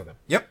 We'll answer them.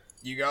 Yep.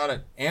 You got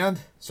it. And,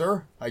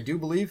 sir, I do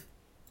believe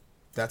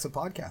that's a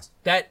podcast.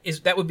 That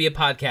would be a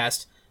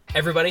podcast.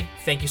 Everybody,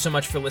 thank you so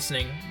much for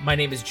listening. My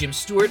name is Jim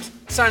Stewart,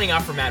 signing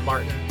off for Matt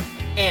Martin,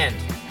 and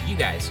you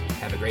guys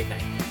have a great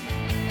night.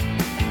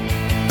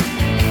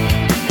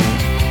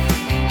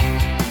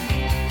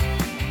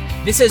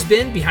 This has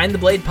been Behind the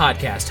Blade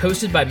Podcast,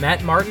 hosted by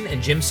Matt Martin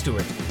and Jim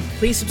Stewart.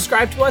 Please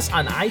subscribe to us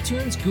on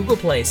iTunes, Google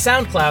Play,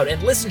 SoundCloud,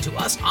 and listen to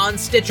us on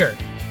Stitcher.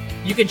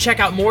 You can check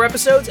out more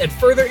episodes and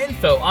further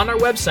info on our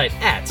website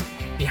at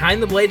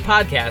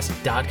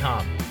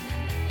BehindTheBladePodcast.com.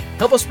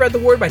 Help us spread the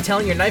word by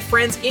telling your knife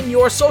friends in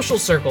your social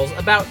circles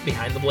about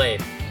Behind the Blade.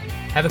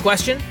 Have a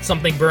question?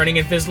 Something burning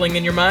and fizzling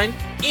in your mind?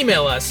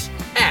 Email us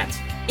at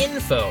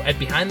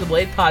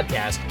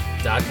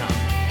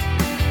info@BehindTheBladePodcast.com.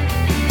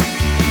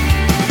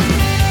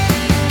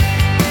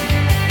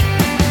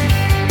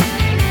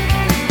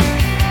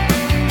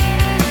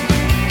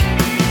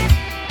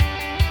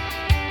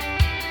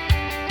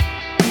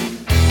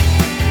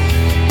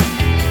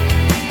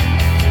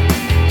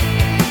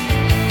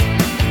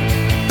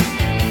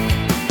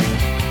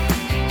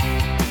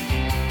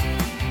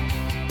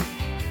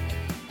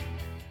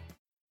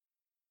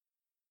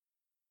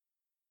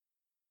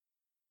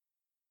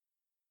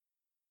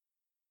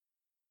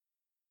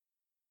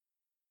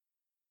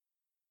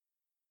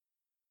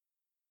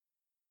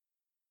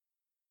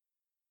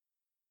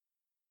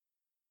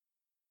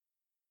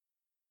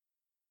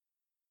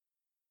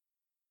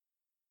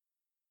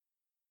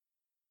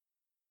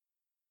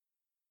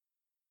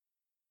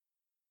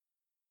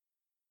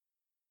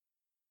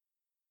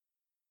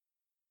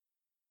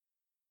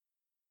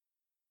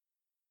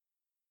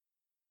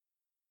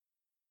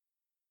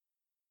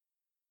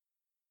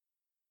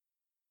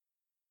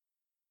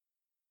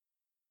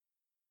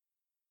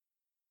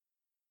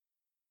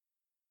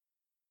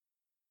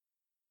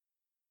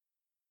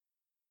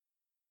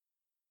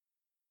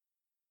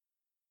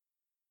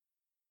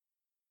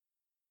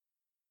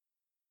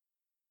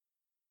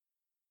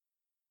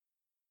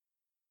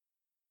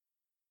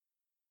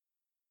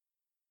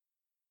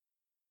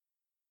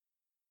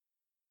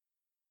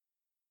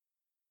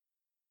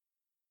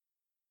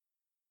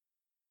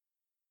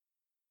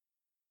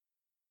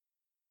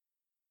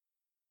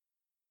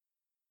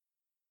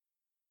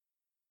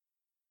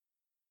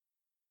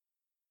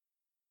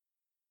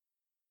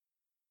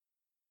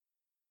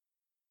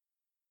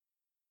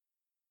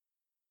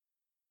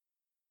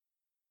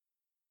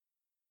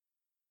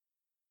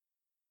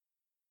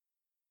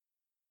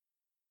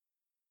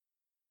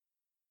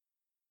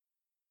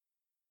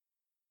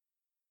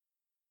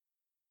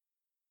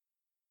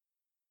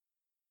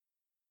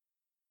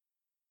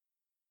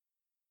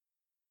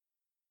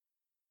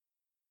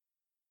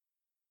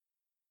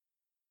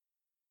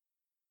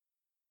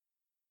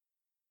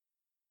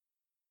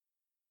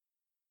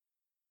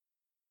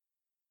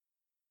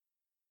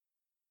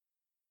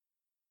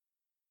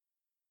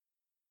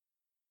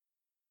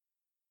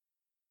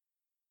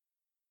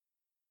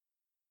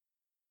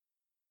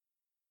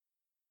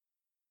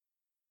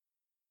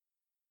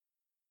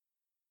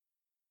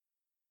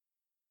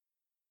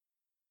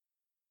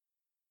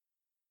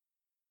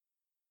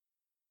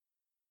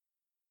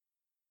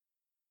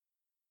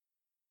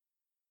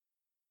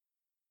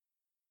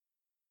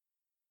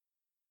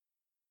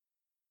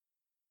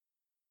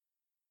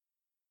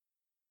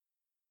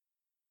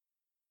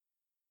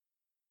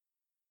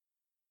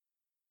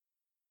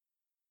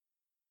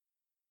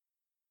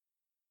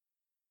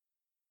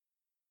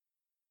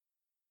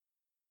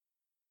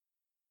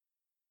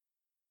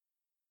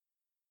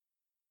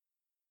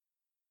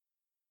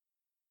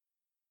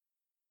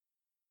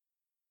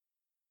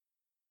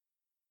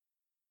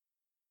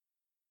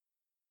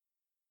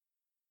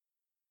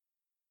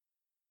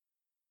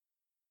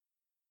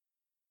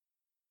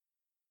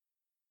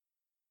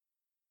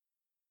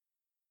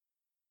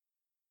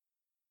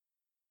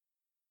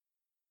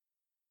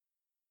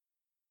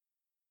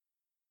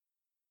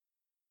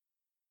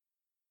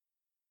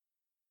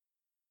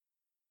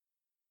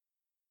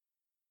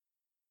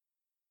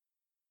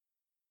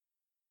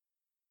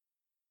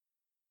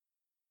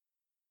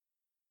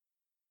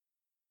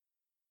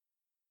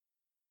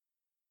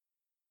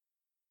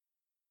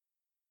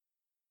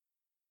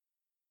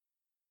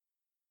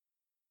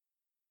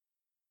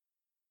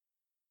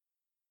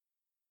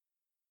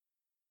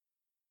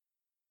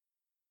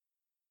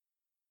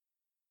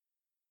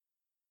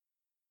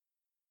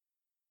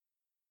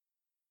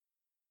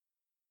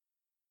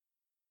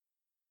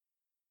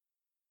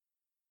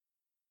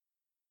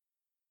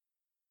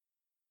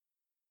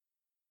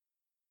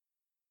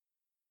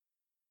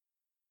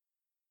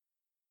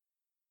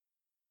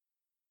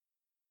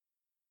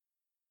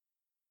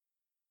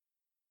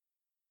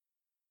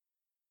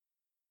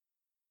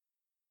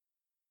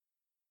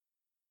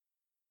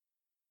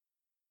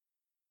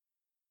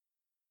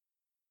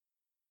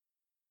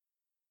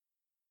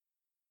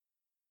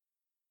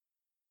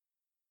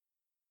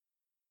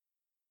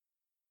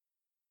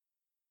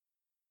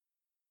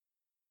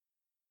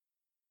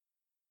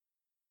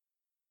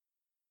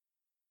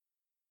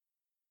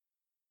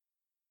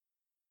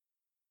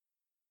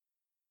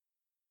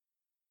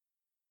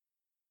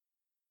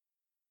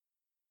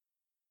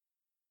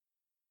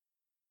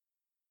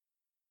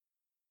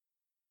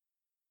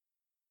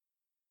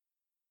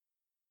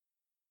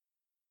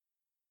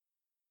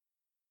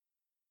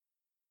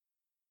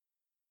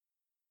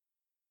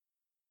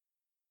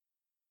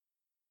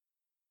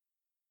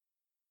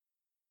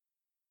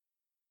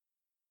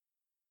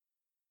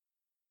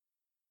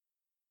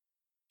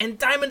 and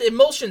diamond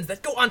emulsions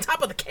that go on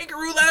top of the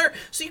kangaroo leather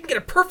so you can get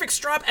a perfect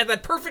strop at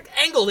that perfect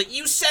angle that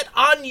you set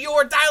on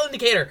your dial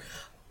indicator.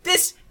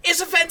 This is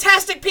a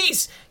fantastic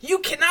piece. You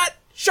cannot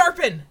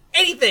sharpen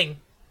anything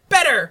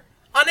better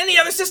on any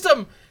other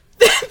system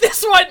than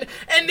this one,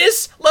 and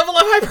this level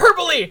of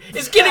hyperbole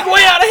is getting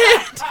way out of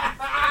hand.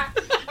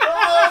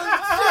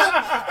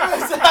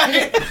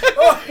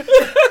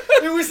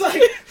 It was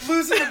like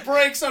losing the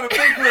brakes on a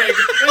big rig.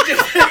 It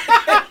just